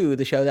Season 2,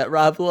 the show that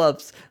Rob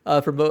loves,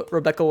 from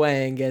Rebecca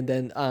Wang. And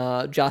then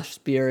Josh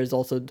Spear is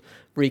also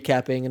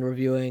recapping and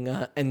reviewing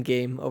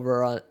Endgame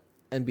over on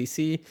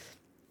NBC.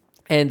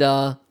 And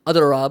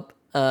other Rob,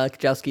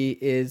 Kachowski,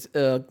 is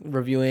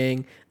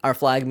reviewing Our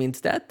Flag Means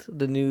Death,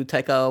 the new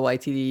Taika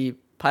Waititi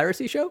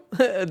piracy show,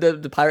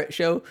 the pirate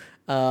show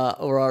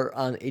over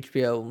on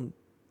HBO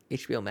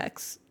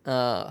Max.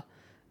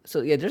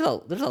 So yeah, there's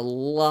a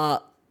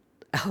lot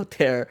out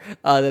there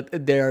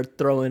that they're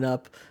throwing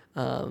up,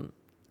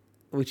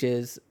 which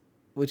is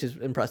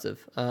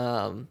impressive.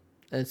 And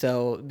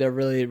so they're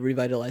really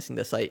revitalizing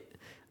the site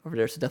over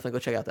there. So definitely go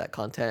check out that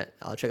content.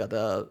 I'll check out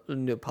the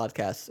new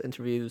podcast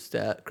interviews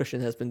that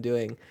Christian has been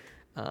doing.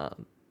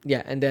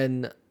 Yeah, and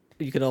then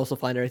you can also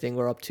find everything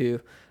we're up to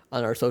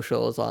on our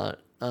socials on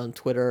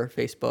Twitter,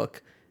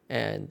 Facebook,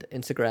 and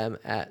Instagram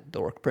at The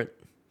Workprint.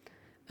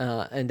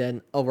 And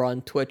then over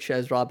on Twitch,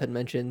 as Rob had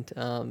mentioned,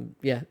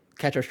 yeah,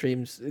 catch our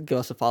streams, give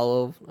us a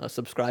follow,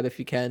 subscribe if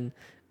you can,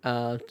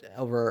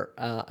 over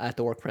at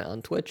The Workprint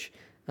on Twitch.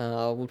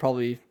 We'll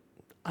probably,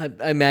 I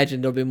imagine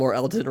there'll be more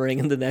Elden Ring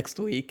in the next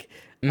week.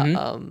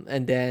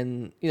 And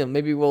then,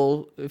 maybe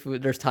if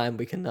there's time,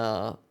 we can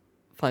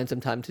find some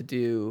time to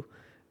do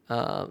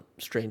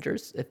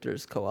Strangers, if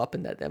there's co-op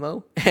in that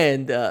demo,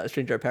 and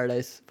Stranger of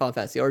Paradise, Final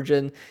Fantasy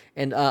Origin.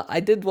 And I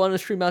did want to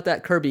stream out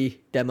that Kirby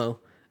demo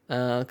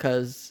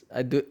because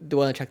I do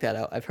want to check that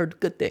out. I've heard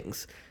good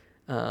things.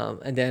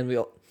 And then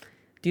do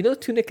you know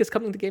Tunic is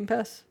coming to Game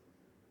Pass?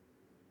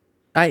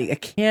 I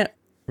can't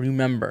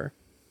remember.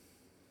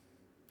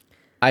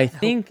 I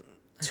think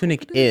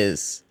Tunic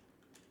is.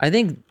 I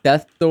think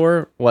Death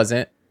Door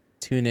wasn't.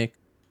 Tunic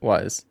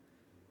was.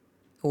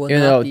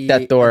 Even though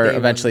Death Door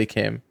eventually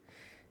came.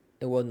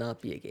 It will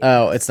not be a Game Pass.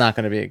 Oh, Pass. It's not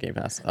going to be a Game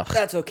Pass. Ugh.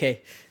 That's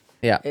okay.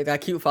 Yeah.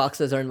 That cute fox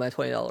has earned my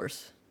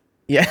 $20.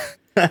 Yeah.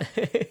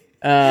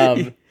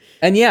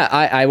 And yeah,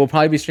 I will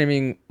probably be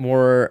streaming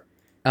more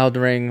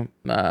Elden Ring,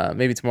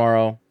 maybe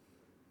tomorrow,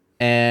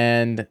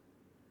 and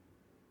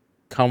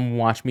come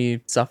watch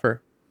me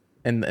suffer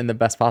in the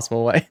best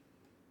possible way.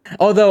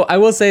 Although I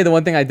will say the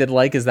one thing I did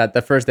like is that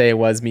the first day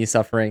was me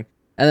suffering,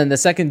 and then the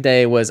second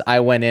day was I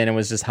went in and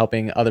was just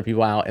helping other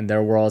people out in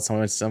their world,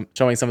 showing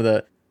some of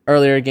the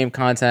earlier game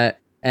content,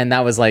 and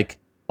that was like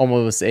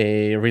almost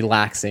a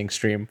relaxing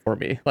stream for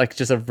me, like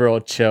just a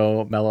real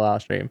chill, mellow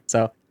out stream.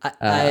 So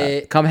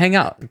come hang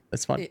out.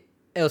 It's fun.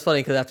 It was funny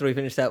because after we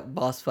finished that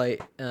boss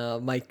fight,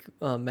 Mike,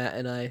 Matt,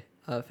 and I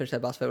finished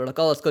that boss fight. We're like,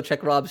 oh, let's go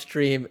check Rob's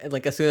stream. And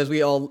like as soon as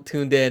we all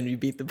tuned in, we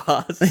beat the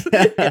boss,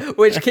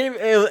 which came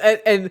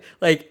and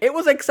like it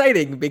was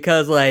exciting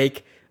because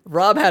like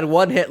Rob had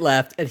one hit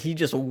left and he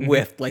just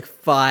whiffed like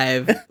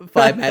five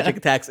magic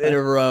attacks in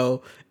a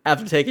row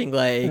after taking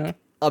like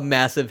a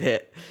massive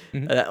hit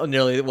that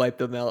nearly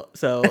wiped him out.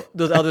 So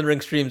those Elden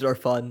Ring streams are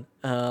fun.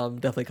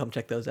 Definitely come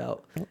check those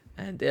out.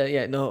 And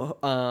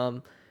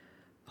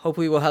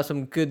hopefully we'll have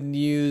some good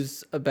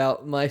news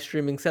about my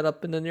streaming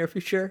setup in the near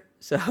future.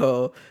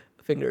 So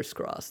fingers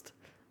crossed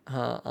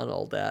on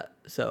all that.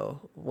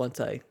 So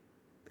once I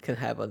can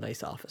have a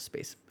nice office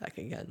space back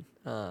again,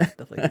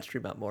 definitely can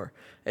stream out more.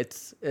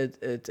 It's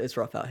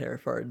rough out here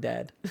for a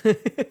dad.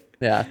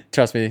 Yeah,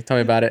 trust me. Tell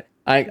me about it.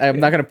 I'm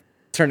not going to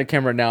turn the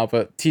camera now,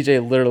 but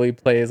TJ literally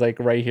plays like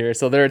right here.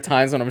 So there are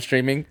times when I'm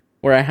streaming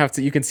where I have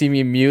to, you can see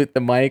me mute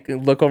the mic,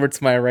 look over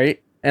to my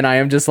right, and I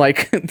am just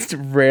like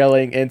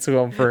railing into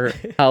him for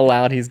how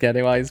loud he's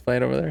getting while he's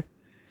playing over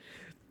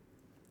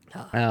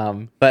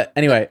there. But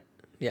anyway,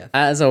 yeah.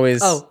 As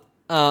always.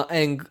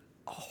 And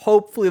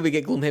hopefully we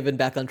get Gloomhaven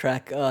back on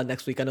track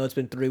next week. I know it's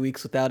been 3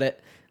 weeks without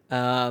it,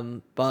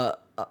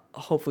 but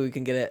hopefully we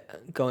can get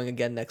it going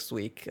again next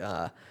week.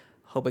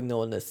 Hoping no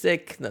one is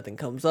sick, nothing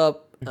comes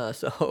up.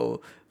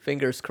 So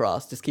fingers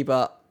crossed. Just keep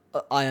an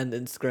eye on the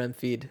Instagram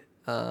feed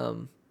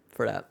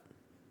for that.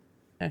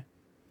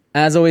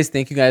 As always,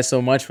 thank you guys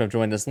so much for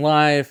joining us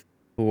live,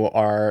 who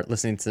are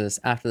listening to this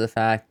after the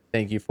fact.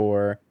 Thank you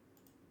for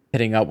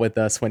hitting up with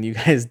us when you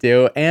guys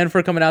do, and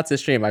for coming out to the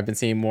stream. I've been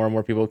seeing more and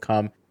more people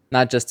come,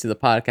 not just to the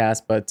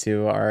podcast, but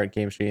to our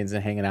game streams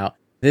and hanging out.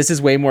 This is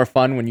way more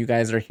fun when you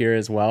guys are here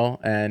as well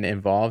and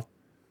involved.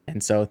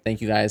 And so thank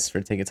you guys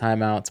for taking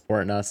time out,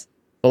 supporting us.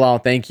 Bilal,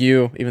 thank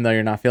you, even though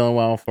you're not feeling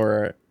well,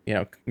 for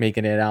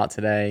making it out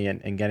today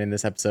and getting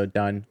this episode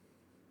done.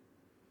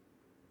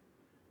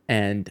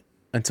 And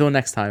until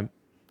next time,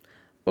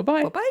 bye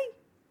bye. Bye bye.